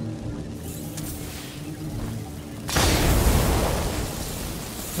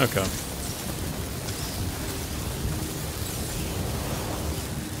 Okay.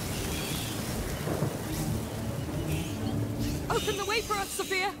 Open the way for us,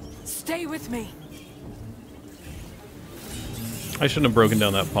 Sophia. Stay with me. I shouldn't have broken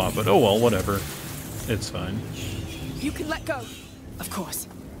down that pot, but oh well, whatever. It's fine. You can let go. Of course.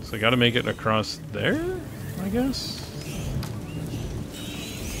 So I gotta make it across there, I guess?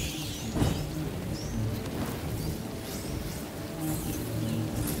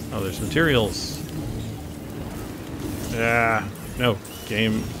 Oh, there's materials. Ah, no,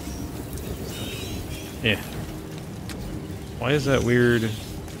 game. Yeah. Why is that weird?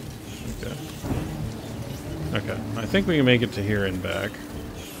 Okay. Okay, I think we can make it to here and back.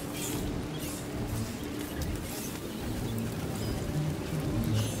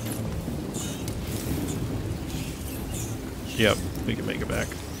 Yep, we can make it back.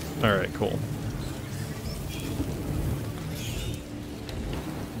 Alright, cool.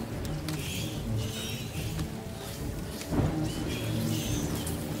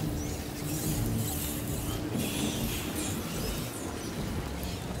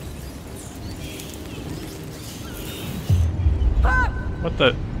 What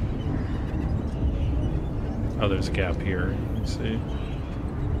the? Oh, there's a gap here. Let's see.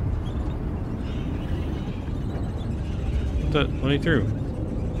 Let me through.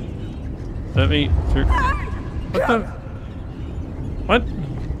 Let me through. What the? What?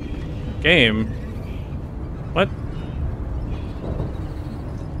 Game? What?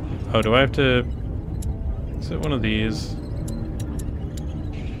 Oh, do I have to... Is it one of these?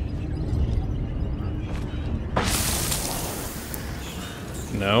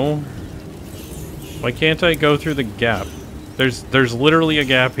 No? Why can't I go through the gap? There's literally a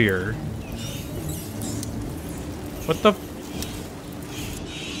gap here. What the...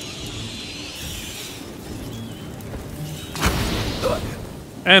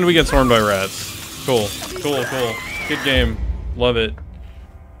 And we get swarmed by rats. Cool. Cool, cool. Good game. Love it.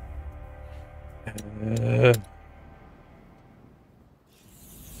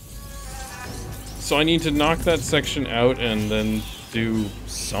 So I need to knock that section out and then do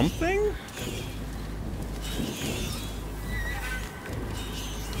something?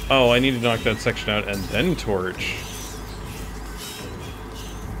 Oh, I need to knock that section out and then torch.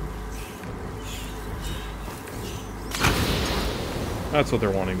 That's what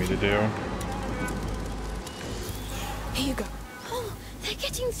they're wanting me to do. Here you go. Oh, they're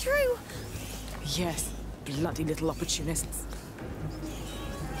getting through. Yes, bloody little opportunists.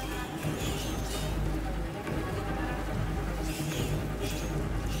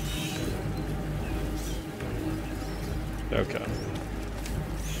 Okay.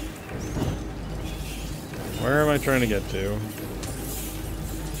 Where am I trying to get to?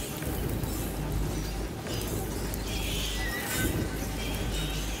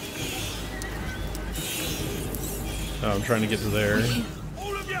 Oh, I'm trying to get to there.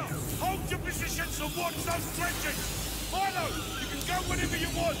 All of you, hold your positions and watch those trenches. Milo, you can go whenever you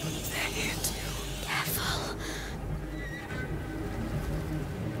want. Careful.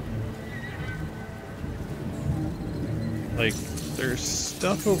 Like, there's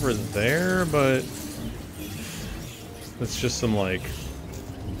stuff over there, but it's just some, like...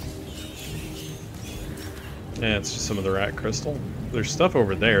 Yeah, it's just some of the rat crystal. There's stuff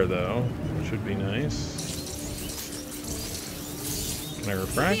over there, though, which would be nice. Can I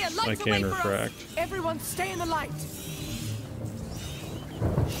refract? I can refract. Everyone stay in the light.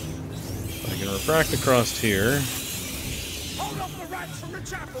 I can refract across here. Hold off the rats from the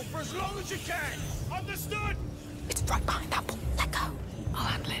chapel for as long as you can. Understood? It's right behind that ball. Let go. I'll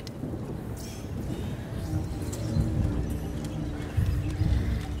handle it.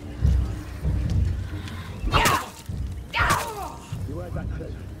 You heard that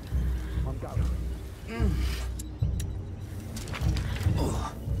too. I'm going.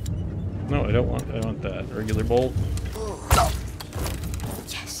 No, I don't want that. Regular bolt.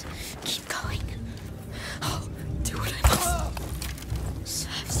 Yes, keep going. Oh, do what I must.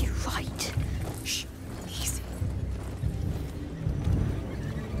 Serves you right. Shh, easy.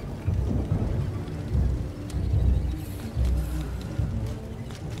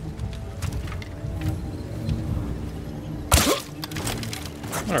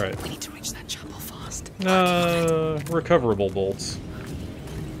 Alright. We need to reach that chapel fast. Recoverable bolts.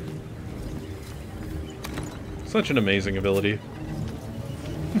 Such an amazing ability.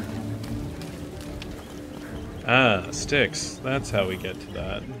 Ah, sticks. That's how we get to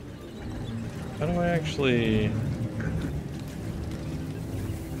that. How do I actually...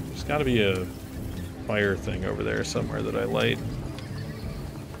 There's gotta be a fire thing over there somewhere that I light.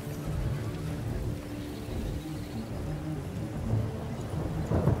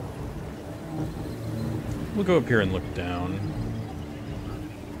 We'll go up here and look down.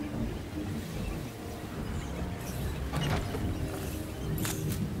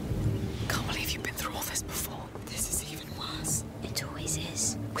 Can't believe you've been through all this before. This is even worse. It always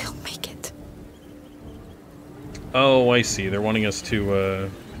is. We'll make it. Oh, I see. They're wanting us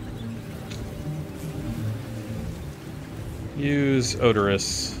to, use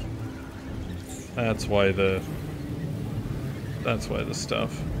odorous. That's why the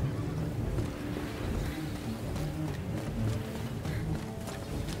stuff.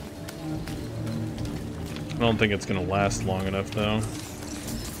 I don't think it's gonna last long enough, though.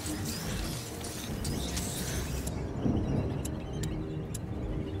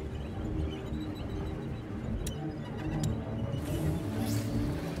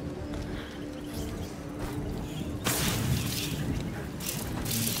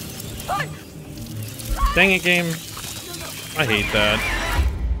 Dang it, game. I hate that.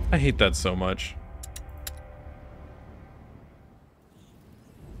 I hate that so much.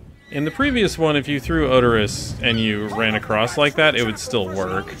 In the previous one, if you threw odorous and you ran across like that, it would still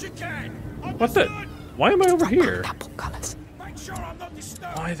work. What the? Why am I over here?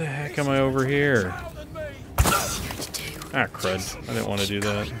 Why the heck am I over here? Ah, crud. I didn't want to do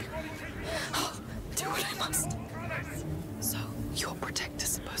that. Do what I must. So, your protector's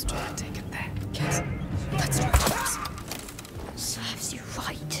supposed to have taken there. Yes. Let's try this. Serves you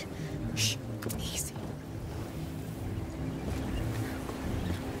right. Shh. Easy.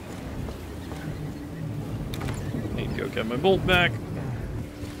 Need to go get my bolt back.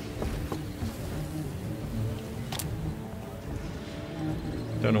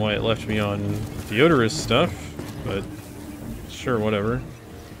 Don't know why it left me on the odorous stuff, but sure, whatever.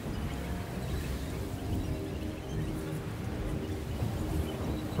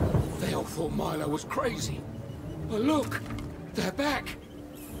 They all thought Milo was crazy. But look, they're back.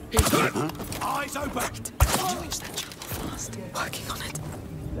 Eyes open. Reach that chapel fast. Working on it.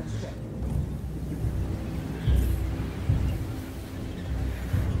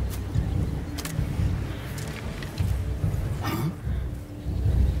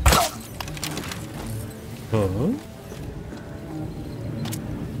 Huh?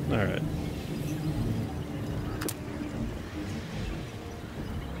 Alright.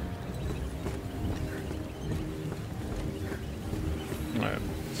 Alright,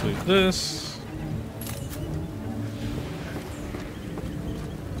 let's leave this.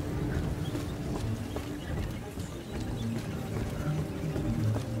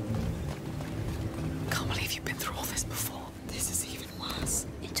 Can't believe you've been through all this before. This is even worse.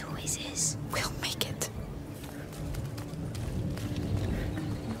 It always is. We'll make it.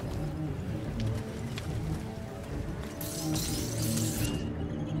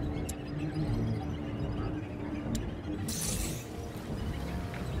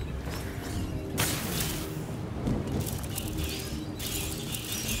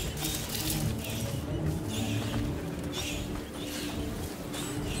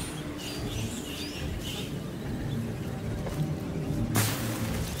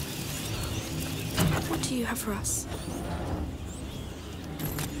 you have for us?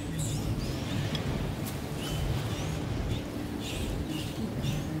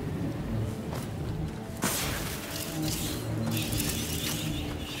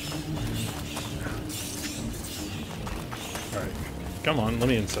 Alright. Come on, let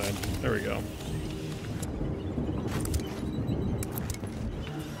me inside. There we go.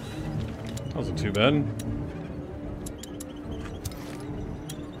 That wasn't too bad.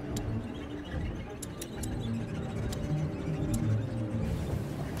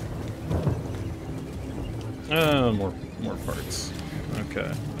 More parts.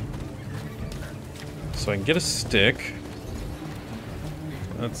 Okay. So I can get a stick.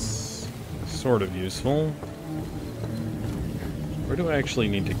 That's sort of useful. Where do I actually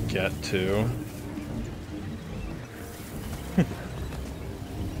need to get to?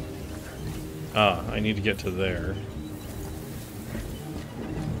 Ah, I need to get to there.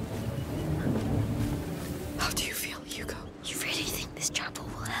 How do you feel, Hugo? You really think this chapel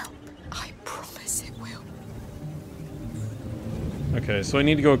will help? I promise it will. Okay, so I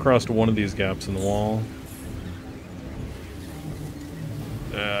need to go across to one of these gaps in the wall.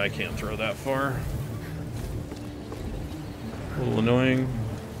 I can't throw that far. A little annoying.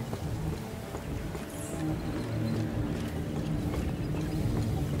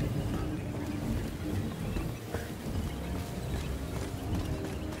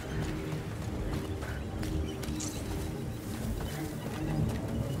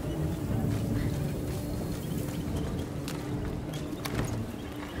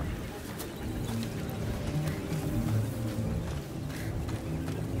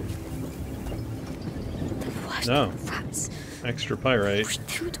 No. Extra pyrite. We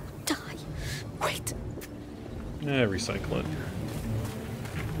killed or die. Wait. Recycle it.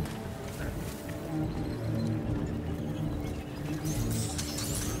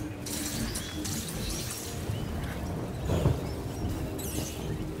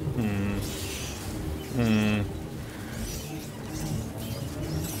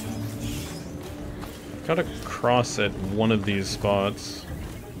 Gotta cross at one of these spots.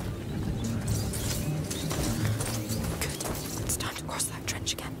 It's time to cross that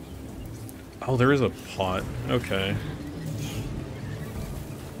trench again. Oh, there is a pot. Okay.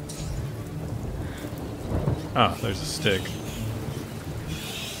 Ah, there's a stick.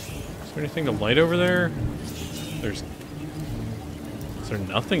 Is there anything to light over there? Is there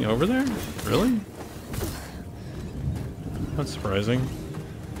nothing over there? Really? That's surprising.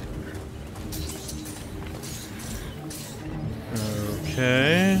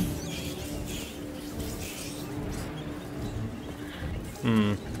 Okay.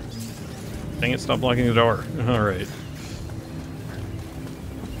 Dang it, stop blocking the door. Alright.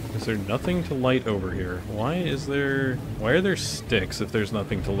 Is there nothing to light over here? Why are there sticks if there's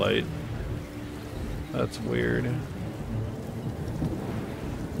nothing to light? That's weird.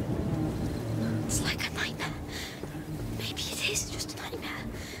 It's like a nightmare. Maybe it is just a nightmare.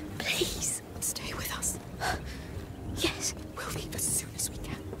 Please. Stay with us. Yes. We'll leave as soon as we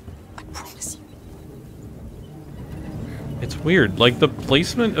can. I promise you. It's weird. Like, the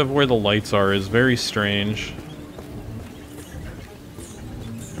placement of where the lights are is very strange.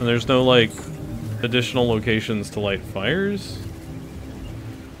 And there's no, like, additional locations to light fires?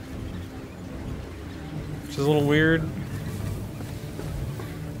 Which is a little weird.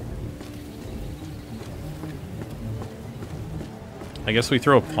 I guess we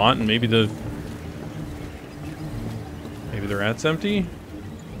throw a pot and maybe the rat's empty?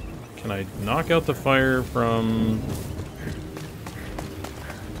 Can I knock out the fire from...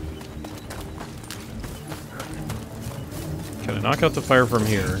 Can I knock out the fire from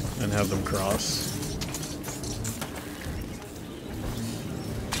here and have them cross?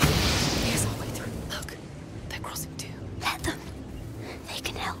 Here's our way through. Look, they're crossing too. Let them. They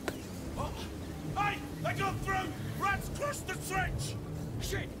can help. Hey, they got through! Rats crossed the trench!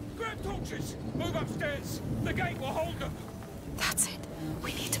 Shit! Grab torches! Move upstairs! The gate will hold them! That's it.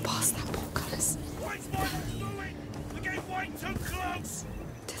 We need to pass that portcullis. What's my doing? The gate way too close!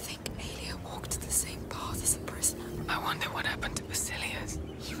 To think Aelia walked the same path as a prisoner. I wonder what happened to Basilius.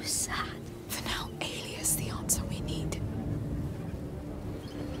 He was sad. For now, Aelia's the answer we need.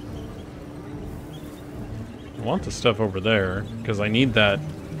 I want the stuff over there, because I need that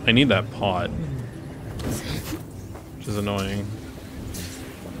pot. Which is annoying.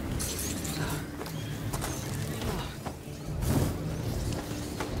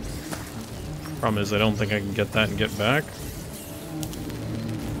 Problem is, I don't think I can get that and get back.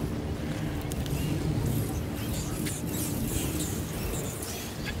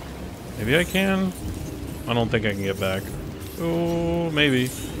 Maybe I can? I don't think I can get back. Oh, maybe.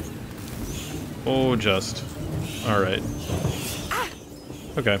 Oh, just. Alright.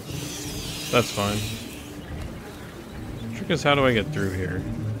 Okay. That's fine. Trick is, how do I get through here?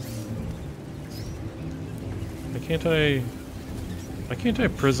 Why can't I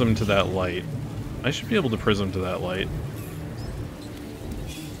prism to that light? I should be able to prism to that light.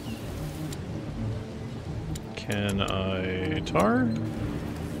 Can I tar?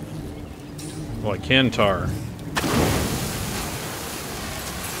 Oh, I can tar.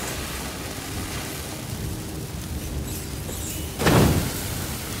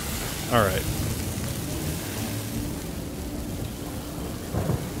 Alright.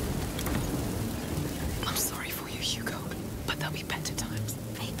 I'm sorry for you, Hugo, but there'll be better times.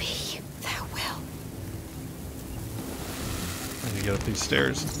 Maybe there will. I need to get up these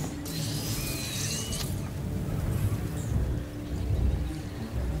stairs.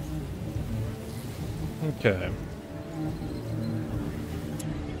 Okay.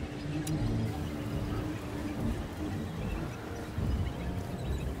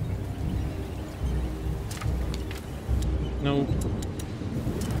 No.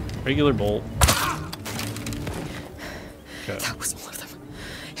 Regular bolt. Okay. That was all of them.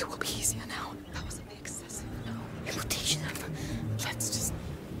 It will be easier now. That wasn't the excessive. No, it will teach them. Let's just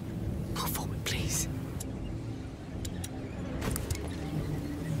move forward, please.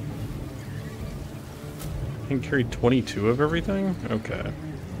 I can carry 22 of everything? Okay.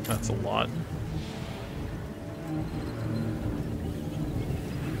 That's a lot.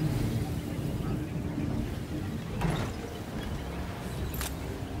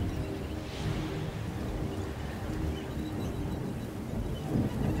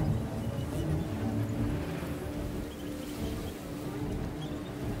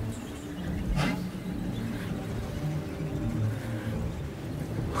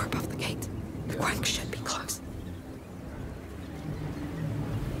 We're above the gate. The crank should be close.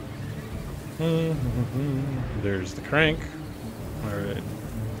 There's the crank. Alright.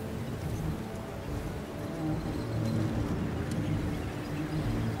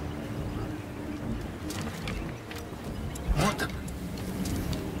 What the?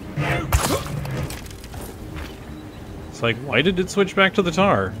 It's like, why did it switch back to the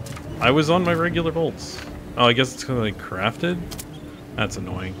tar? I was on my regular bolts. Oh, I guess it's kind of like crafted? That's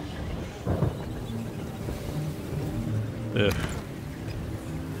annoying. Ugh.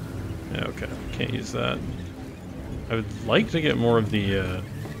 Yeah, okay. Can't use that. I would like to get more of the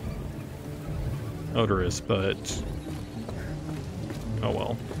odorous, but oh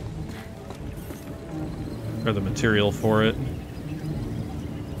well. Or the material for it.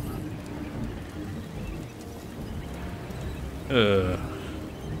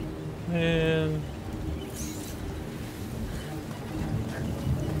 Man.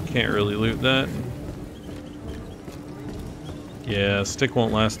 Can't really loot that. Yeah, stick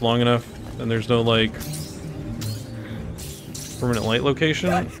won't last long enough, and there's no, like, permanent light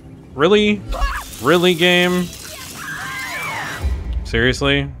location. Really? Really, game?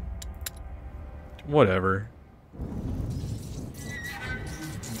 Seriously? Whatever.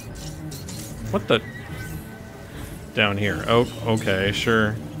 What the? Down here. Oh, okay,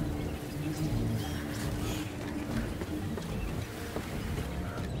 sure.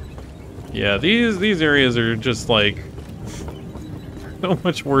 Yeah, these areas are just, like, so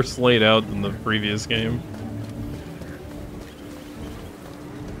much worse laid out than the previous game.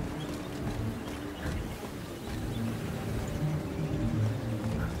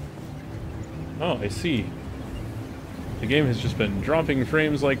 Oh, I see. The game has just been dropping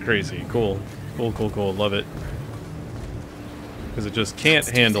frames like crazy. Cool. Cool, cool, cool. Love it. Because it just can't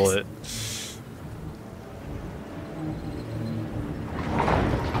handle it.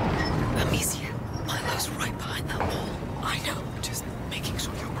 Amicia, Milo's right behind that wall. I know, just making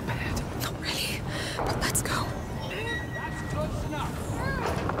sure you're prepared. Not really, but let's go. That's close enough.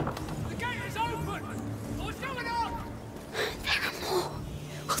 The gate is open. What's going on? There are more.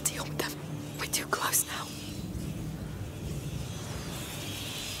 We'll deal with them. We're too close now.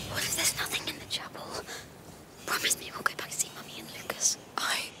 What if there's nothing in the chapel? Promise me we'll go back to see Mummy and Lucas.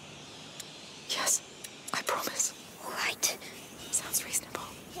 Yes, I promise. All right. Sounds reasonable.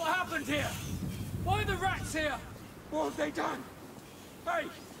 What happened here? Why are the rats here? What have they done? Hey,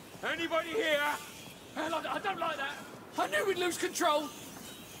 anybody here? Hell, I don't like that. I knew we'd lose control.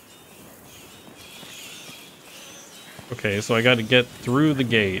 Okay, so I gotta get through the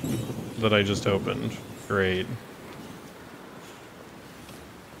gate that I just opened. Great.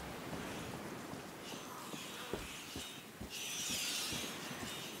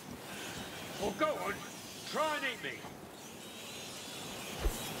 Well, go on. Try and eat me.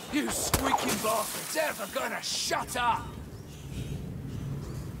 You squeaking bastards ever gonna shut up?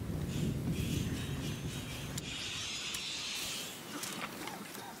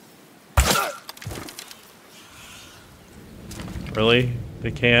 Really?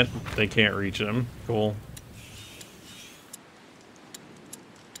 They can't reach him. Cool.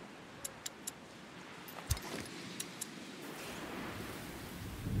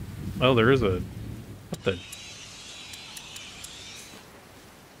 Oh, there is a... What the...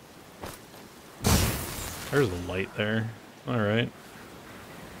 There's a light there. Alright.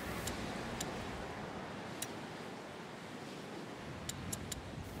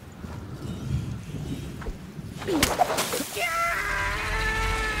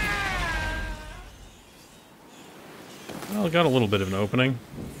 Well, got a little bit of an opening.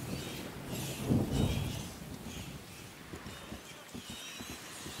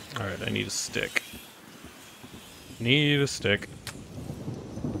 Alright, I need a stick. Need a stick.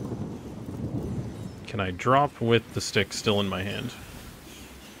 Can I drop with the stick still in my hand?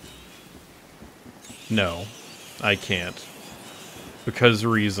 No, I can't. Because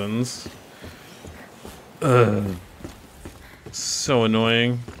reasons. Ugh. So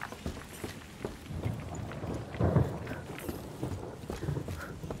annoying.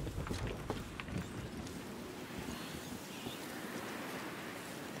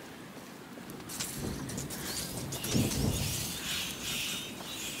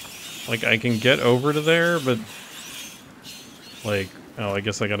 Like, I can get over to there, but... Like, oh, I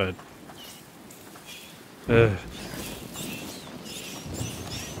guess I gotta...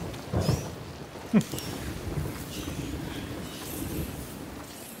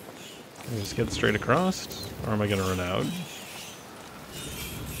 Just get straight across? Or am I gonna run out?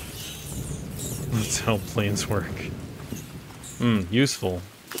 That's how planes work. Useful.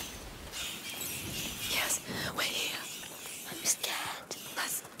 Yes, we're here. I'm scared.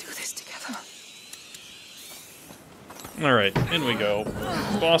 Let's do this together. Alright, in we go.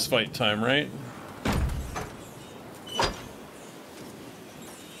 Boss fight time, right?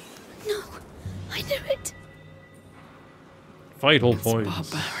 No, I knew it. Vital It's points.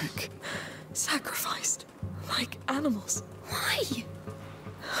 barbaric. Sacrificed. Like animals. Why?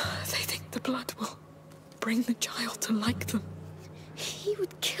 They think the blood will bring the child to like them. He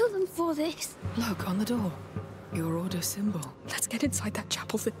would kill them for this. Look, on the door. Your order symbol. Let's get inside that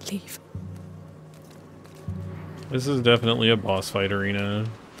chapel then leave. This is definitely a boss fight arena.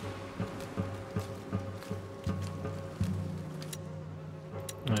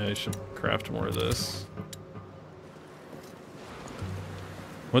 I should craft more of this.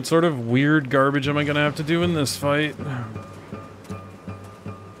 What sort of weird garbage am I gonna have to do in this fight?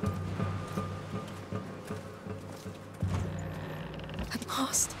 At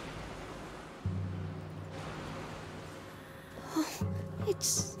last. Oh,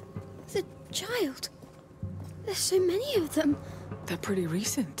 it's the child. There's so many of them. They're pretty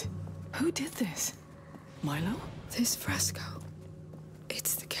recent. Who did this? Milo? This fresco.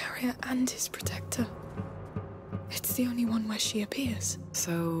 It's the carrier and his protector. It's the only one where she appears.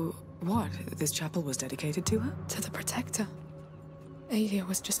 So, what? This chapel was dedicated to her? To the protector. Aelia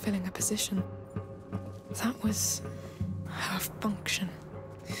was just filling a position. That was her function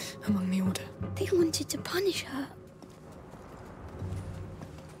among the Order. They wanted to punish her.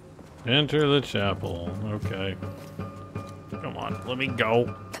 Enter the chapel. Okay. Come on, let me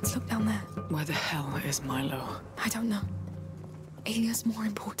go. Let's look down there. Where the hell is Milo? I don't know. Aelia's more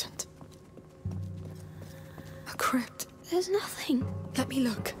important. A crypt. There's nothing. Let me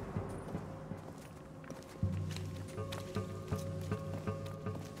look.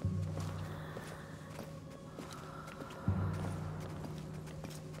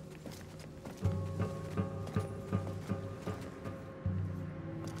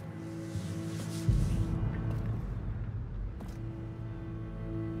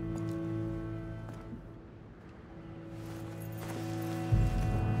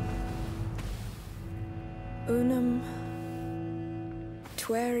 Unum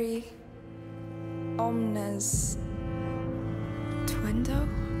tueri omnes tuendo?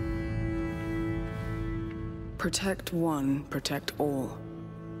 Protect one, protect all.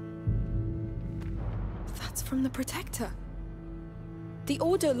 That's from the Protector. The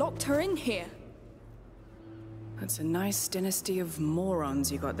Order locked her in here. That's a nice dynasty of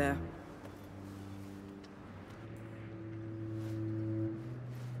morons you got there.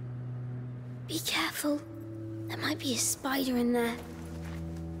 Be careful. There might be a spider in there.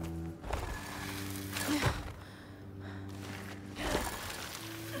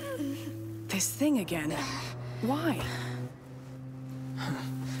 This thing again. Why?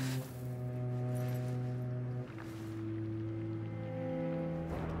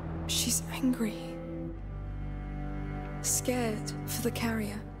 She's angry. Scared for the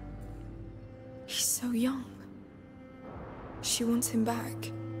carrier. He's so young. She wants him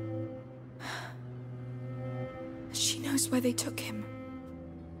back. She knows. knows where they took him.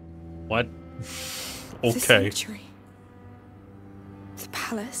 What? The Okay. sanctuary. The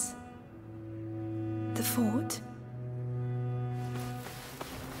palace. The fort.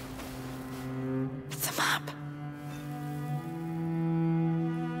 The map.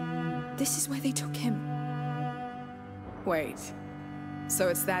 This is where they took him. Wait. So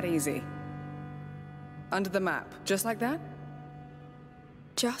it's that easy? Under the map, just like that?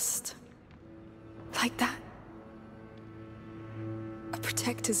 Just like that. A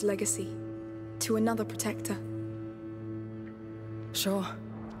protector's legacy to another protector. Sure.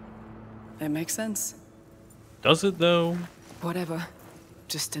 It makes sense. Does it, though? Whatever.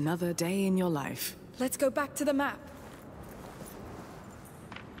 Just another day in your life. Let's go back to the map.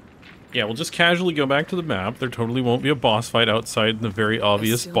 Yeah, we'll just casually go back to the map. There totally won't be a boss fight outside the very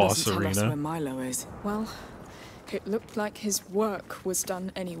obvious Still boss doesn't tell us where arena. Milo is. Well, it looked like his work was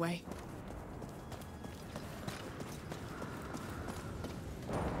done anyway.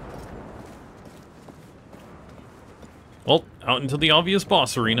 Well, out into the obvious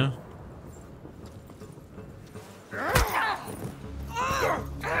boss arena.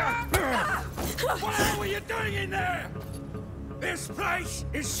 What the hell were you doing in there? This place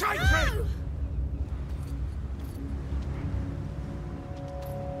is sacred!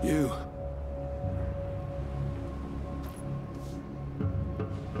 You.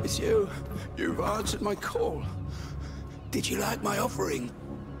 It's you. You've answered my call. Did you like my offering?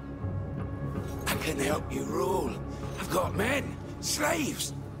 I can help you rule. I've got men,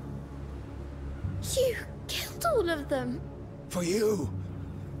 slaves. You killed all of them. For you.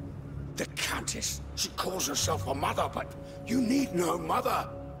 The Countess, she calls herself a mother, but you need no mother.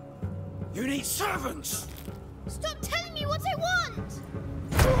 You need servants. Stop telling me what I want!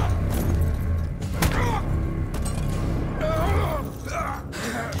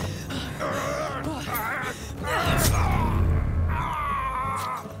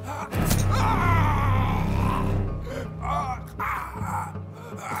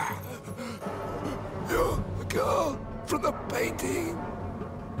 You're the girl from the painting.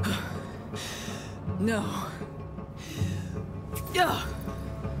 No. Yeah.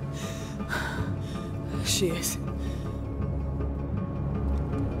 She is.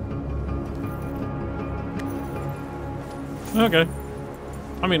 Okay.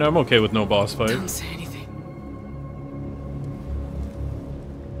 I mean, I'm okay with no boss fight. Don't say anything.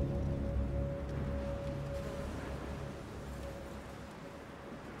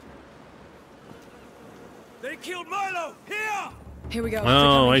 They killed Milo! Here! Here we go.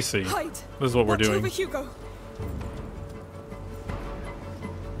 Oh, I see. Hide. This is what we're Watch doing. over Hugo.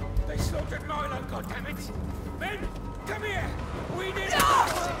 They slaughtered Milo, goddammit! Men, come here! We need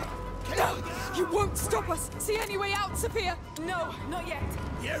No! You won't stop us! See any way out, Sophia? No, not yet.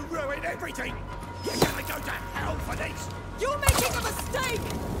 You ruined everything! You're gonna go to hell for this! You're making a mistake!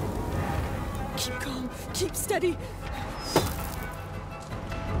 Keep calm, keep steady.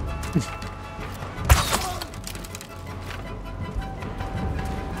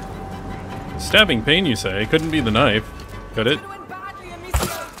 Stabbing pain, you say? Couldn't be the knife. Could it? Went badly, Amicia.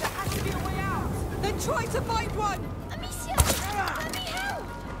 There has to be a way out. Then try to find one. Amicia, let me help!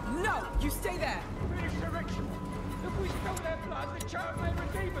 No, you stay there. Finish the ritual! If we spill their blood, the child may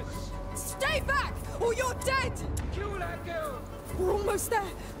redeem us! Stay back, or you're dead. Kill that girl! We're almost there.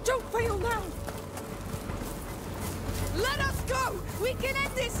 Don't fail now. Let us go. We can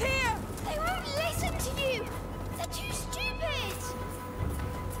end this here. They won't listen to you! They're too stupid!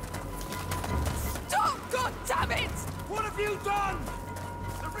 Stop, God damn it! What have you done?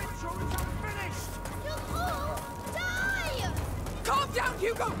 The ritual is unfinished! You'll all die! Calm down,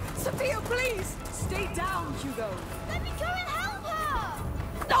 Hugo. Sophia, please. Stay down, Hugo. Let me go and help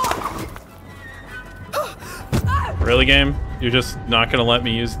her! Really, game? You're just not gonna let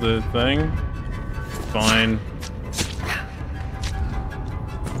me use the thing? Fine.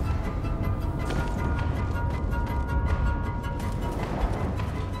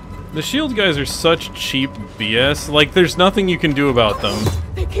 The shield guys are such cheap BS. Like, there's nothing you can do about them.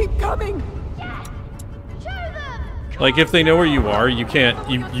 They keep coming. Show them! Like, if they know where you are, you can't,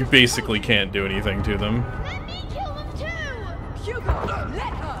 you basically can't do anything to them. Let me kill them too! Hugo,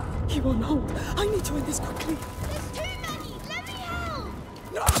 let her. He will know. I need to end this quickly. There's too many! Let me help!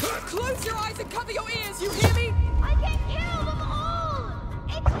 No! Close your eyes and cover your ears, you hear me? I can kill them all!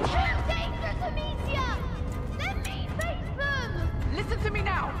 It's too dangerous, Amicia! Let me face them! Listen to me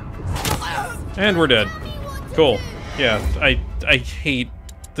now. And we're dead. Cool. Yeah, I hate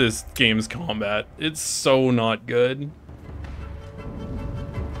this game's combat. It's so not good.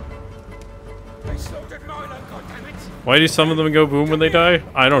 They slaughtered Milo, goddammit! Why do some of them go boom when they die?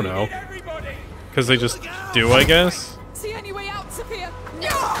 I don't know. Because they just do, I guess?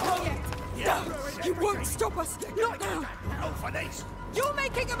 Stop us! Not now! Hell for this! You're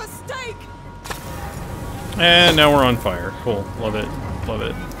making a mistake! And now we're on fire. Cool. Love it. Love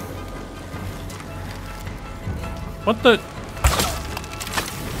it. What the?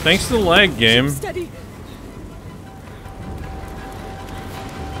 Thanks to the lag game. Steady.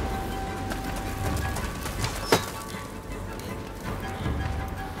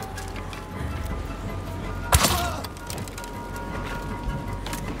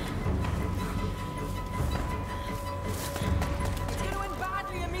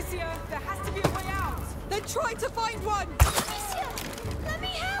 Try to find one! Alicia! Let me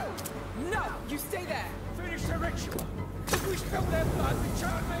help! No! You stay there! Finish the ritual! If we spill their blood, the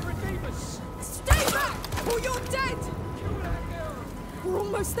child may redeem us! Stay back! Or you're dead! Kill that girl! We're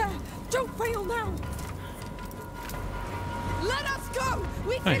almost there! Don't fail now! Let us go!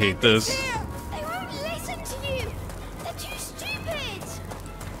 We can I hate end this this. here! They won't listen to you! They're too stupid!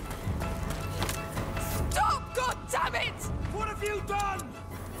 Stop! God damn it! What have you done?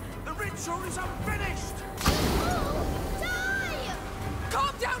 The ritual is unfinished! Die!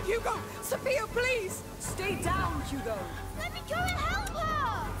 Calm down, Hugo! Sophia, please! Stay down, Hugo. Let me go and help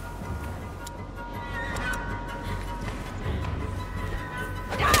her!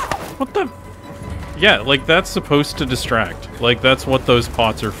 What the? Yeah, like that's supposed to distract. Like that's what those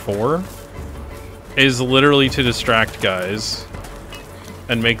pots are for. Is literally to distract guys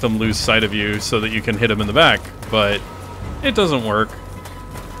and make them lose sight of you so that you can hit them in the back. But it doesn't work.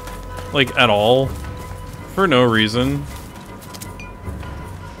 Like at all. For no reason.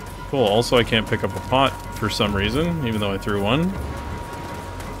 Cool, also I can't pick up a pot for some reason, even though I threw one.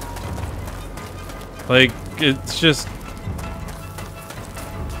 Like, it's just...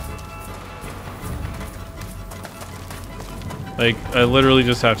 Like, I literally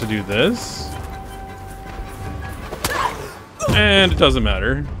just have to do this. And it doesn't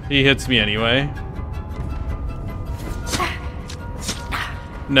matter. He hits me anyway.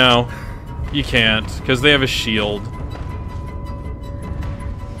 No. You can't, because they have a shield.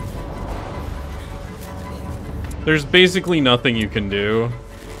 There's basically nothing you can do.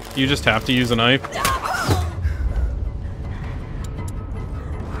 You just have to use a knife.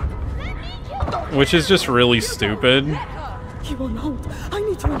 Which is just really stupid. You won't hold. I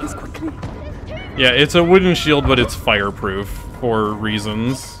need to end this quickly. Yeah, it's a wooden shield, but it's fireproof for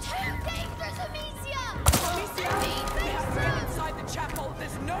reasons.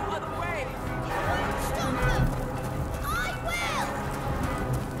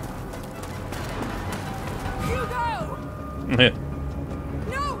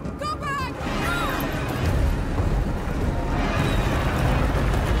 No, go back!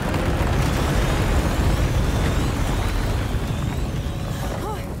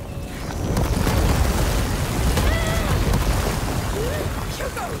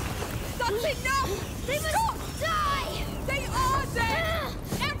 Hugo, that's enough! They must die! They are dead!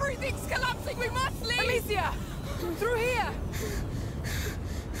 Everything's collapsing! We must leave! Alicia! Through here!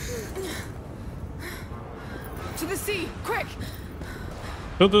 To the sea! Quick!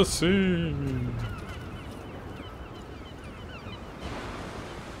 To the sea.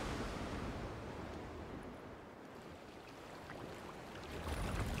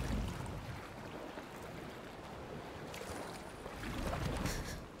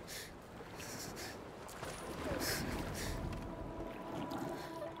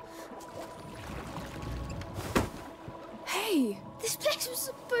 Hey! This place was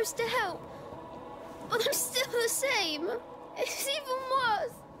supposed to help. But I'm still the same. It's even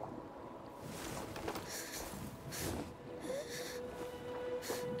worse.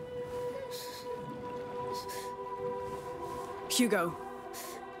 Hugo,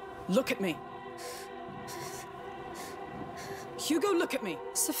 look at me. Hugo, look at me.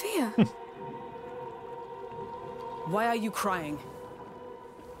 Sophia. Why are you crying?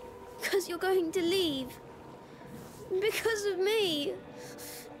 Because you're going to leave. Because of me.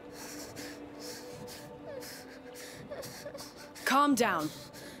 Calm down.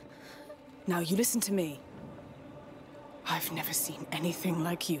 Now you listen to me. I've never seen anything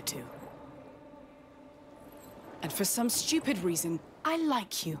like you two. And for some stupid reason, I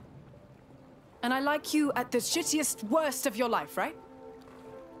like you. And I like you at the shittiest, worst of your life, right?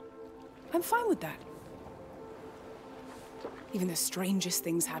 I'm fine with that. Even the strangest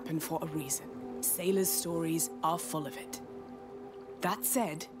things happen for a reason. Sailors' stories are full of it. That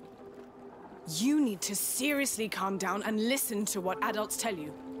said, you need to seriously calm down and listen to what adults tell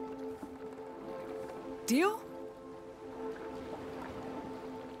you. Deal?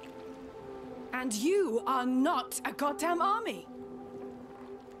 And you are not a goddamn army.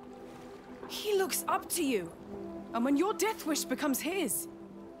 He looks up to you. And when your death wish becomes his,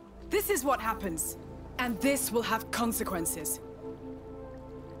 this is what happens. And this will have consequences.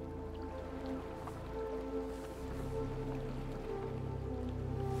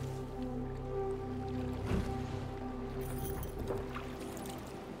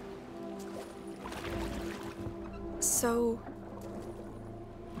 So...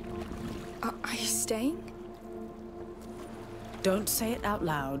 Are you staying? Don't say it out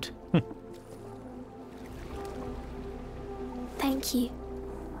loud. Thank you.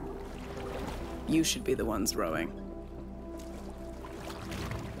 You should be the ones rowing.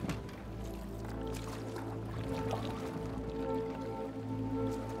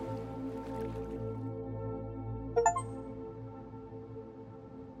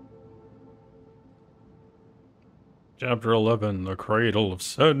 Chapter 11, The Cradle of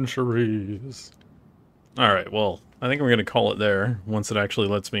Centuries. Alright, well, I think I'm going to call it there, once it actually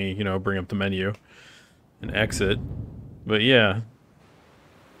lets me, you know, bring up the menu and exit. But yeah.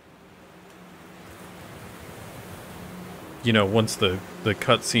 You know, once the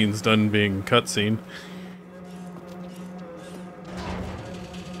cutscene's done being cutscene.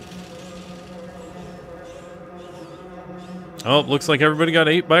 Oh, looks like everybody got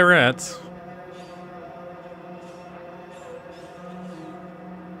ate by rats.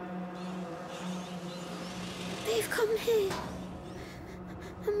 They've come here.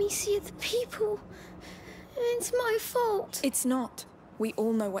 Amicia, the people. It's my fault. It's not. We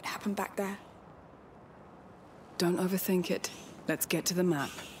all know what happened back there. Don't overthink it. Let's get to the map.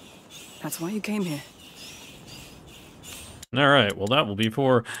 That's why you came here. Alright, well that will be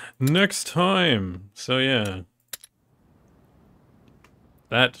for next time. So yeah.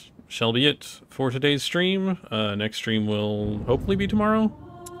 That shall be it for today's stream. Next stream will hopefully be tomorrow.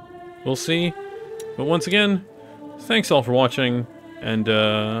 We'll see. But once again, thanks all for watching, and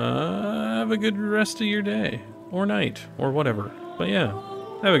have a good rest of your day, or night, or whatever. But yeah,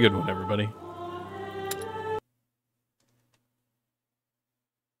 have a good one, everybody.